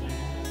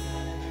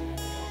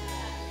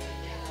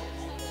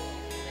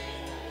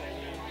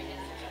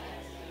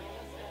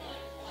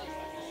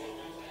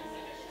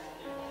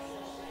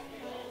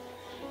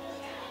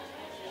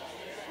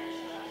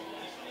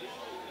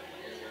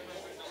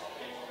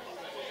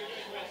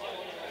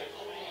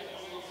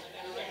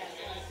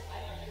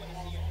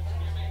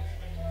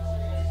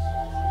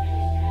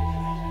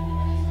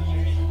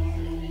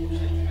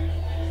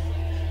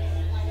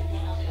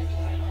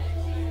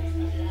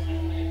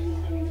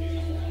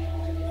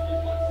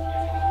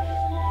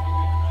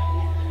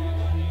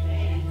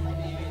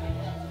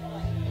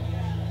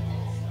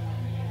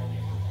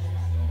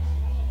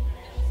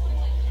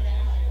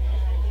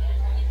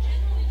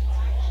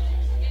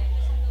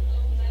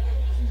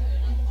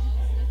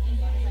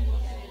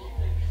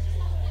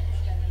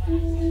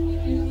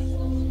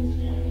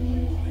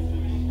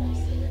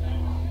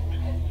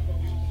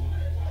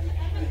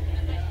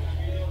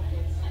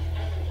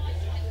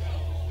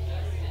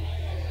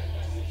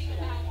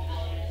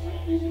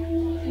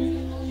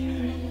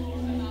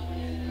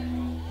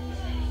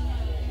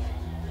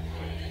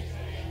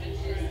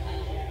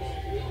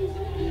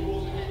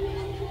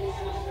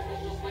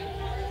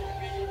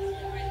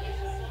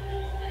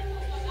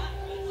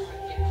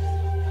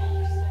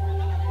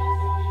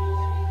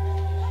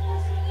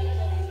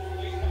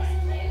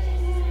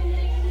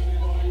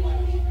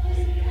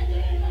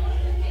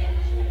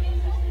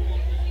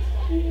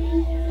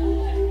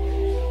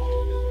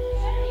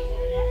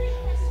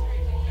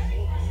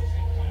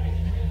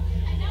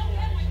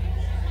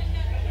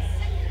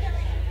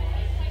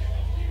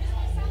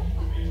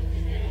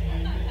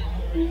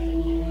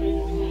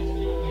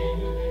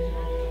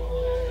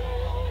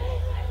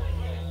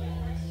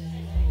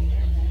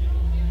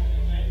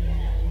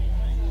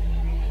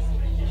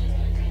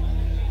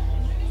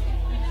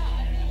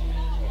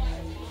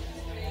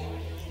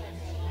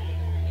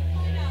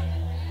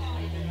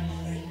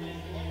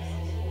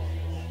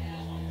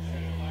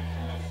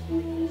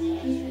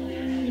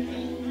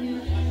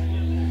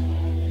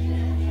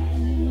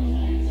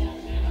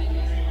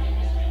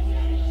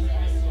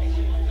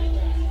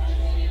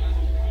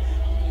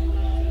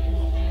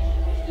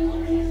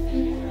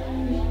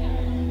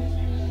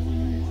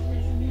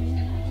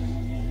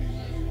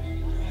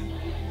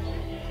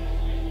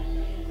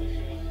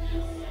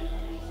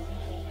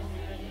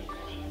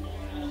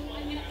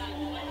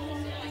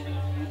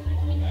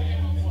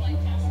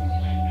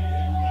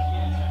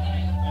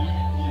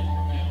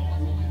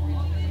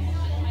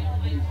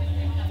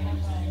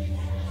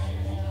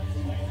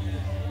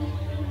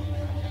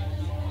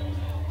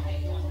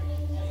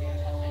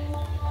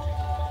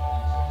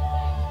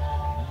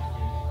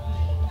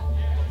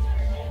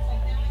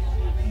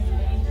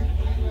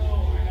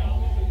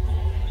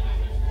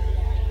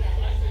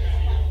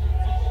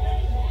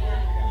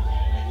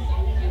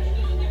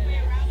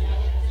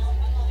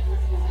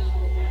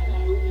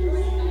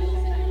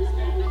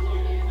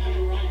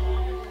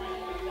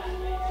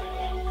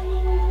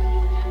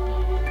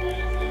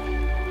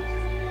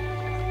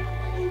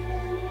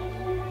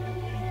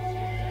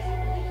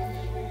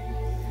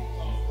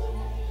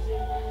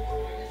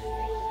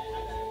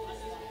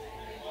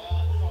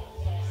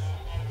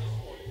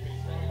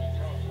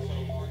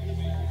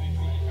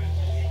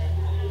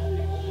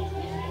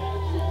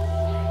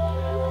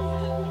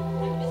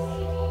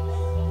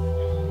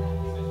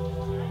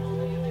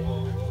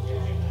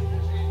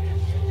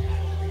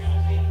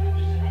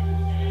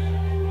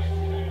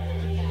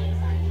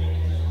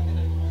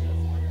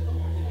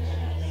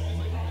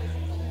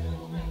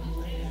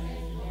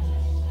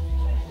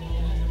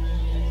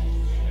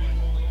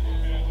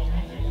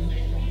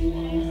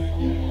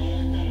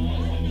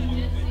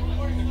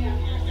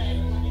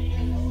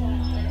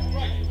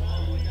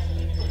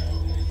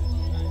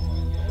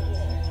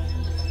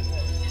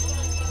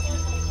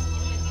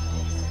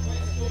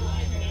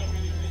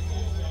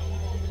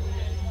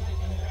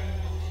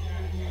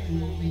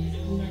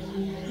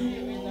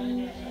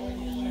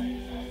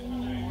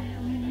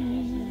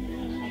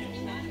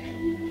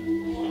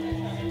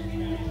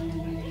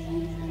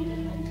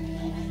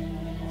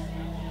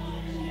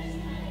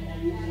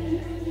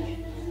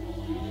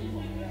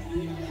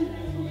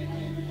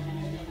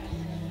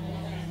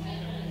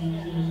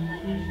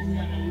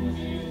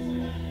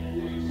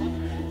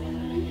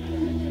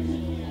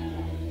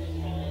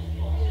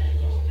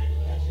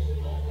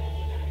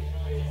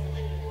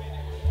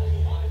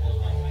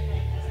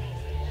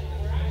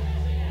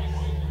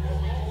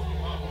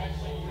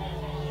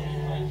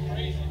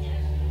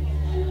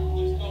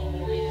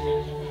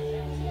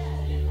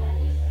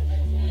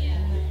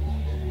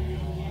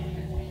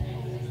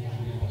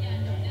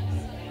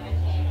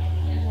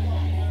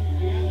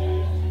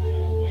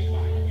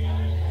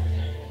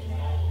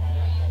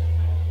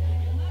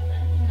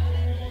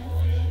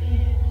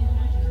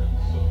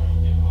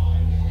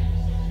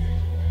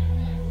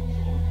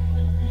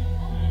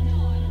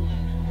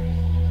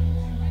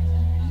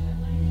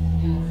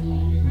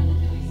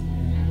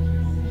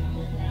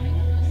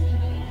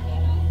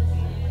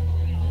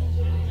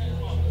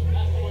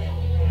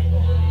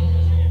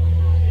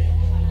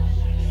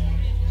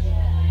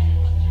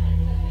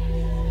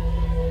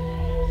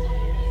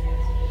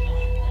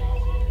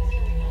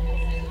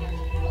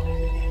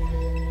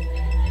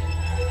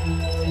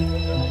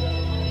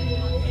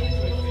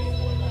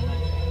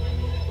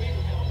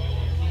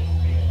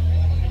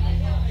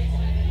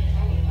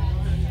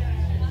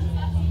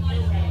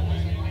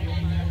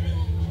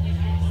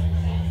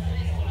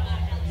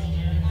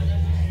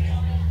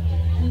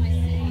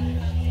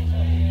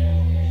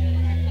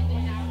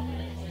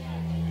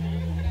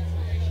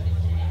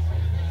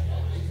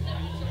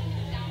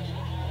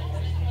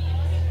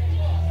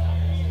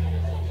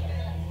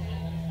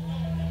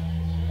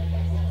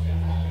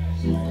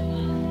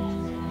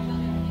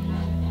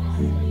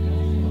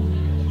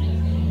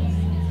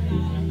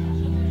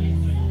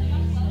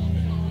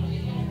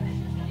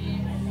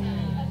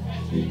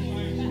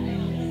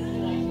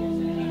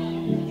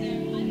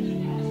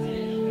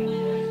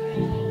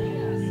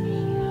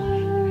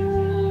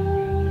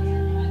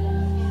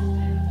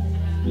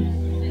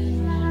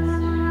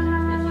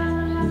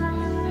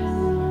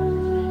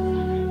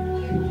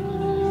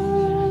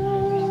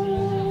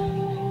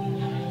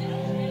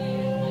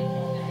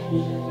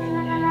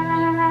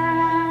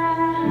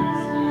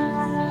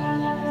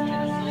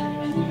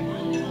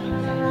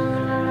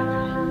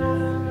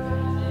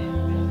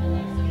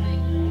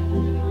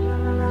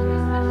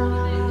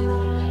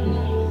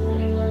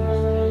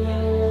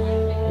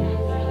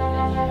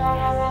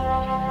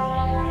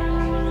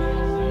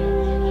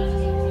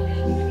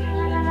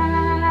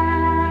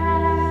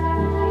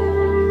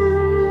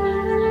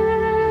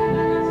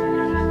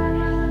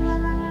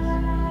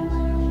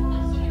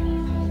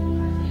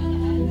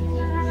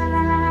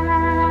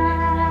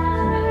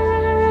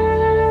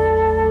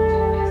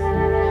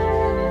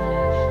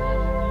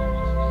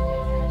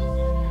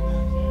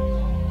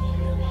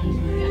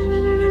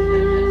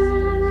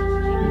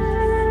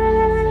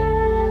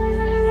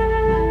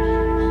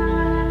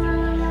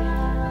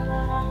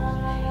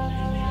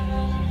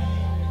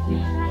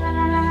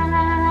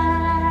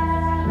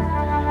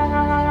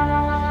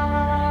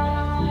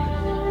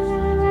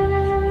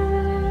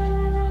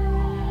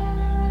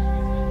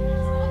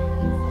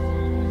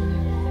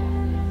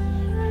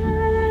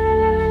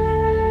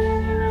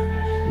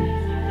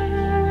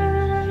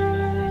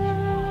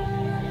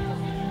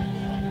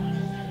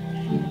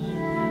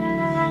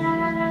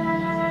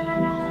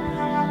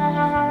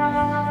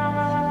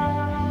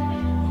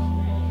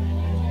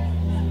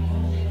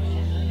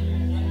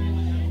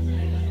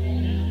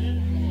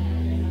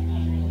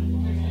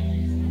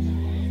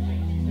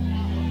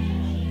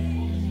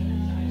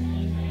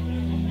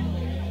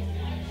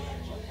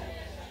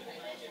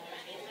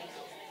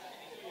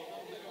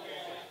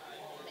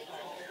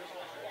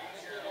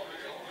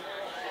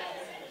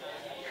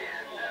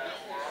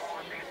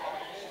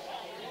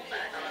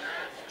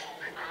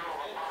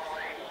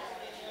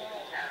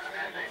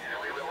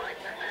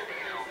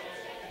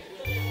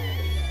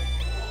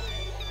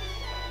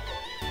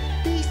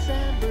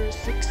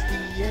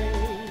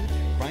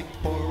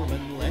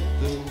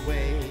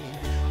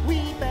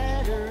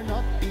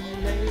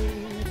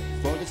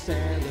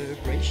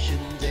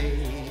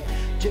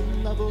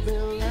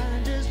 Lovable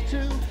and his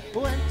two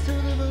went to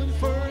the moon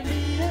for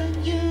me and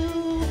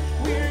you.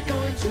 We're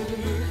going to the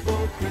moon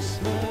for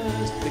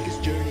Christmas,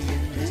 biggest journey in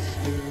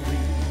history.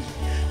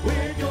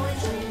 We're going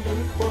to the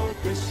moon for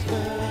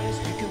Christmas,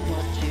 you can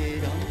watch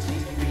it on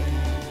TV.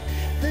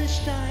 The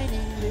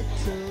shining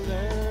little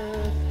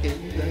earth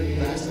in the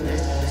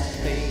vastness of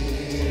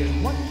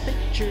space. One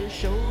picture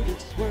showed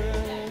its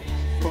worth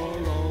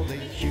for all the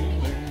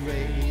human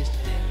race.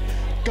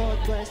 God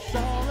bless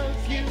all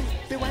of you,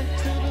 they went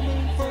to the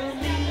moon for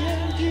me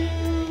and you.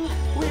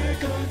 We're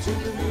going to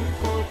the moon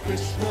for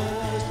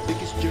Christmas,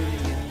 biggest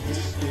journey in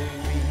history.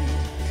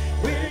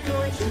 We're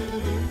going to the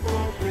moon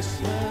for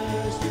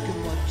Christmas, you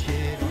can watch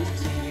it on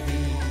TV.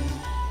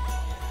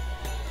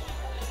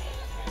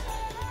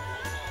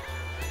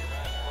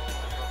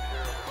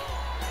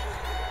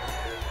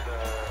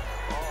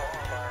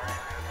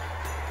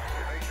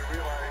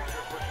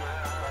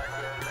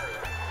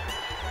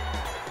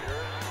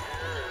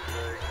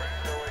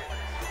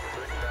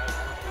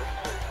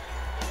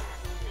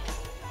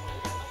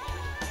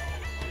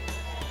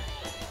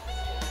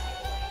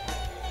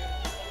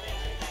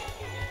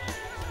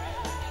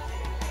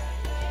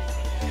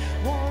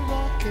 War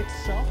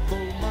rockets of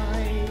full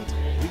might,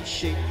 we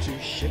shape to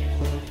ship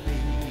of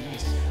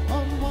peace.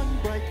 On one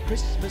bright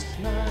Christmas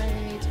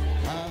night,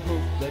 I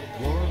hope that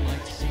war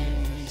might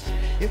cease.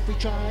 If we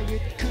try,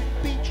 it could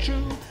be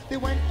true. They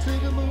went to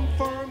the moon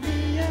for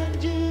me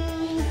and you.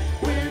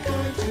 We're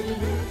going to the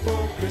moon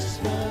for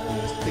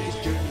Christmas,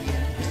 biggest journey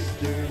in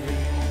history.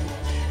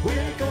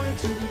 We're going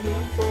to the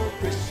moon for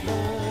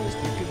Christmas,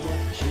 you can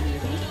watch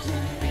it on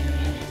TV.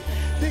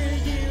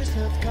 The years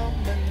have come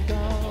and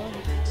gone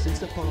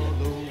since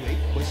Apollo 8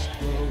 was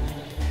flown.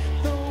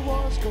 The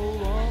wars go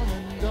on,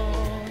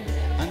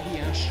 and the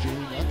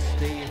astronauts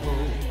stay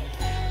home.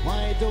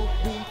 Why don't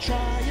we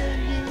try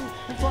anew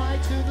and fly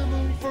to the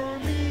moon for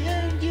me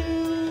and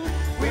you?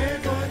 We're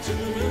going to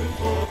the moon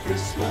for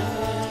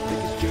Christmas,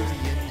 biggest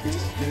journey in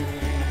history.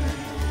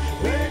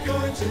 We're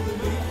going to the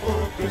moon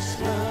for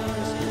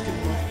Christmas, you can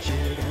watch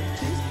it on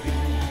TV.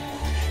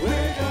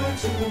 We're going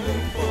to the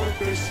moon for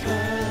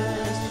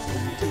Christmas,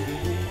 to the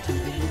moon, to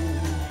the moon.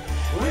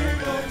 We're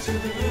going to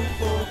the moon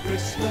for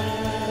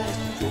Christmas,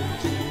 to the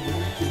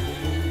moon, to the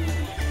moon.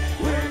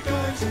 We're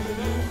going to the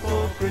moon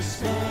for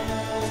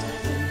Christmas,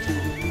 to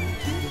the moon,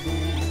 to the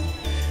moon.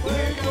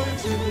 We're going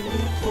to the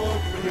moon for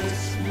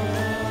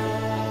Christmas.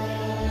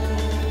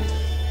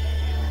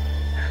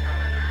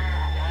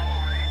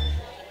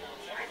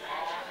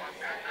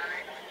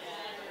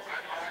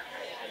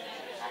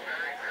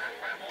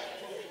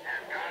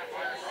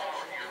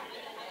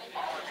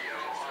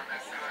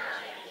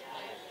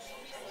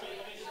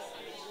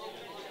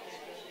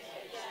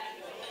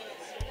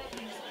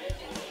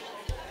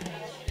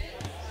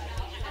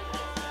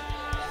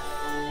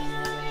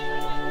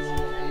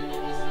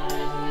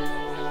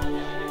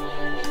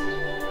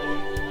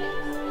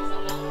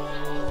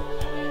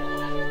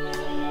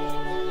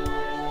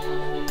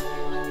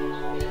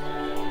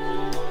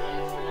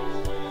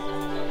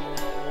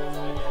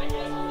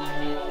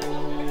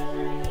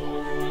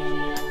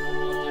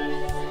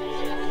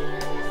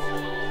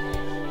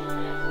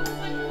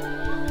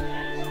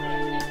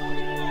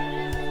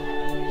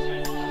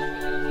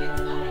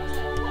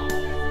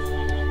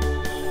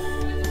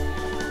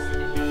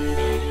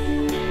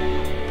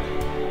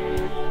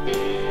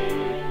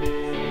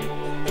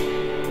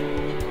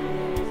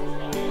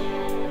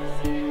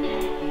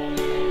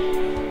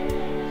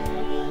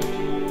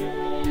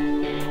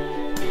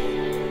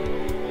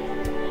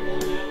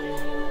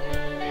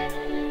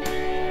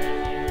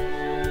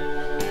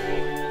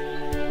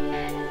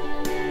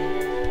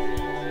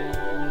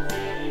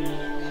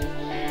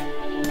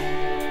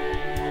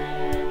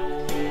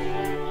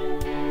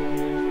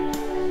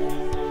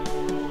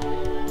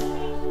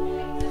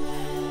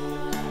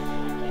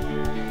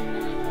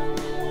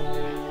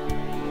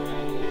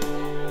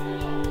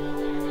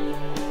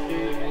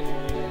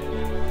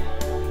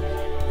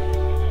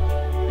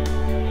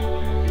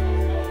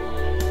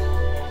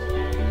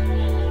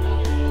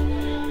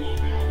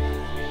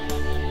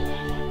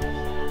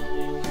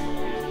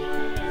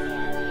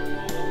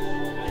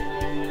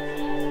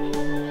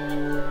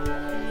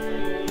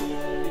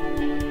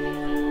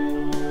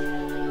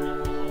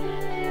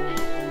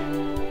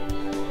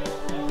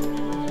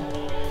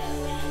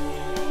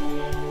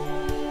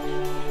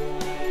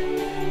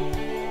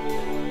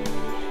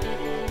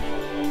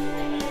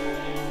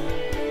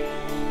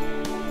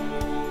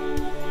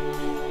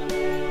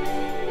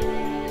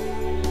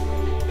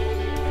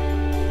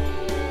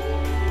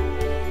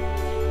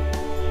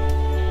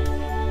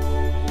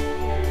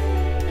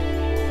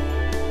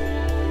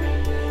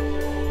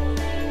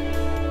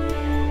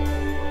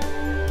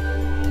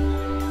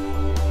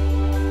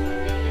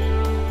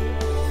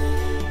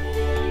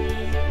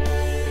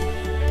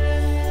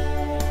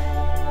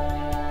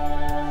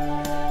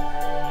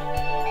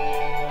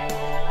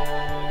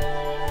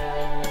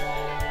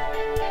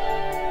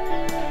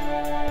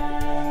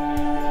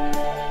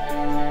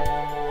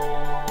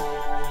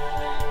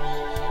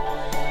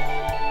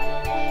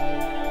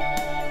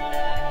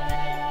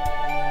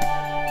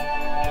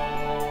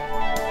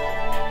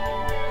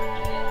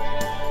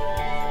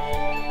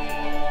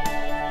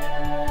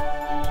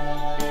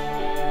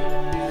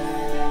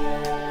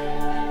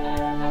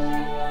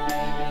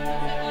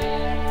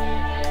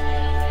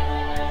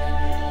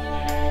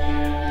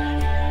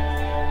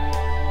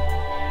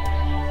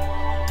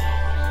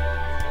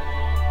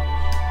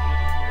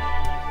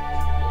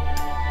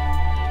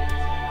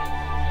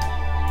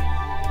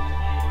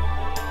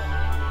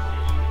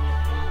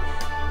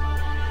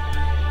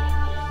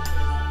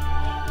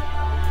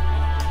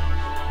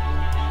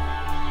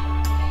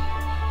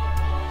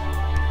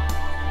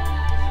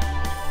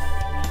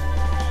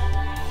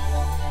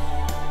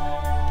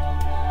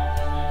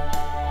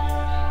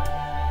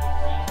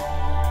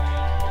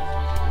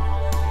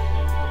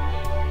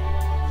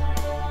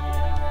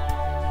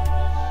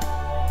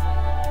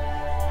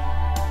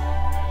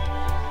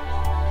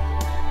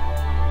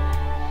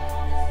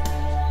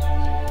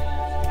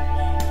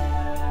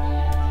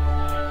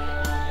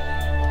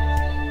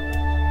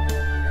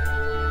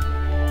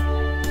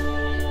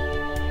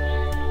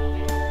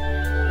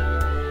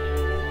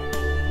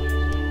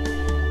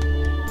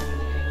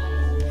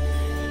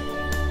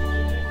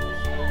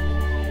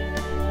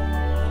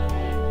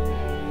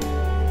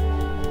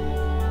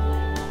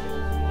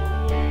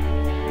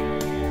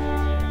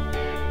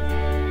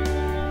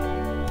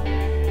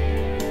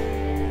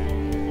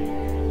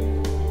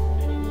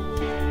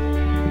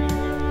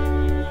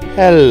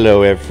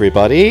 Hello,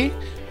 everybody.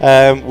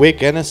 We're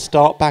going to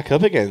start back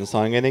up again, so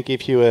I'm going to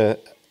give you a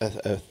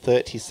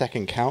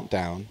 30-second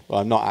countdown.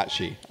 Well, I'm not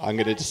actually. I'm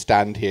going to just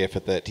stand here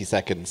for 30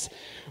 seconds.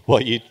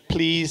 Will you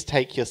please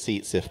take your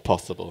seats if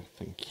possible?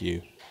 Thank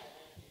you.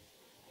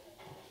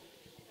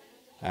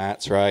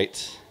 That's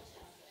right.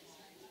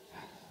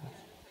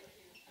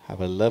 Have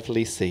a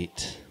lovely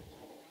seat.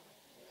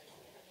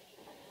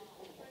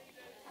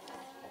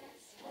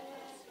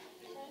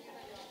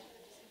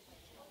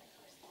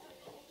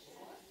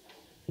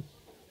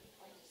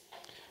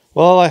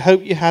 Well, I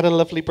hope you had a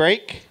lovely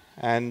break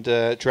and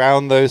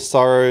drowned those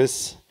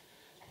sorrows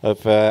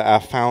of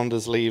our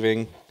founders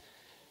leaving.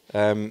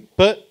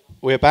 But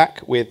we're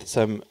back with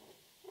some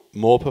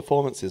more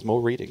performances,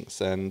 more readings,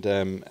 and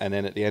then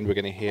at the end we're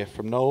going to hear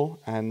from Noel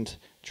and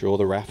draw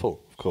the raffle,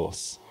 of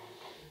course.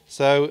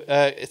 So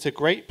it's a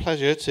great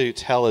pleasure to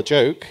tell a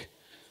joke.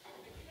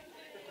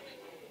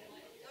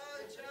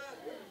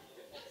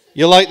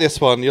 You like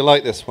this one,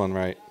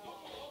 right?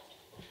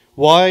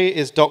 Why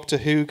is Doctor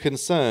Who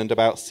concerned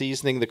about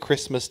seasoning the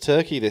Christmas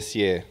turkey this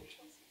year?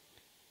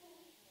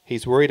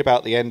 He's worried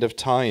about the end of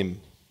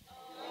time.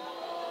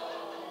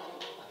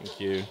 Thank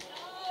you.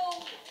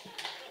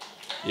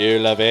 You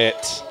love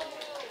it.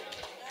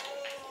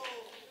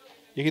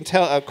 You can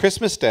tell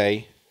Christmas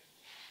Day,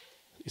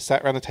 you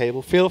sat around a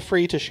table, feel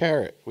free to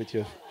share it with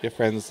your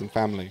friends and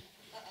family.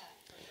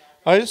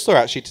 I just saw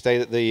actually today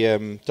that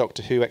the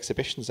Doctor Who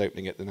exhibition's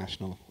opening at the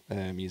National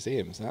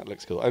Museum, so that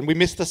looks cool. And we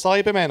missed the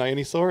Cybermen. I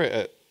only saw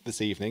it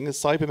this evening. The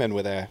Cybermen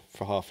were there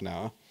for half an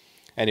hour.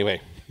 Anyway,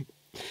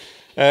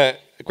 a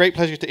great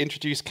pleasure to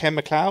introduce Ken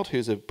MacLeod,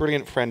 who's a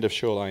brilliant friend of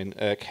Shoreline.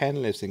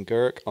 Ken lives in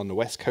Gurk on the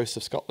west coast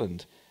of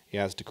Scotland. He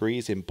has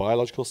degrees in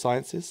biological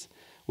sciences,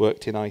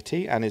 worked in IT,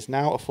 and is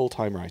now a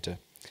full-time writer.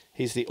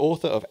 He's the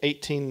author of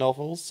 18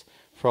 novels,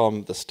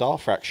 from The Star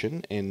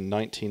Fraction in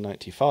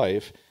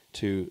 1995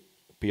 to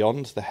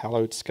Beyond the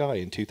Hallowed Sky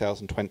in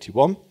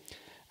 2021,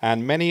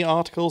 and many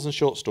articles and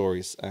short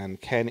stories, and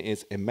Ken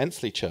is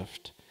immensely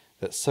chuffed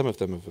that some of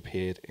them have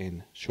appeared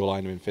in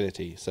Shoreline of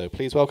Infinity. So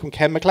please welcome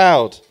Ken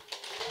MacLeod.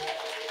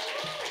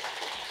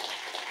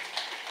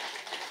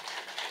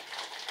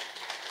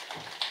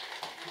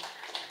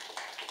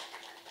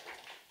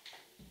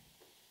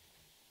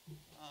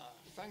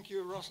 Thank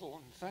you,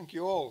 Russell, and thank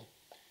you all.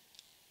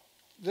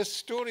 This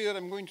story that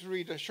I'm going to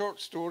read, a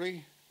short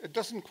story, it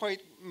doesn't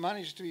quite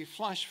manage to be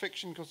flash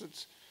fiction because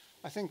it's,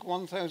 I think,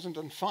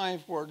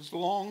 1,005 words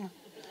long,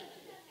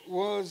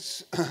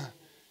 was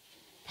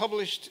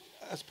published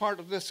as part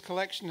of this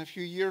collection a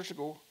few years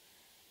ago,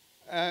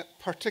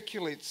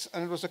 Particulates,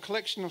 and it was a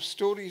collection of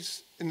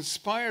stories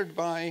inspired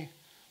by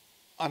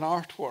an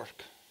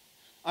artwork,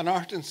 an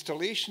art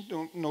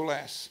installation, no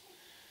less,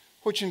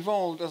 which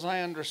involved, as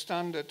I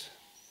understand it,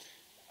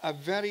 a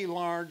very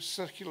large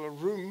circular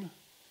room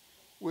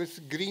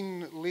with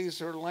green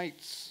laser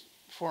lights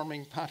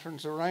forming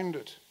patterns around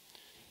it.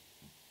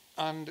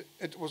 And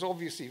it was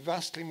obviously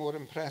vastly more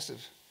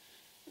impressive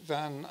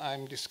than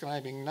I'm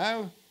describing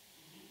now.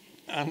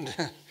 And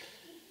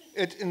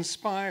it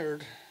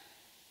inspired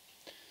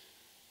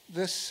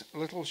this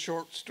little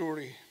short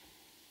story.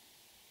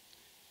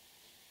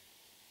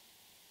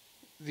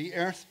 The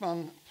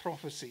Earthman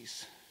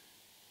Prophecies.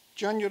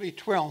 January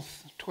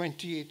 12th,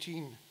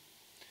 2018.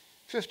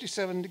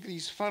 57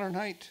 degrees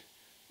Fahrenheit,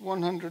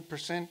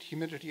 100%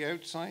 humidity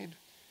outside.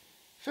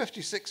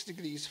 56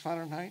 degrees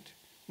Fahrenheit,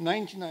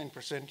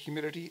 99%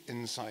 humidity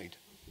inside.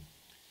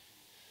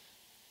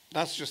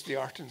 That's just the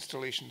art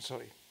installation,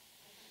 sorry.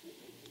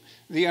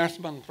 The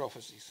Earthman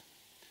Prophecies.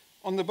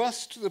 On the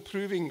bus to the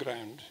proving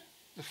ground,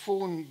 the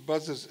phone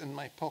buzzes in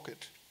my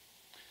pocket.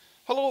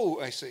 Hello,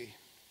 I say.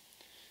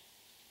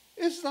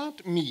 Is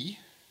that me?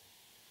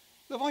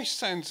 The voice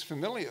sounds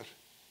familiar,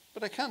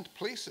 but I can't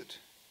place it.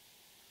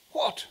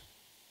 What?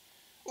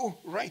 Oh,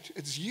 right,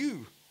 it's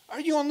you.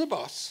 Are you on the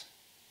bus?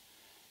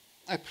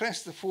 I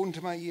press the phone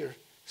to my ear,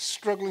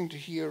 struggling to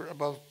hear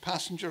above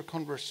passenger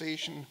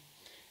conversation,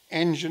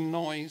 engine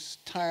noise,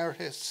 tire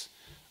hiss,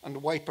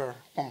 and wiper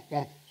whomp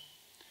whomp.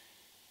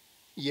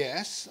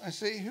 Yes, I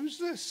say, who's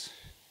this?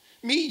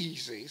 Me, he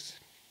says.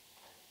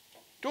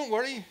 Don't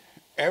worry,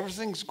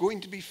 everything's going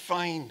to be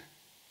fine.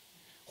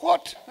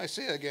 What? I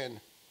say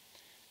again.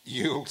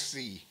 You'll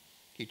see,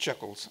 he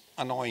chuckles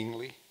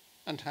annoyingly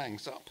and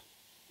hangs up.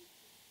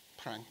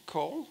 Prank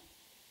call?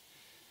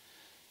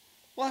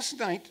 Last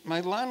night,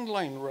 my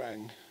landline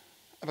rang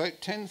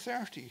about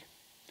 10:30.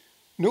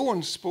 No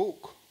one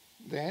spoke.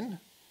 Then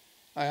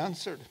I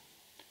answered.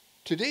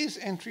 Today's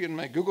entry in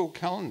my Google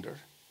Calendar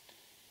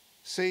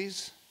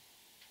says,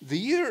 the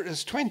year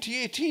is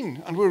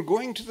 2018 and we're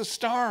going to the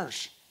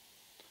stars.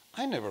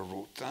 I never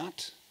wrote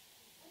that.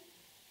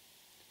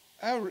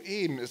 Our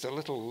aim is a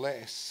little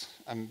less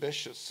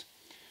ambitious.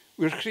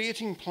 We're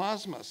creating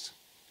plasmas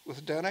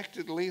with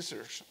directed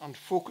lasers and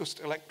focused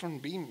electron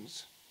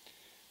beams.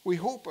 We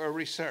hope our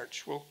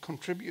research will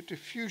contribute to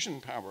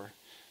fusion power,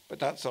 but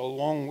that's a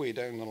long way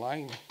down the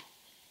line.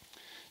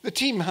 The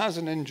team has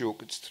an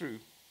in-joke, it's true.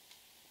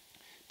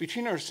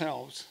 Between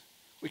ourselves,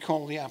 we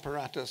call the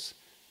apparatus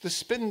The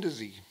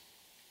Spindizzy,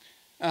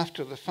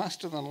 after the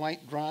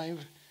faster-than-light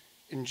drive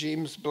in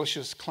James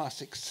Blish's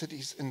classic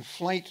Cities in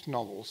Flight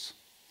novels,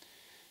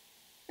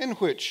 in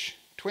which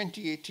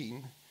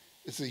 2018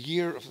 is the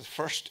year of the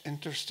first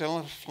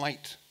interstellar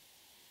flight.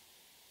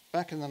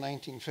 Back in the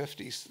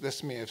 1950s,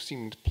 this may have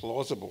seemed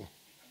plausible.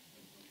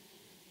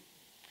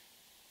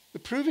 The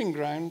proving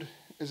ground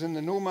is in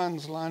the no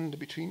man's land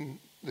between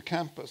the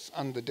campus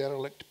and the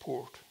derelict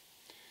port.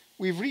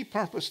 We've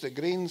repurposed a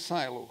grain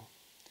silo,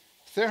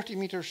 30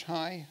 metres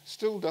high,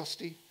 still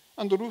dusty,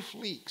 and the roof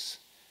leaks,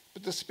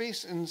 but the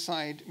space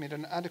inside made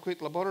an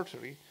adequate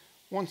laboratory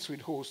once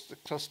we'd hosed the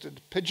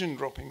crusted pigeon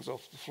droppings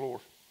off the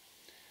floor.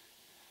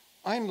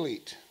 I'm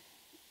late.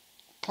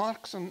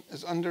 Clarkson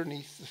is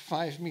underneath the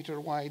 5-metre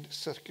wide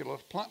circular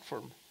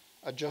platform,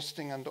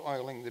 adjusting and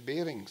oiling the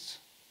bearings.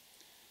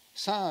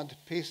 Sad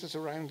paces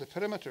around the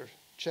perimeter,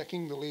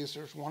 checking the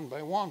lasers one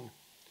by one.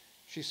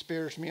 She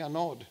spares me a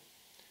nod.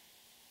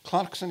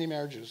 Clarkson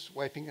emerges,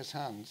 wiping his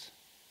hands.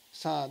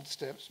 Sad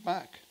steps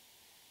back.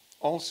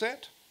 All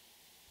set?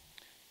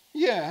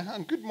 Yeah,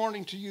 and good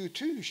morning to you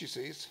too, she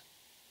says.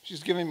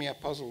 She's giving me a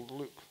puzzled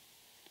look.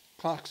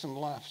 Clarkson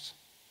laughs.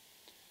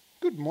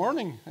 Good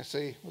morning, I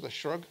say with a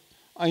shrug.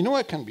 I know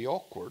it can be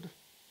awkward.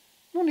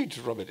 No need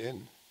to rub it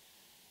in.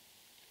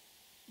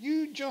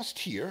 You just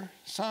here?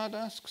 Sad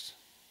asks.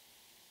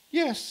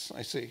 Yes,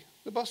 I say.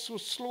 The bus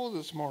was slow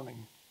this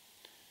morning.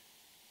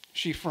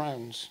 She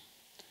frowns.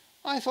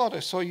 I thought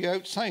I saw you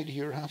outside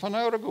here half an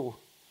hour ago,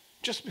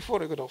 just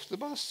before I got off the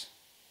bus.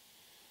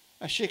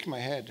 I shake my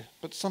head,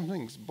 but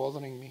something's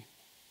bothering me.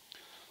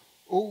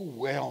 Oh,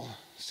 well,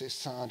 says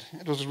Sad.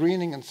 It was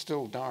raining and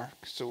still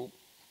dark, so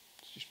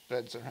she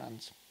spreads her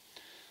hands.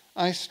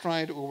 I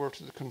stride over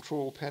to the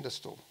control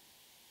pedestal.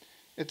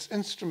 Its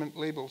instrument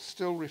labels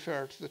still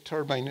refer to the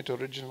turbine it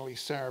originally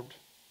served.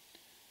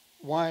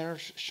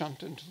 Wires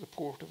shunt into the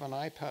port of an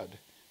iPad,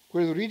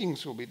 where the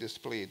readings will be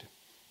displayed.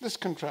 This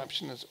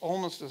contraption is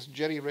almost as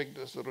jerry-rigged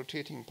as the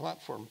rotating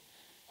platform,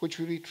 which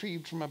we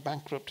retrieved from a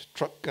bankrupt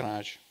truck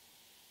garage.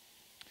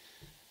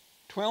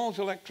 12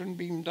 electron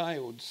beam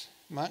diodes,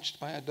 matched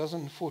by a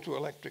dozen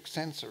photoelectric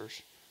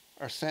sensors,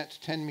 are set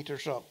 10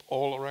 meters up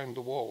all around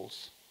the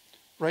walls.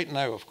 Right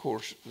now, of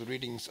course, the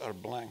readings are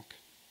blank.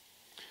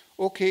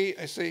 Okay,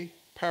 I say,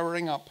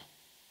 powering up.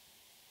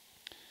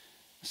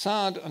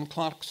 Sad and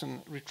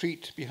Clarkson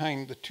retreat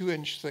behind the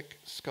 2-inch thick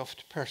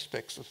scuffed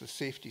perspex of the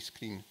safety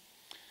screen.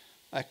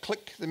 I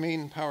click the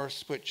main power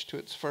switch to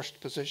its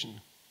first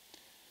position.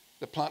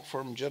 The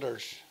platform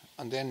jitters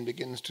and then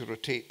begins to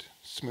rotate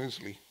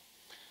smoothly.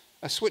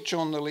 I switch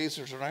on the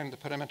lasers around the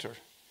perimeter.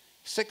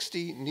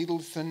 60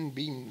 needle-thin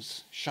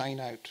beams shine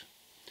out.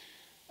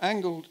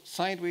 Angled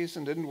sideways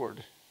and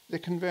inward, they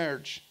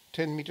converge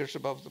 10 meters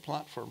above the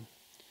platform.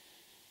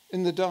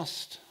 In the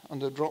dust and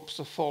the drops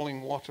of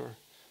falling water,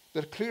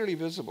 they're clearly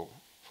visible,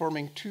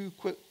 forming two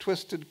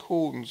twisted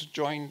cones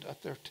joined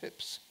at their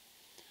tips.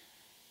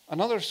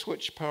 Another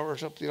switch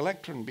powers up the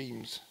electron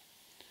beams,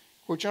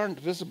 which aren't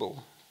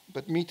visible,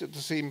 but meet at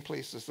the same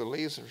place as the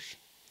lasers.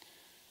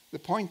 The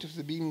point of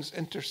the beam's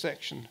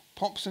intersection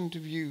pops into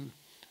view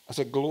as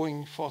a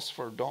glowing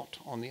phosphor dot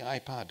on the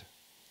iPad.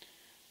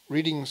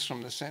 Readings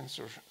from the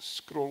sensor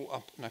scroll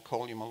up in a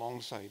column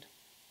alongside.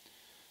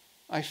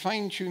 I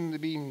fine-tune the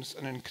beams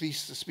and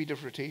increase the speed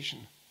of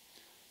rotation.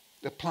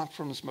 The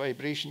platform's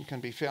vibration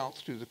can be felt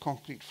through the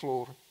concrete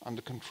floor and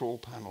the control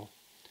panel.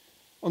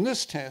 On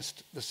this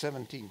test, the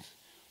 17th,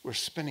 we're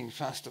spinning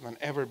faster than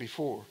ever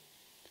before.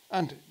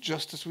 And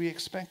just as we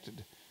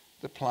expected,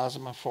 the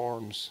plasma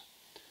forms.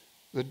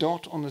 The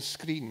dot on the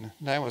screen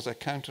now has a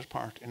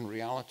counterpart in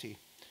reality,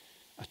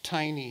 a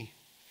tiny,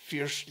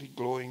 fiercely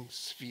glowing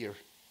sphere.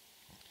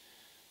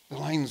 The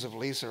lines of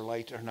laser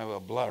light are now a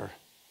blur.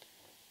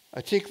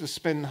 I take the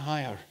spin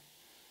higher.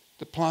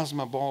 The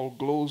plasma ball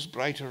glows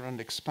brighter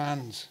and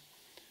expands.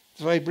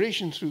 The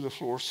vibration through the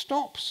floor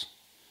stops,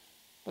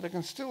 but I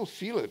can still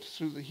feel it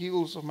through the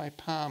heels of my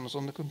palms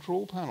on the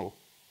control panel.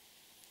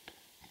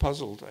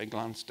 Puzzled, I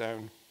glance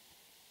down.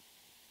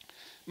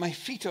 My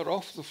feet are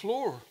off the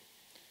floor.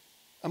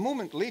 A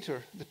moment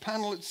later, the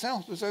panel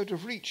itself is out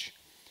of reach.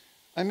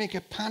 I make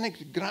a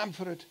panicked grab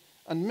for it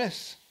and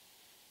miss.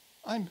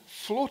 I'm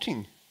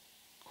floating,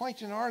 quite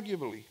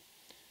inarguably.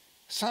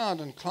 Sad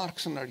and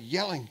Clarkson are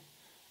yelling.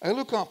 I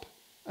look up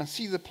and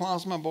see the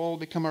plasma ball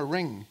become a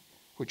ring,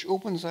 which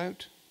opens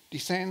out,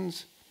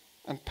 descends,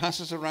 and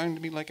passes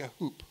around me like a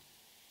hoop.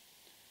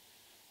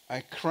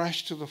 I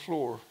crash to the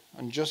floor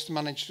and just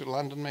manage to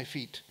land on my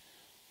feet,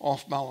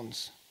 off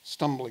balance,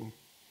 stumbling.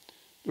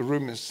 The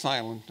room is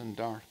silent and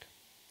dark.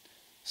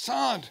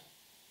 Sad!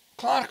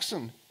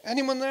 Clarkson!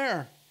 Anyone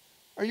there?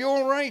 Are you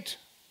all right?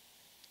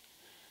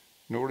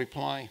 No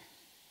reply.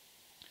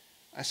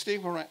 I stay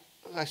where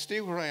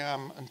I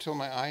am until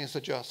my eyes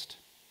adjust.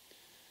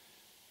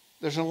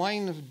 There's a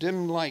line of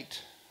dim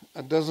light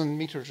a dozen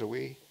meters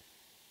away,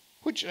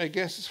 which I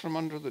guess is from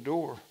under the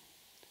door.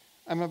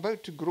 I'm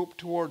about to grope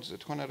towards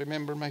it when I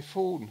remember my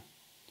phone.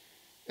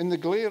 In the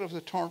glare of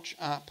the torch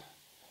app,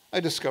 I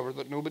discover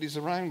that nobody's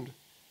around.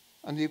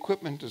 and the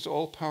equipment is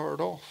all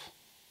powered off.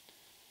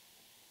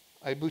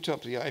 I boot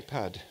up the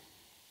iPad.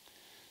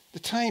 The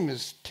time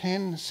is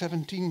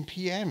 10:17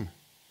 p.m.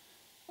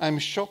 I'm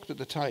shocked at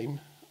the time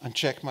and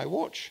check my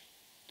watch.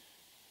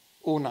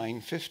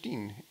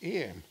 09:15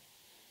 a.m.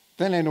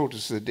 Then I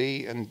notice the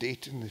day and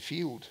date in the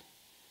field.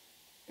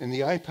 In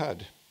the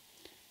iPad,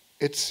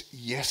 it's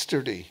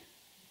yesterday.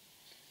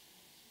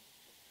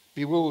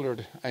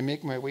 Bewildered, I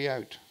make my way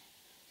out,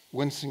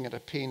 wincing at a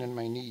pain in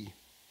my knee.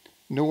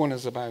 No one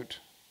is about.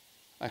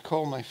 I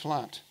call my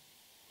flat.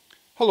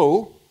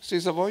 "Hello,"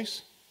 says a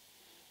voice.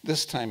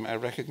 This time I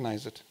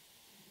recognize it.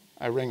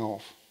 I ring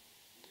off.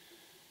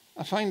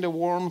 I find a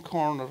warm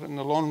corner in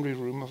the laundry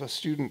room of a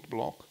student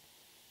block,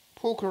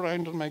 poke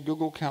around on my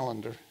Google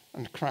Calendar,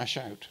 and crash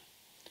out.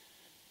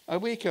 I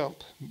wake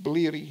up,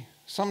 bleary,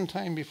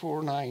 sometime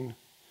before 9.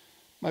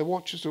 My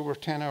watch is over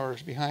 10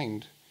 hours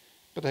behind,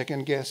 but I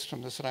can guess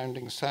from the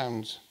surrounding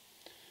sounds.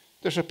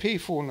 There's a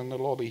payphone in the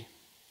lobby.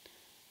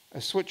 I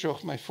switch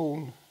off my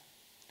phone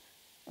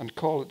and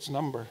call its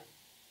number.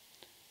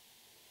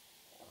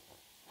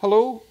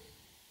 "Hello?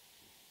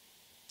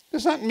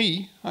 Is that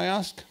me?" I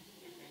ask.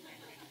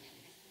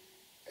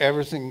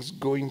 Everything's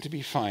going to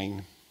be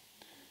fine.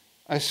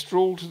 I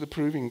stroll to the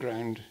proving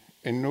ground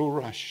in no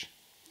rush.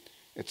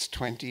 It's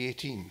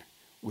 2018.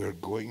 We're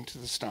going to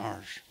the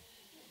stars.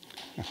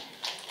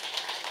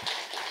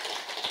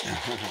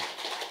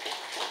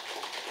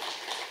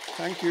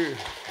 Thank you.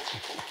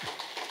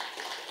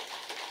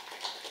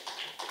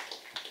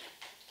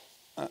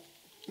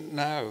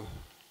 Now,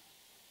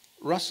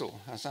 Russell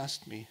has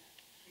asked me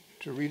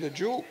to read a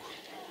joke.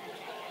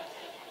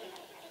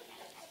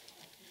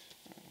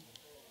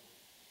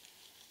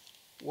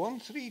 One,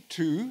 three,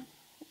 two,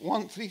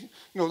 1, 3.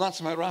 No,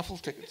 that's my raffle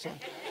ticket. Sorry.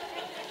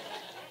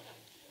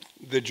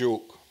 The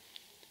joke.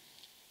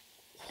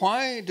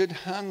 Why did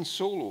Han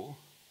Solo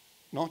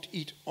not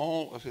eat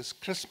all of his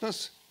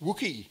Christmas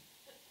Wookiee?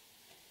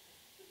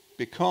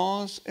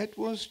 Because it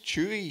was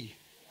chewy.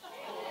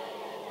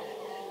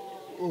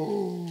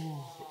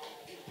 Oh.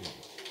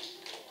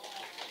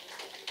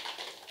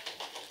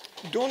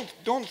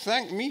 Don't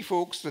thank me,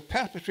 folks. The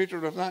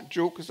perpetrator of that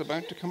joke is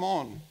about to come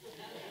on.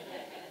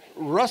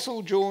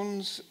 Russell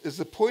Jones is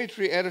the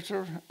poetry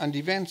editor and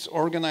events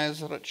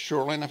organizer at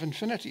Shoreline of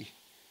Infinity.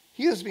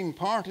 He has been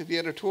part of the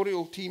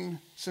editorial team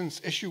since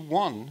issue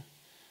 1,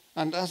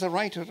 and as a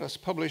writer has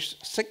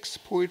published 6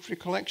 poetry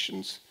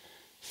collections,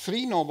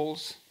 3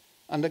 novels,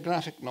 and a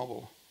graphic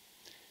novel.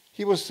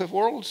 He was the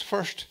world's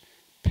first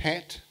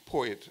pet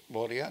poet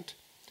laureate,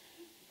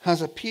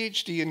 has a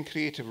PhD in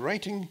creative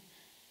writing,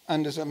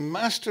 and is a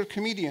master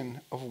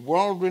comedian of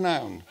world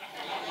renown,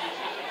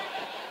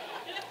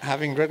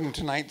 having written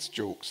tonight's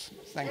jokes.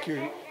 Thank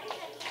you.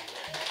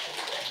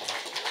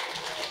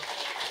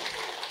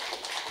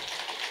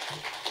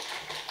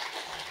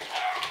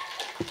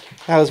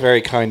 That was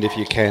very kind of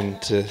you, Ken,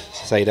 to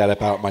say that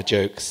about my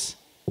jokes.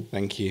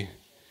 Thank you.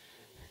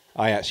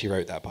 I actually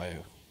wrote that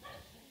bio.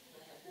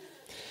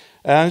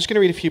 I'm just going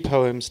to read a few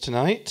poems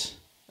tonight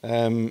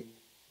from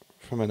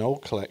an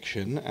old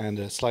collection and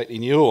a slightly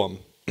newer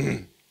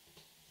one.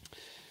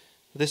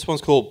 This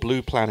one's called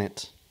Blue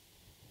Planet.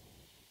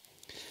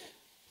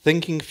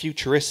 Thinking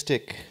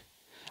futuristic,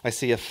 I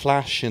see a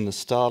flash in the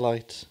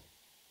starlight.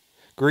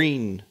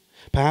 Green,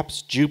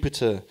 perhaps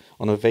Jupiter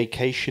on a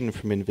vacation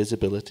from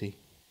invisibility.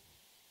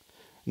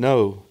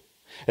 No,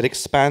 it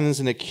expands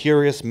in a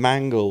curious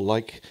mangle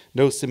like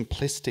no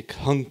simplistic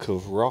hunk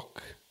of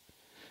rock,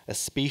 a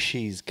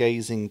species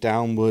gazing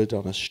downward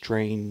on a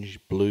strange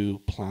blue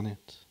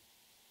planet.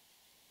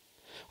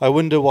 I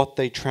wonder what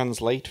they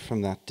translate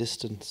from that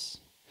distance,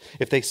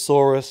 if they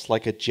saw us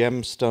like a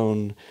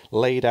gemstone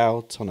laid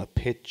out on a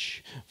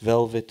pitch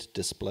velvet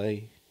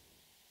display.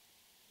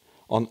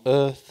 On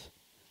Earth,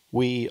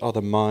 we are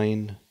the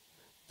mine,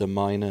 the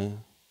miner,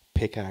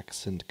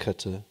 pickaxe and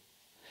cutter,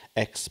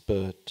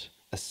 expert,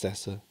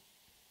 assessor.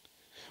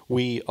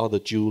 We are the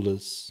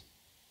jewelers.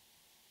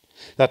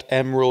 That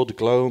emerald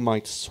glow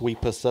might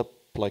sweep us up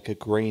like a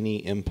grainy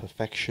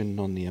imperfection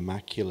on the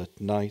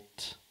immaculate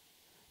night,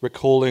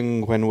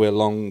 recalling when we're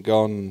long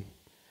gone,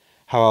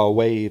 how our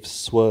waves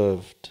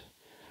swerved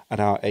and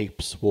our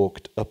apes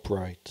walked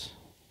upright.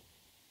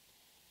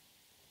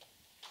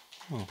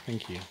 Oh,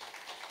 thank you.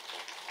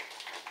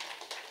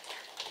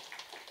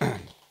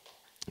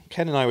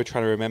 Ken and I were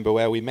trying to remember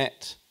where we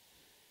met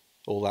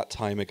all that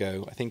time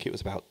ago. I think it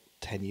was about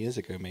 10 years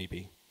ago,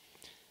 maybe.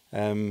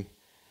 And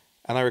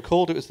I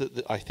recalled it was,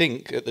 I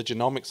think, at the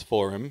Genomics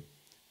Forum,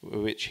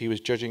 which he was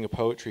judging a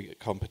poetry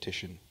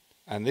competition.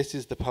 And this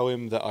is the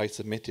poem that I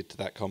submitted to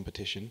that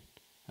competition.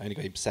 I only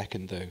got him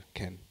second, though,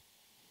 Ken.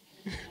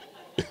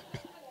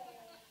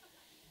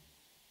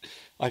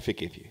 I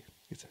forgive you.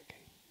 It's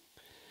okay.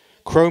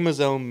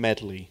 Chromosome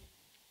Medley.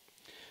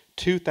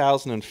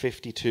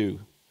 2052.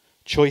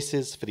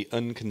 Choices for the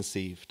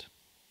unconceived.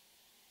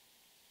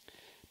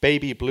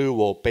 Baby blue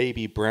or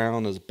baby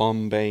brown as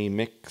Bombay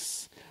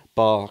mix,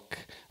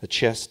 bark, a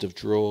chest of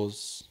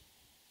drawers.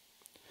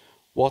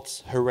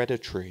 What's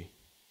hereditary?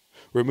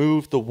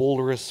 Remove the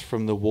walrus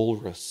from the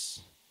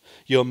walrus.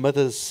 Your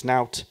mother's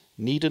snout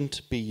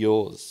needn't be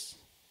yours.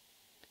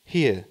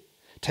 Here,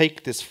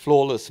 take this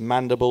flawless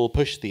mandible,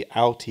 push the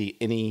outie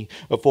innie,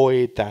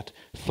 avoid that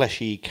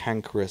fleshy,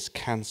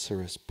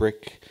 cancerous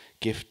brick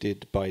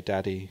gifted by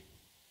daddy.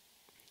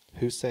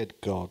 Who said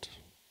God?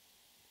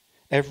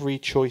 Every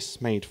choice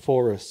made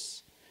for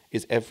us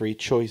is every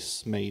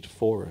choice made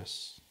for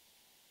us.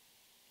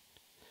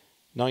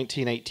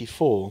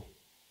 1984,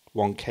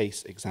 one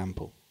case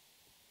example.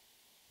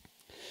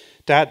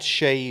 Dad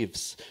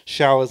shaves,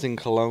 showers in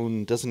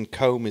cologne, doesn't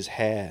comb his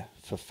hair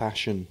for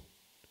fashion.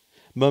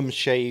 Mum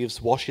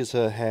shaves, washes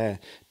her hair,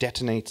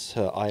 detonates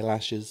her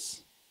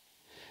eyelashes.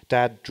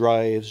 Dad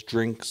drives,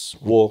 drinks,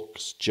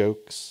 walks,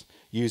 jokes,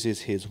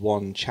 uses his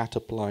one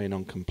chat-up line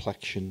on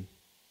complexion.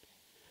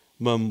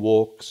 Mum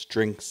walks,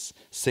 drinks,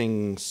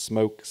 sings,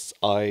 smokes,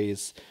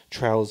 eyes,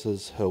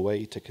 trousers her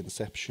way to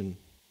conception.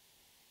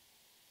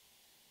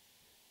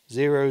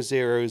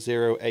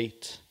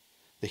 0008,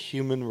 the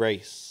human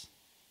race.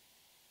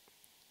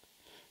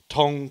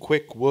 Tongue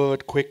quick,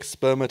 word quick,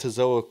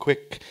 spermatozoa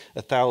quick,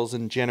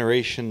 1,000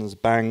 generations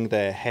bang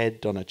their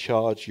head on a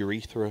charged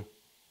urethra.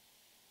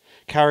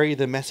 Carry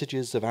the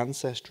messages of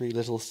ancestry,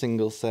 little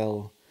single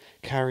cell.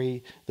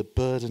 Carry the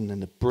burden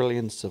and the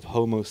brilliance of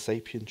Homo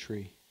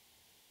sapientry,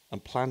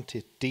 and plant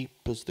it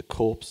deep as the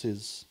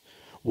corpses,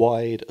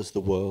 wide as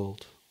the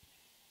world.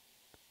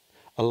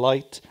 A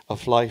light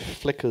of life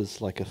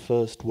flickers like a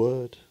first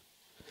word.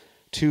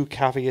 Two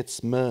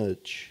caveats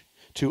merge,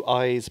 two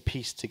eyes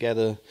pieced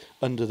together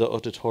under the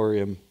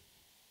auditorium.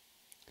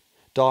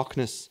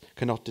 Darkness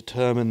cannot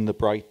determine the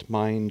bright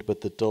mind,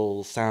 but the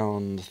dull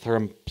sound,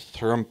 thrump,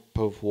 thrump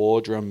of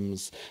war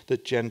drums, the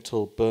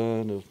gentle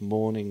burn of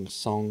morning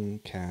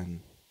song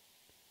can.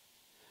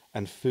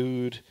 And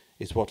food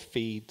is what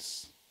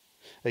feeds,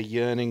 a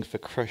yearning for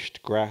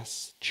crushed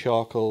grass,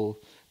 charcoal,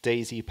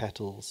 daisy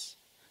petals,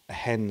 a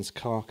hen's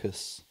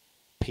carcass,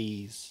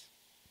 peas.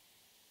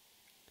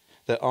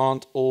 There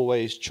aren't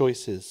always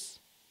choices,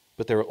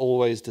 but there are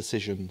always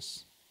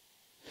decisions.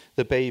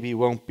 The baby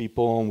won't be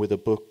born with a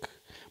book,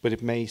 but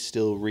it may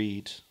still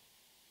read.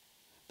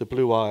 The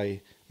blue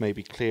eye may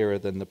be clearer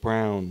than the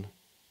brown,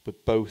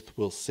 but both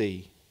will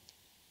see.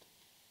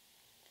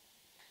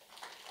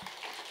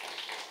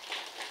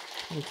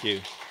 Thank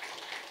you.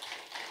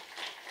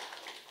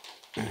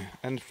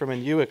 And from a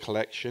newer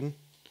collection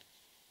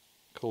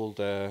called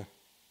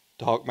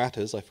Dark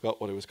Matters, I forgot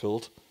what it was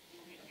called.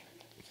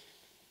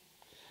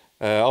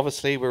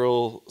 Obviously, we're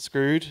all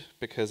screwed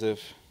because of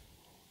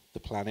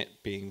the planet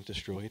being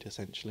destroyed,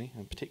 essentially,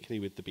 and particularly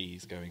with the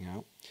bees going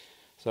out.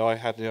 So I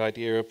had the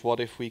idea of what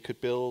if we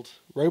could build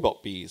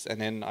robot bees, and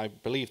then I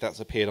believe that's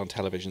appeared on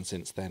television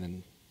since then,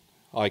 and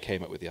I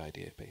came up with the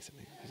idea,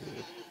 basically.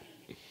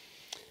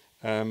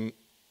 And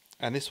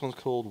this one's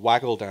called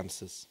Waggle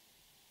Dancers.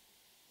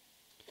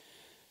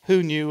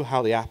 Who knew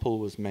how the apple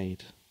was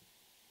made?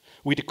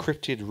 We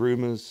decrypted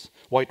rumours,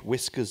 white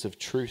whiskers of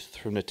truth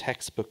from the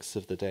textbooks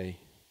of the day.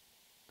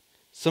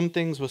 Some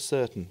things were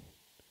certain.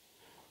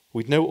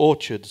 We'd no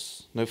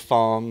orchards, no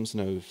farms,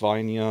 no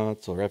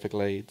vineyards or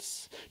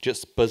Everglades,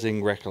 just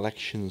buzzing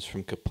recollections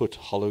from kaput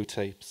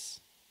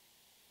holotapes.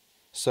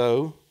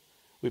 So,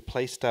 we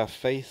placed our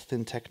faith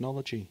in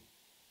technology,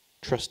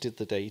 trusted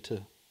the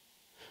data.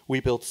 We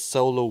built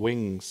solar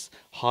wings,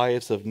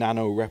 hives of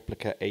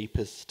nano-replica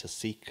apis to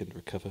seek and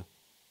recover.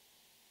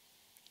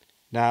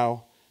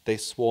 Now they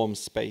swarm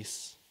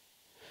space.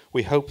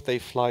 We hope they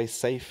fly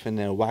safe in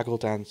their waggle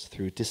dance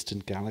through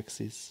distant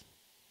galaxies.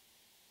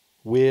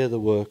 We're the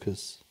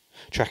workers,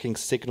 tracking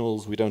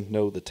signals we don't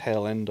know the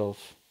tail end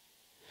of.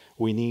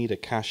 We need a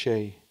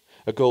cachet,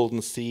 a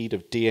golden seed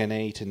of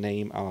DNA to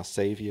name our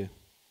savior.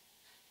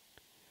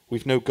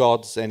 We've no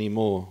gods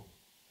anymore,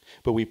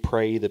 but we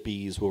pray the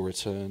bees will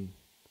return.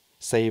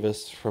 Save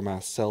us from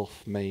our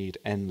self-made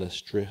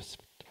endless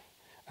drift,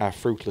 our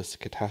fruitless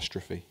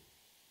catastrophe.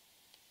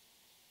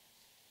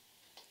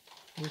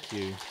 Thank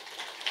you.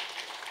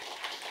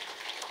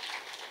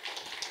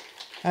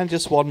 And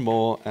just one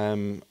more.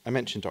 I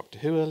mentioned Doctor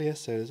Who earlier,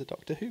 so there's a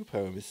Doctor Who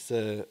poem. It's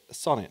a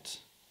sonnet.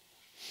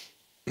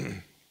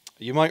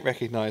 You might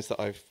recognise that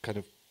I've kind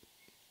of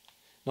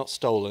not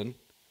stolen,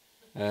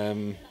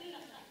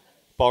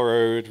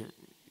 borrowed,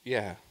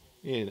 yeah,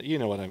 you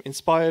know what I'm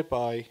inspired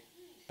by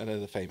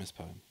another famous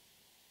poem.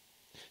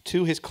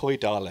 To his coy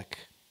Dalek.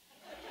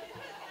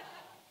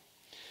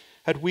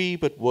 Had we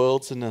but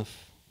worlds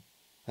enough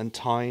and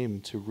time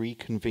to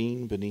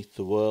reconvene beneath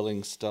the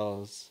whirling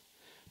stars,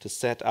 to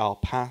set our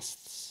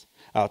pasts,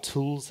 our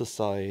tools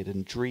aside,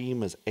 and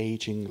dream as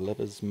aging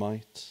lovers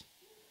might,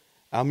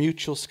 our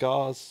mutual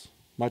scars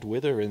might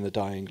wither in the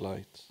dying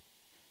light.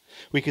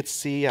 We could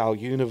see our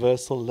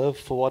universal love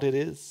for what it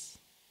is.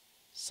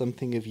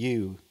 Something of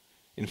you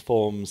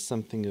informs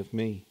something of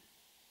me.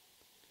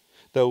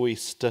 Though we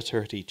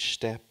stutter at each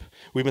step,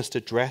 we must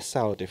address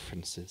our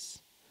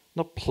differences,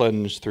 not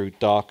plunge through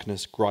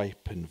darkness,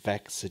 gripe and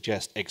vex,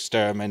 suggest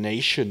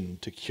extermination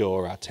to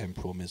cure our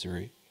temporal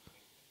misery.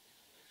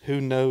 Who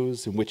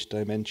knows in which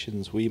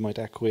dimensions we might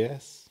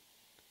acquiesce?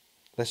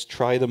 Let's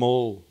try them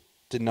all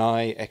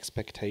deny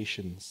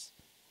expectations.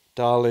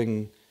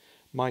 Darling,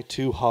 my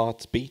two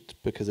hearts beat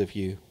because of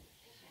you.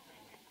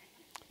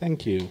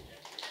 Thank you.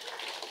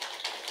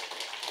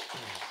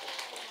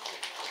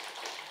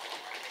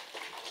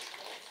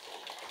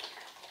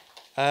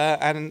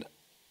 And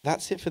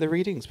that's it for the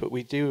readings, but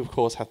we do, of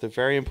course, have the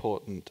very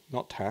important,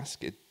 not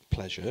task,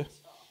 pleasure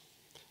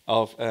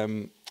of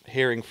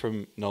hearing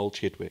from Noel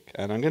Chidwick.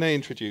 And I'm going to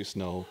introduce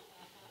Noel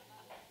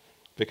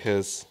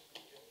because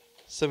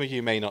some of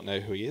you may not know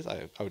who he is.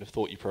 I would have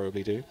thought you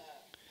probably do.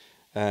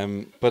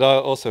 But I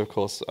also, of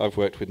course, I've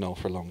worked with Noel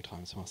for a long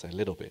time, so I'll say a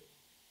little bit.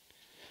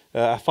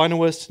 Our final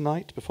words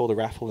tonight, before the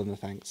raffle and the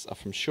thanks, are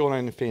from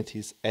Shoreline of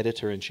Infinity's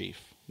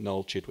editor-in-chief,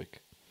 Noel Chidwick.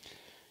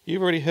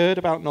 You've already heard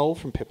about Noel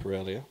from Pippa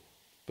earlier,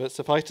 but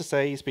suffice to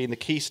say he's been the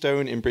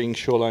keystone in bringing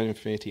Shoreline of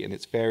Infinity and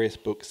its various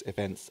books,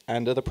 events,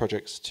 and other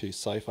projects to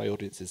sci-fi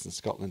audiences in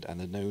Scotland and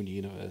the known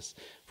universe.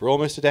 For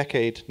almost a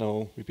decade,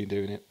 Noel, we've been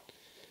doing it.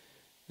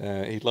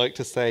 He'd like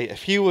to say a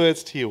few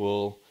words to you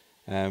all,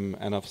 and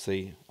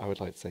obviously I would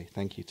like to say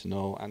thank you to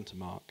Noel and to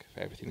Mark for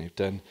everything they've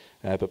done,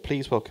 but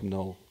please welcome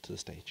Noel to the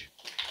stage.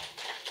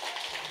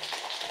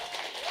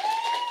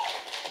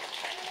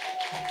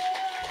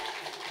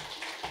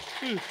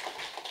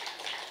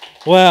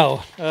 Well,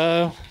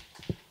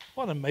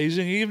 what an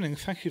amazing evening.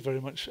 Thank you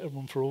very much,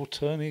 everyone, for all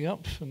turning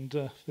up and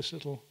this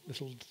little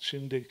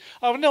shindig.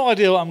 I have no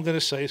idea what I'm going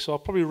to say, so I'll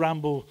probably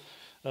ramble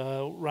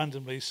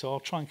randomly, so I'll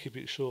try and keep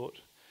it short.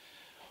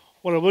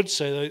 What I would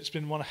say, though, it's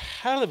been one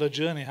hell of a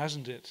journey,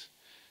 hasn't it?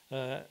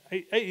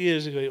 8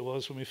 years ago it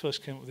was when we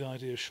first came up with the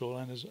idea of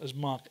Shoreline, as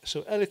Mark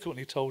so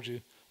eloquently told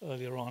you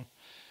earlier on.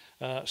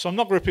 So I'm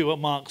not going to repeat what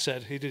Mark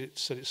said. He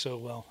said it so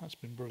well. That's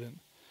been brilliant.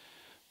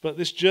 But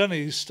this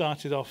journey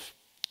started off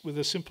with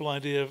a simple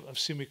idea of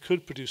seeing we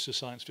could produce a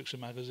science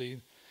fiction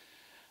magazine,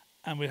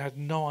 and we had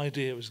no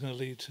idea it was going to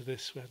lead to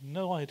this. We had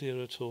no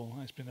idea at all.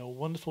 It's been a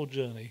wonderful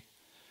journey.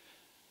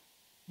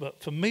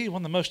 But for me,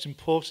 one of the most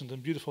important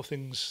and beautiful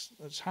things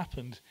that's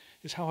happened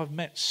is how I've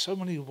met so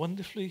many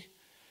wonderfully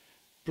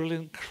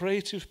brilliant,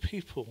 creative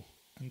people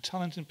and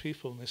talented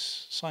people in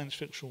this science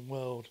fiction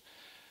world.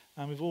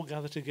 And we've all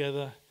gathered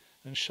together,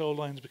 and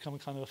Shoreline's become a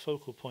kind of a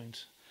focal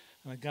point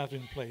and a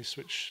gathering place,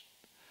 which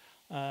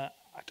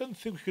I don't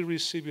think we could really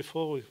see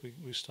before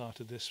we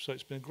started this. So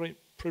it's been a great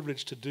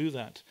privilege to do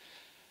that.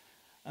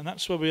 And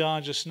that's where we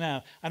are just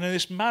now. And in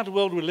this mad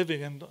world we're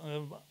living in,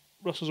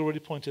 Russell's already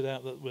pointed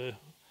out that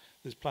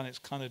this planet's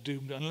kind of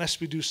doomed unless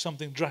we do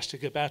something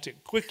drastic about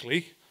it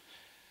quickly.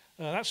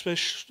 That's where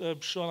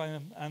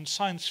Shoreline and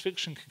science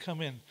fiction can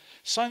come in.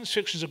 Science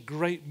fiction is a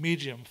great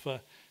medium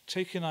for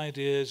taking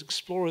ideas,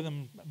 exploring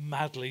them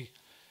madly,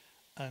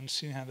 and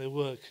seeing how they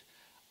work.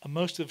 And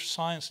most of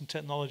science and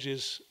technology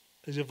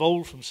has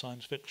evolved from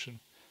science fiction.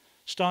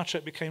 Star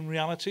Trek became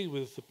reality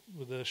with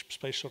the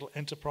Space Shuttle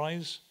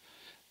Enterprise.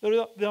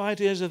 The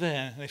ideas are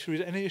there. And if you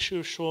read any issue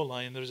of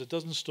Shoreline, there's a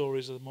dozen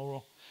stories of the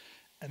moral,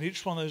 and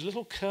each one there's a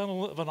little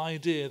kernel of an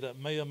idea that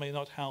may or may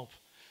not help.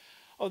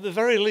 Or at the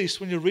very least,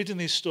 when you're reading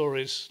these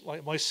stories,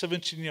 like my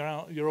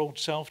 17-year-old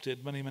self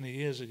did many, many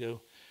years ago,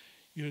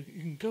 you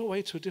can go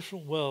away to a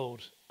different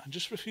world, and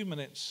just for a few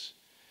minutes,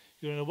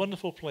 you're in a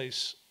wonderful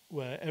place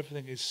where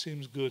everything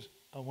seems good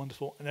and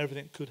wonderful, and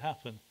everything could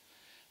happen.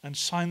 And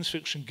science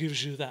fiction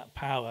gives you that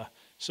power.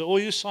 So all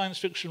you science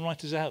fiction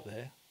writers out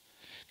there,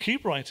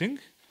 keep writing.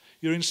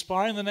 You're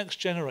inspiring the next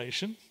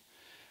generation.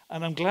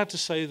 And I'm glad to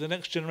say the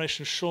next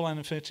generation of Shoreline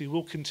Infinity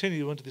will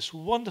continue under this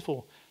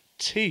wonderful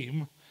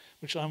team,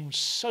 which I'm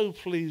so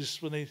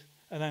pleased when they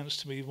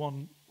announced to me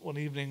one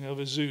evening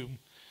over Zoom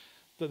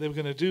that they were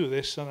going to do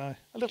this. And a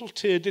little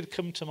tear did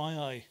come to my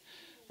eye.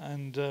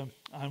 And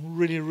I'm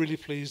really, really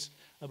pleased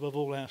above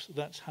all else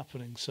that's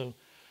happening. So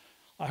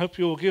I hope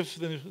you will give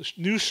the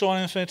new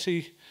Shoreline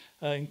Infinity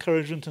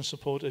encouragement and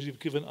support as you've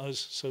given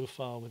us so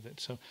far with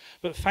it.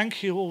 But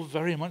thank you all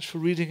very much for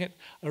reading it,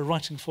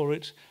 writing for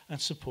it, and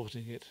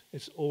supporting it.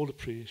 It's all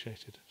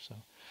appreciated. So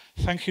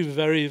thank you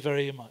very,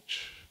 very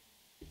much.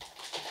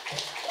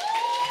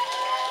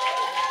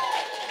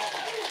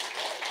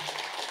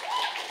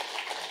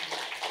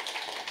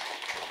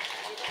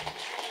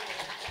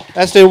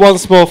 Let's do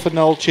once more for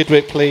Noel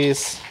Chidwick,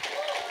 please.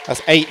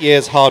 That's 8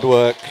 years hard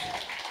work.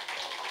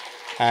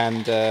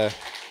 And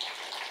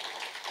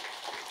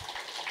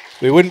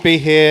we wouldn't be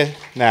here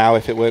now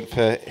if it weren't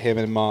for him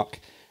and Mark.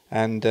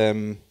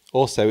 And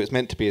also, it's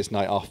meant to be his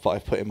night off, but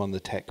I've put him on the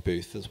tech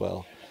booth as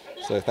well.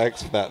 So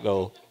thanks for that,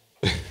 Noel.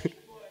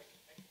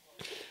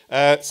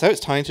 So it's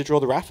time to draw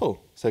the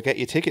raffle. So get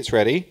your tickets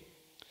ready.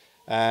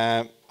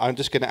 I'm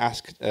just going to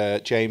ask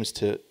James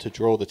to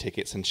draw the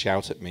tickets and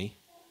shout at me,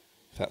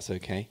 if that's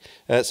okay.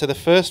 So the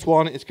first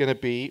one is going to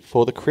be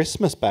for the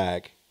Christmas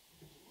bag.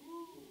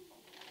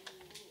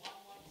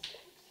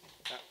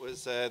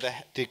 Was the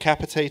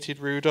decapitated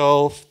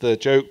Rudolph, the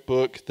joke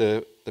book,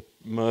 the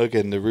mug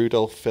and the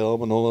Rudolph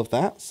film and all of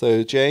that.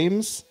 So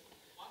James?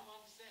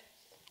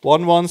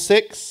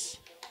 116.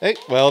 Hey,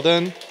 well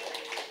done.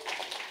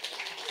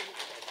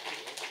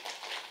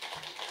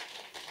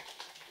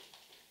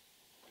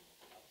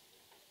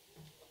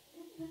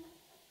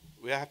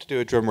 we have to do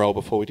a drum roll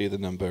before we do the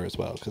number as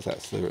well, because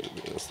that's the.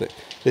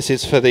 This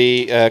is for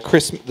the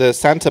the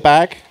Santa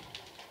bag,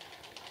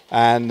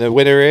 and the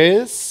winner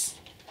is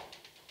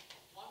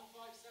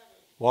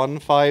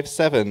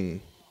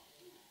 157.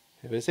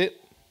 Who is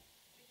it?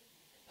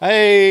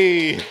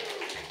 Hey!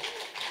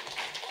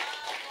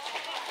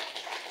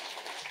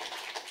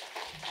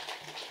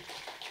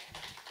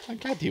 I'm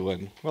glad you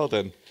won. Well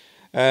done.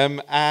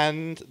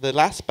 And the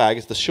last bag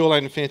is the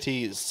Shoreline of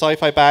Infinity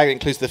sci-fi bag. It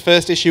includes the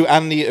first issue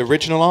and the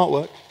original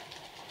artwork.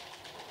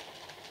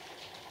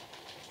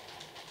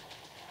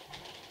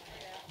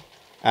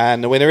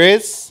 And the winner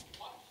is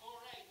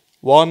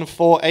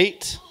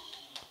 148.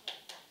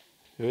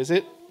 Who is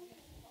it?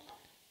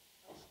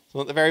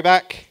 Someone at the very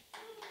back.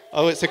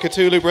 Oh, it's a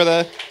Cthulhu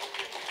brother.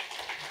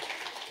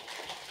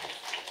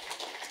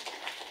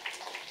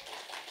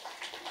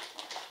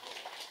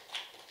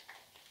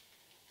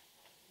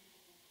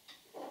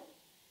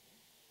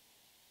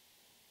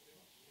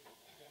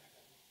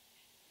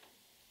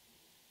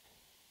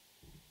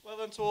 Well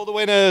done to all the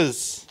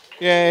winners.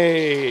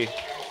 Yay. If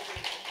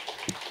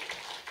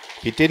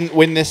you didn't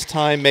win this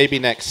time, maybe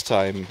next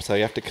time. So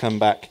you have to come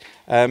back.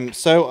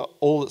 So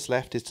all that's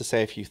left is to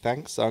say a few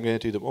thanks. So I'm going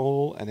to do them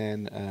all, and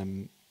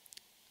then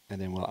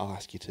I'll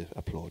ask you to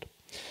applaud.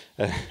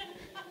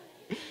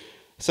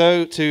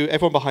 So to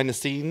everyone behind the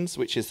scenes,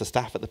 which is the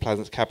staff at the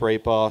Pleasance Cabaret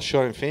Bar,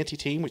 Shoreline Infinity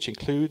team, which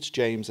includes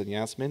James and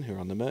Yasmin, who are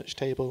on the merch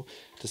table,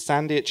 to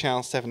Sandy at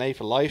Channel 7A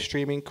for live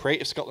streaming,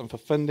 Creative Scotland for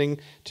funding,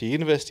 to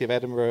University of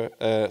Edinburgh,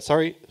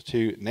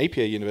 to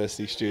Napier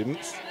University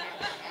students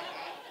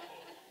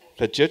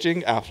for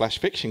judging our flash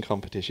fiction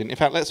competition. In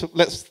fact,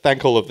 let's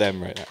thank all of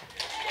them right now.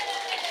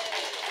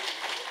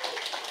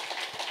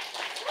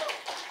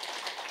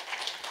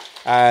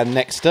 And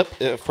next up,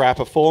 for our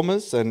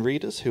performers and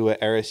readers, who are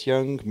Eris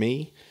Young,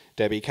 me,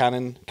 Debbie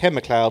Cannon, Ken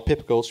MacLeod,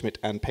 Pippa Goldschmidt,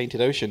 and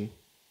Painted Ocean.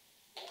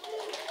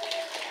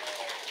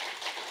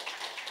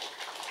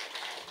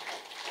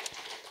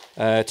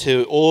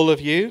 To all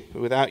of you,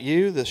 without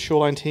you, the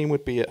Shoreline team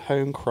would be at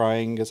home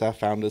crying as our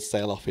founders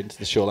sail off into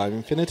the Shoreline of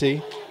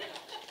Infinity.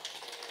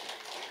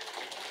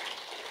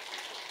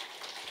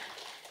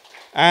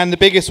 And the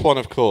biggest one,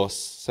 of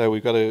course. So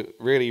we've got to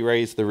really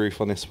raise the roof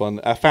on this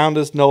one. Our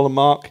founders, Noel and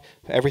Mark,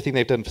 for everything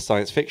they've done for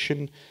science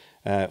fiction,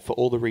 for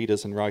all the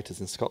readers and writers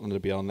in Scotland and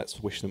beyond,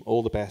 let's wish them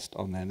all the best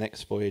on their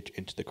next voyage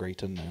into the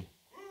great unknown.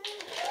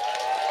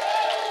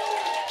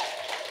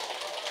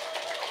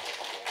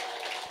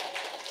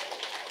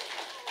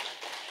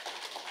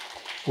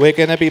 We're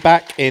going to be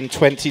back in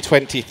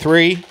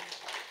 2023.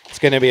 It's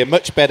going to be a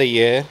much better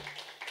year.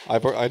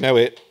 I know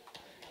it.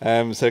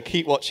 So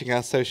keep watching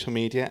our social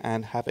media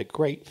and have a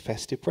great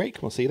festive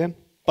break. We'll see you then.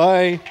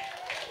 Bye.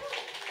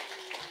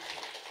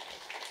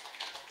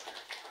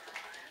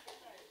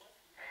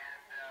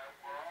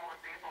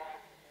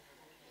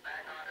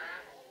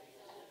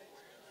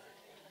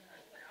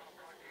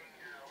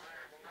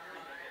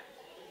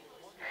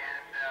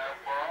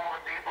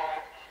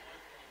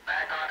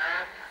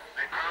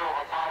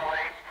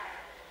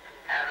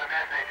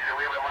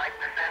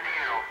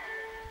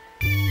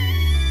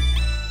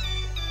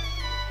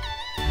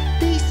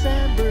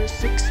 December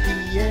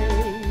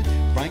 68,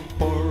 Frank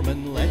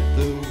Borman led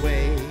the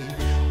way.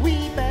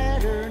 We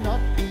better not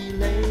be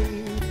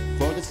late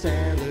for the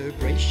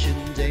celebration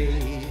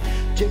day.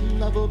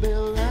 Jim Lovell,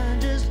 Bill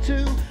and his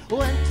two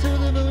went to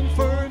the moon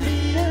for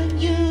me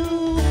and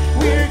you.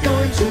 We're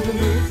going to the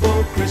moon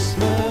for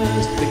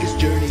Christmas, biggest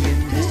journey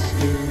in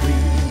history.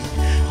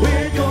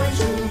 We're going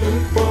to the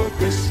moon for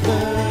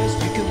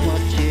Christmas, you can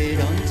watch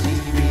it on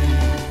TV.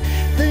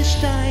 The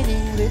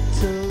shining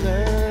little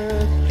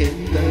earth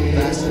in the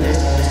vastness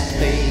of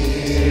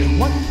space.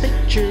 One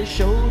picture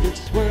shows